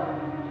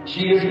daughter.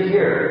 She isn't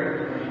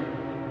here.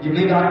 You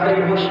believe I can tell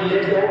you where she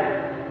lives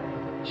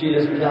at? She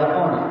lives in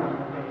California.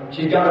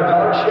 She's got a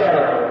dark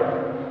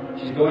shadow.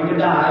 She's going to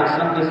die if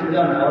something isn't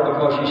done for her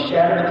because she's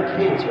shattered with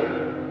cancer.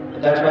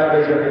 But that's right,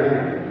 raise up your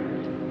hand.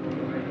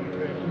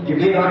 You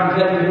believe I can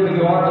tell you who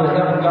you are to the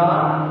help of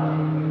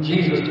God?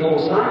 Jesus told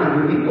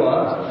Simon who he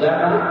was. Is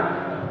that right?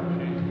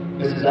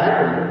 Mrs.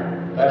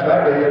 Ackerman. That's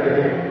right, raise up your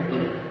hand.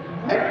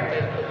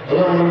 Right? A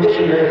little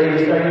missionary lady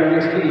sitting there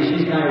next to you,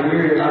 she's kind of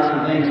weird about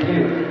some things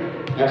too.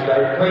 That's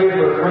right. Pray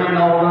for a friend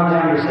all run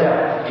down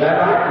yourself. Is that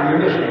right? And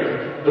you're a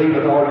missionary. Believe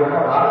with all your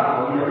heart. I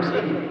don't know, you've never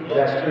seen it. But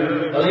that's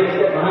true. The lady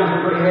sitting behind you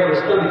pretty hair with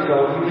stomach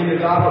trouble. You believe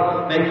that God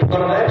will make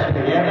fun of that, you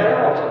can have that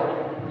also.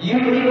 Do you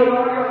believe with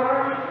all your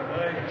heart?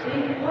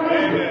 See, what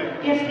is it?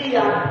 It's the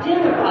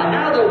identify.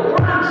 Now the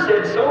Word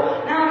said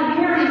so. Now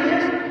here he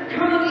is,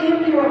 coming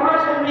into your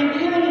hearts and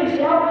revealing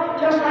himself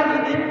just like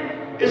he did.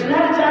 Isn't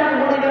that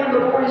exactly what he done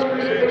before his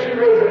crucifixion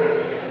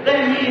raised?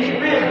 Then he's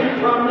risen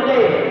from the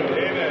dead.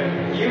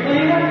 Amen. You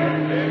believe it?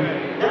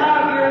 Amen.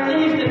 Now if you're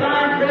in his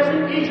divine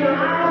presence, get your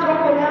eyes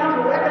open now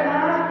to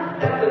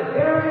recognize that the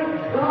very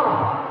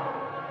God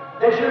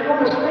that you're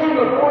going to stand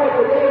before at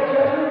the day of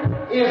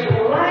judgment is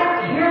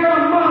right here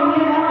among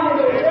you now, and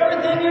there's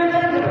everything you're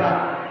thinking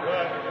about.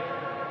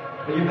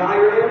 Will you bow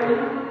your head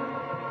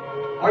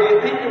now? Are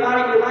you thinking about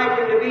him? You'd like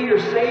him to be your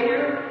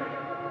Savior?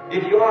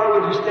 If you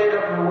are, would you stand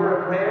up for a word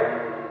of prayer?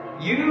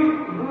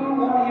 You who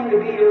want him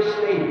to be your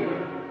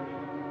Savior,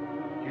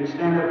 you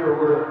stand up for a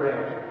word of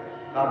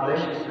prayer. God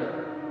bless you,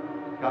 sir.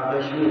 God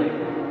bless you, lady.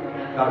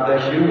 God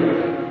bless you,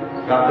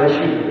 lady. God bless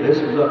you.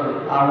 Listen, look.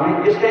 I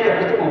want you to stand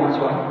up just a moment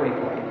so I can pray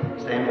for you.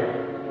 Stand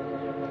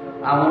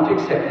up. I want to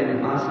accept him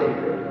as my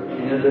Savior.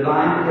 In the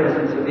divine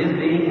presence of his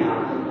being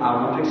now,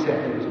 I want to accept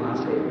him as my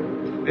Savior.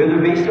 Will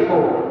there be some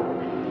more?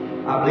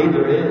 I believe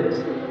there is.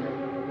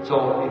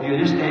 So if you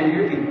just stand to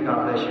your feet,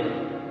 God bless you.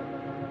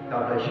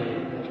 God bless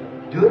you.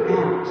 Do it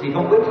now. See,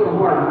 don't wait till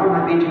tomorrow. Tomorrow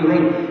might be too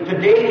late.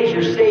 Today he's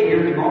your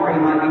Savior. Tomorrow he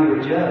might be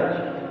your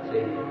judge.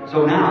 See?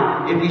 So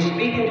now, if he's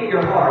speaking to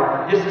your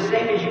heart, just the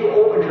same as you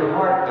opened your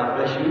heart, God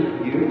bless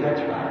you. You,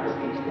 that's right. Let's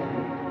keep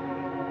standing.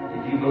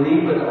 If you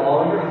believe with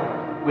all your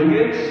heart, will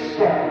you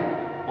accept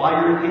him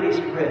while you're in his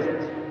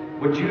presence?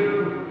 Would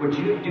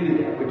you do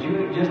that? Would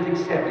you just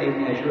accept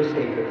him as your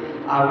Savior?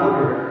 I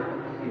wonder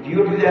if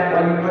you'll do that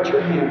while you put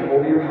your hand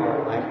over your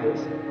heart like this.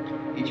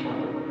 Each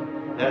one of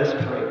you. Let us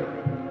pray.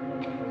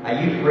 Now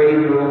you pray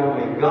in your own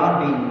way.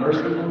 God be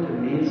merciful to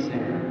me, a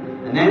sinner.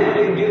 And then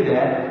when you do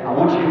that, I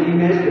want you in a few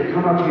minutes to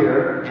come up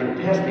here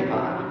and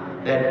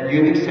testify that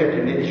you've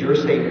accepted me as your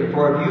Savior.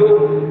 For if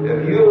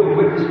you'll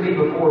witness me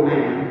before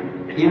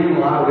man, him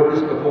will I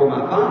witness before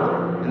my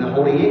Father and the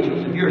holy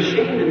angels. If you're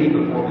ashamed of me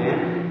before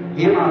man,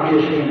 him I'll be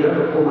ashamed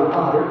of before my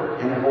Father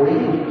and the holy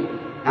angels.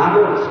 Now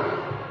notice,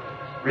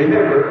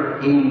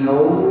 remember, he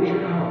knows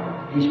your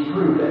heart. He's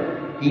proved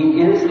that.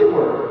 He is the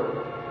Word.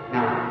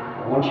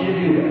 Now, I want you to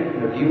do that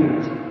in a few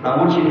minutes. But I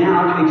want you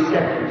now to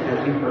accept him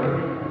as we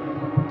pray.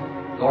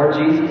 Lord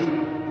Jesus,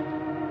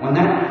 when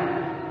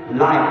that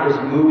light was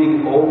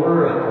moving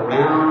over and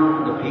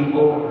around the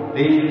people,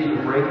 visions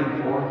were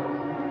breaking forth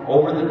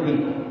over the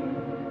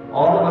people,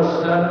 all of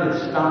a sudden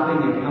it's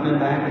stopping and coming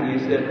back, and you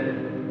said,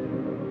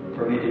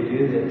 for me to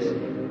do this,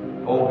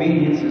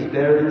 obedience is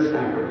better than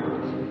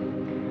sacrifice.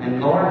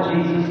 And Lord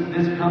Jesus,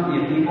 this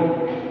company of people,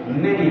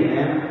 many of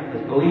them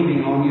is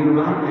believing on you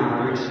right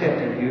now. They're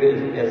accepting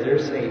you as their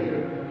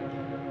Savior.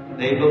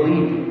 They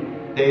believe.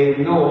 They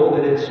know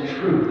that it's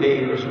true.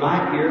 They was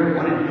right here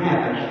when it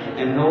happened,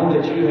 and know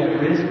that you have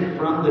risen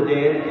from the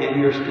dead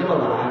and you're still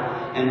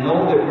alive, and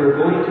know that we're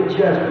going to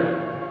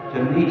judgment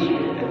to meet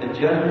you at the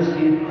judgment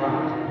seat of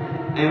Christ.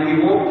 And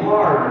we won't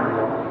pardon,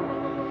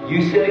 Lord.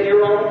 You said in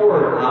your own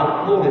word,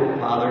 I'll quote it,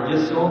 Father,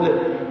 just so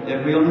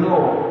that we'll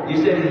know. You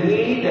said,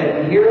 he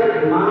that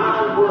heareth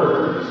my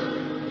words,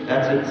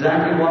 that's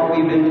exactly what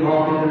we've been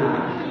talking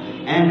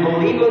tonight, and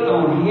believeth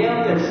on him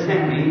that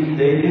sent me,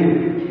 they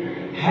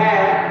do,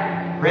 have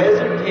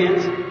present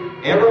tense,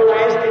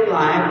 everlasting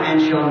life,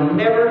 and shall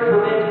never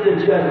come into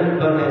the judgment,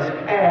 but has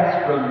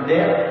passed from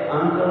death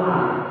unto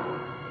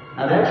life.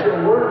 Now that's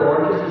your word,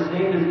 Lord, just the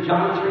same as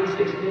John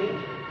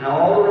 3:16. Now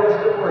all the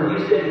rest of the word,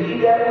 you said, he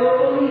that will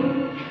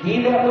believe,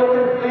 he that will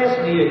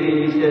confess me again,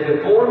 you said,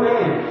 before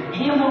man,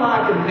 him will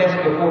I confess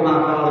before my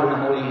Father and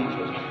the holy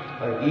angels.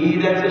 But he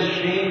that's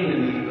ashamed of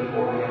me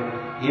before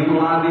man, him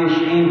will I be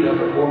ashamed of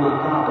before my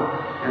Father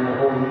and the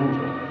holy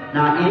angels.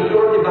 Now in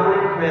your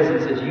divine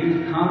presence as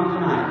you've come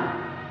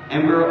tonight,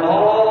 and we're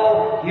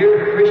all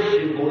here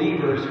Christian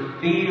believers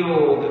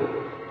feel the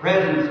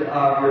presence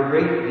of your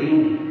great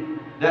being,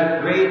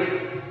 that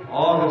great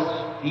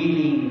august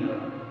feeling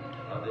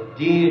of the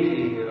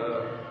deity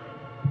of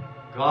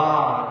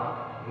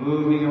God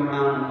moving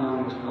around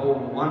among us.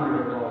 No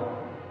wonder at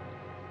all.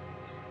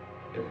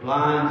 It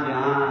blinds the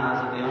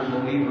eyes of the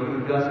unbeliever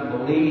who doesn't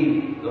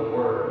believe the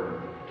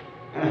Word.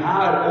 And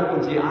how it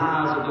opens the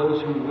eyes of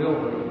those who will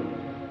believe.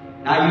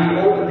 Now you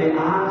open the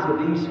eyes of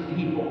these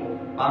people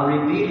by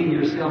revealing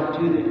yourself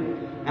to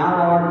them. Now,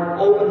 Lord,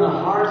 open the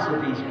hearts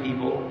of these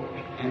people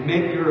and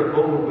make your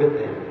abode with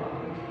them,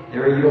 Father.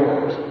 They're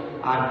yours.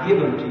 I give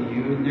them to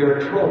you. They're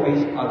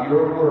trophies of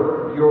your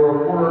Word.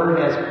 Your Word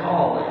has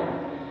called them.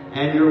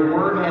 And your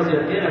Word has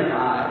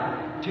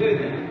identified to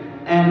them.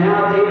 And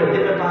now they've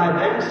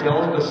identified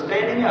themselves by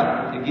standing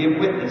up to give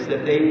witness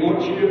that they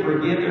want you to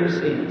forgive their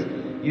sins.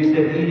 You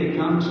said, he that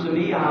comes to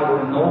me, I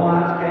will no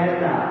wise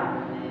cast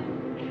out.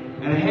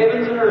 And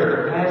heavens and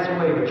earth will pass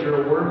away, but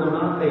your word will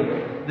not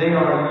fail. They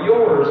are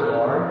yours,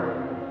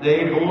 Lord.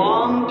 They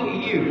belong to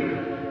you.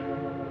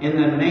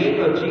 In the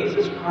name of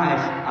Jesus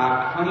Christ,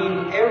 I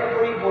claim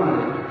every one of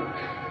them.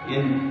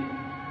 In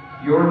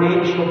your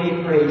name shall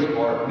be praised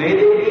for it. May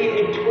they be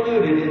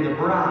included in the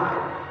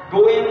bride.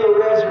 Go in the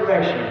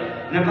resurrection.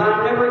 And if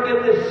I never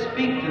get to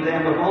speak to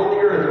them upon the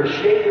earth or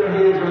shake their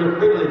hands or the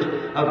privilege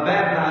of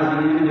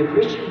baptizing them into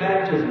Christian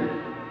baptism,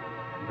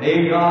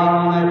 may God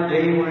on that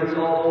day when it's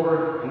all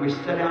over and we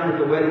sit down at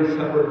the wedding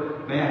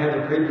supper, may I have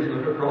the privilege to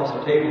look across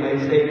the table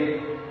and they say,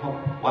 oh,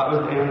 what was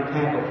down in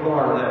Tampa,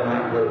 Florida that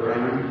night, Brother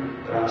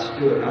Branham, that I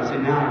stood. And I say,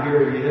 now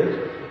here he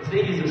is.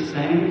 See, he's the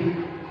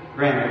same.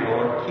 Grant it,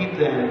 Lord. Keep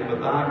them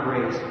with thy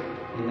grace.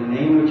 In the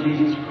name of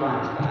Jesus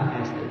Christ, I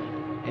ask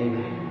it.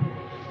 Amen.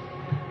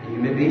 And you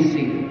may be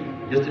seated.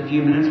 Just a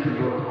few minutes for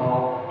your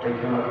call, they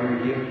come up here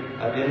and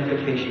give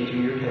identification to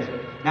your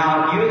testimony.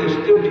 Now, you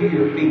that stood to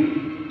your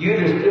feet, you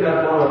that stood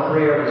up while a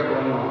prayer was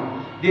going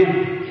on,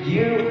 did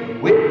you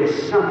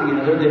witness something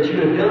or other that you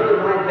have done the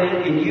right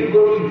thing and you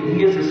believe that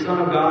He is the Son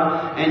of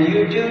God and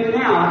you do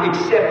now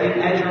accept Him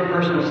as your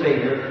personal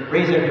Savior?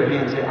 Raise up your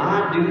hand and say,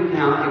 I do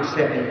now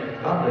accept Him.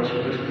 God bless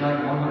you, Christian, like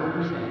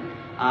 100%.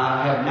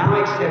 I have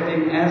now accepted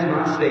Him as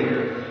my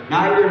Savior.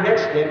 Now your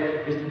next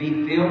step is to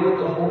be filled with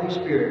the Holy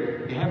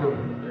Spirit. You have a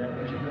room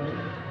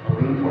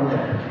for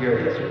that. Here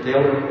it is.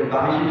 They'll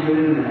advise you to do it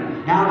in a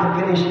minute. Now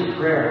to finish the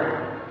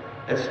prayer.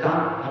 Let's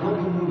stop. I don't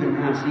be moving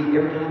around. See,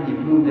 every time you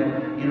move,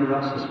 that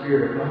interrupts the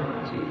Spirit of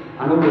God. See,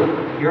 I know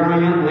that you're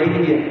a young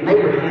lady and lay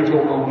your hands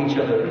over on each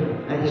other.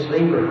 And just lay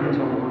your hands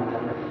over one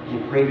another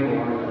and pray for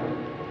one another.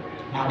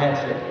 Now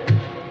that's it.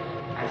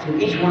 That's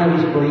it. Each one of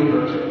these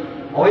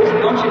believers. Always,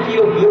 don't you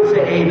feel good?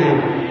 Say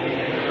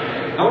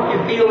amen. Don't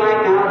you feel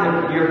like now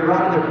that you're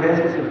right in the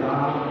presence of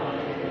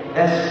God?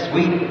 That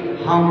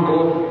sweet,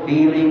 humble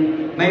feeling.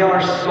 May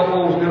our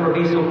souls never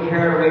be so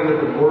carried away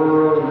with the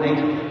world and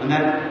things, and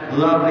that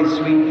lovely,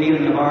 sweet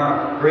feeling of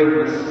our great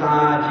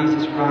Messiah,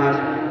 Jesus Christ,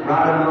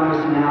 right among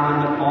us now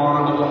in the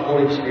form of the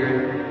Holy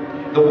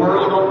Spirit. The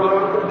world don't know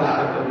nothing about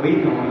it, but we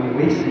know Him,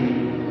 we see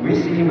Him.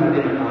 We see Him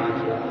identifying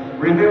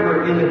Himself.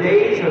 Remember, in the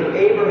days of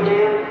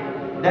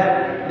Abraham,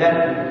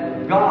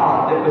 that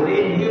God that was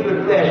in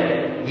human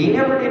flesh, He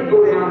never did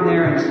go down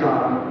there in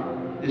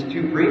Sodom. His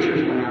two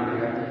preachers went out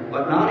there,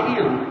 but not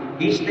Him.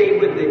 He stayed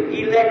with the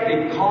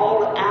elected,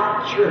 called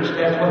out church.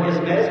 That's what His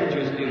message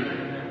was doing.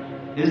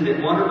 Isn't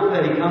it wonderful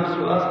that He comes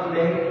to us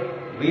today?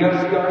 We see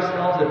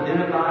ourselves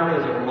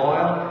identified as a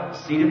loyal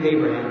seed of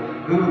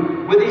Abraham,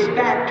 who, with his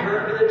back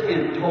turned to the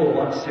tent, told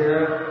what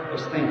Sarah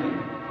was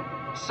thinking.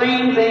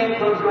 Same thing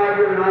comes right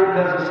here tonight,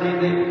 does the same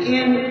thing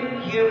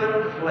in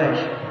human flesh.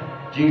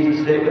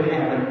 Jesus said it would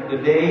happen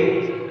the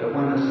days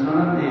when the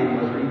Son of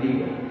Man was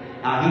revealed.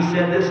 Now He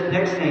said this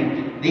next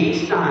thing,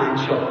 these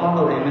signs shall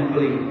follow them and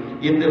believe.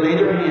 If they lay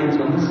their hands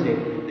on the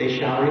sick, they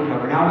shall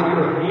recover. Now with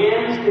your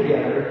hands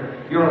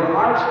together, your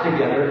hearts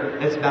together,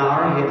 let's bow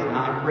our heads and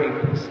I pray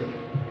for the sick.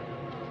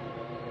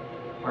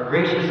 Our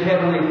gracious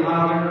Heavenly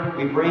Father,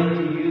 we bring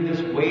to you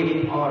this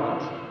waiting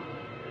audience.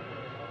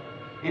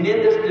 And in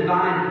this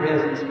divine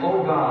presence,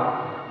 oh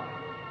God,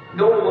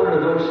 no one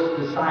of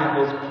those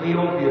disciples,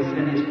 Cleopas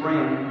and his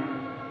friend,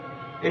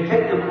 it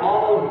took them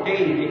all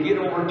day to get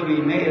over to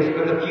Emmaus,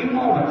 but a few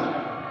moments,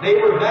 they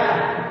were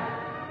back.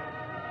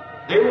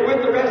 They were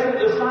with the rest of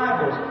the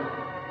disciples.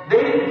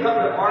 They didn't come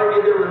to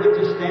argue their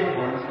religious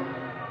standpoints,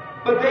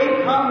 but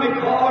they come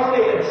because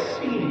they had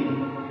seen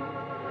Him.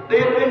 They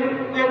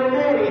had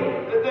met Him.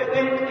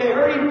 They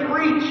heard Him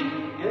preach,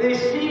 and they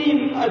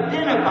seen Him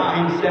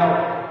identify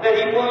Himself that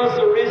He was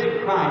the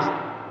risen Christ.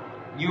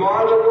 You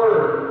are the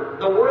Word.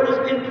 The Word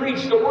has been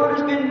preached. The Word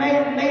has been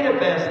made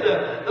manifest.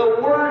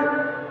 The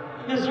Word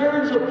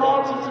discerns the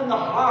thoughts that's in the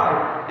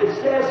heart. It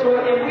says so,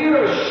 and we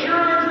are as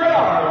sure as they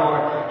are,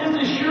 Lord. Just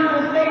as sure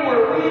as they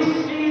were.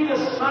 We see the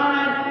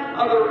sign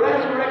of the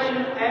resurrection,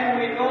 and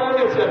we know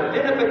it's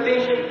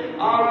identification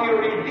of you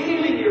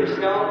revealing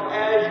yourself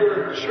as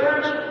your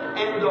church,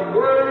 and the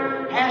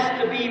Word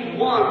has to be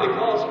one,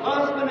 because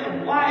husband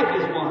and wife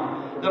is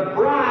one. The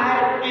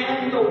bride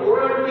and the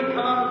Word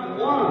become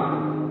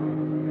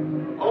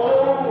one.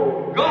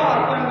 Oh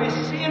God, when we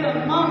see it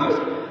among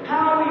us,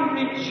 how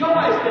we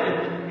rejoice in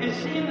it. And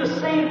seeing the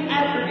same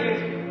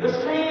attributes,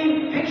 the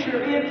same picture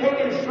being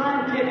taken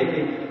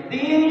scientifically.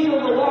 The angel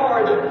of the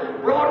Lord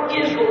that brought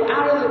Israel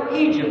out of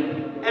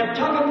Egypt, and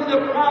took them to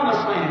the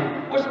promised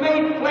land, was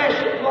made flesh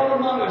and dwelt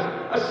among us,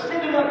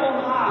 ascended up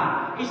on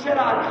high. He said,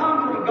 I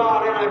come from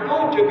God and I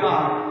go to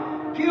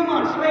God. A few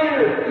months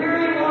later, here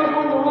he was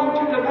on the road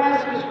to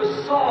Damascus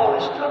with Saul.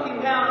 It struck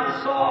him down,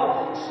 and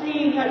Saul,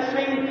 seeing that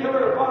same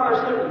pillar of fire,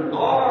 said,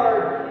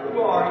 Lord, who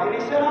are you?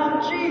 And he said,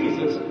 I'm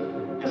Jesus.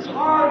 It's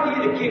hard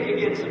for you to kick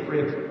against the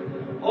pricks.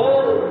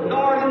 Oh,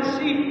 Lord, and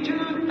see,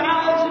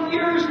 2,000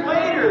 years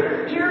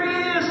later, here he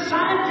is,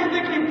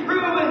 scientifically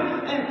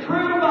proven and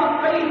proved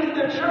by faith in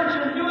the church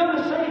and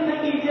doing the same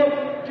thing he did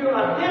to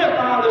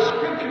identify the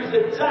Scriptures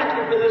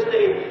exactly for this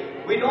day.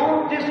 We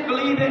don't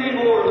disbelieve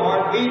anymore,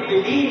 Lord. We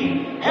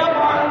believe. Help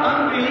our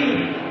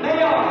unbelief.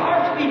 May our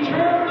hearts be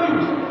turned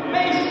loose.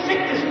 May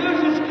sickness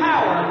lose its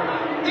power.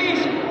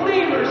 These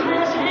believers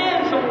raise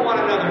hands on one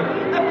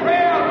another. The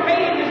prayer of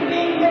faith is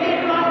being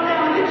made right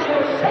now, and it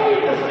shall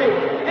save the sick,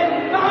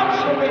 and God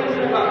shall raise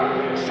them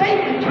up.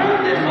 Satan,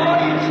 turn this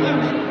audience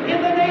loose. In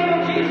the name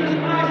of Jesus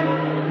Christ,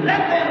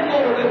 let them go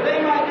that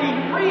they might be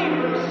free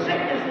from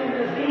sickness and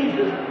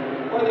diseases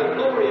for the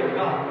glory of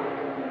God.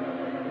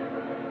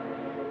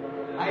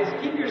 Just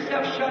keep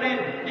yourself shut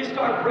in. Just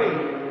start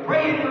praying.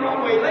 Pray in your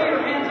own way. Lay your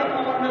hands up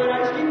on one another.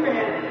 Just keep your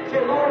hands. Say,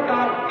 Lord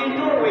God, in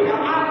your way.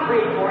 Now I pray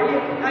for you.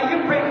 Now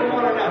you pray for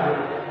one another.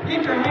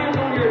 Get your hands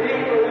on your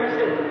neighbor there and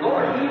say,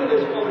 Lord, heal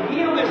this woman.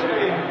 Heal this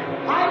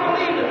man. I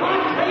believe that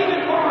I'm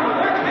claiming for him.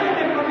 They're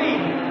claiming for me.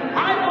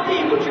 I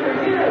believe that you're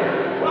here.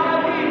 Well, I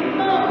believe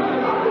none do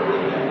not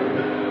believe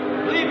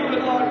that. Believe it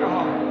with all your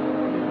heart.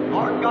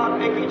 Lord God,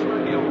 make each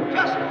one heal.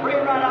 Just pray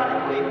right out and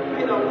believe.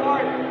 May the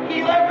Lord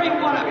heal every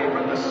one of you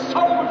from the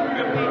soul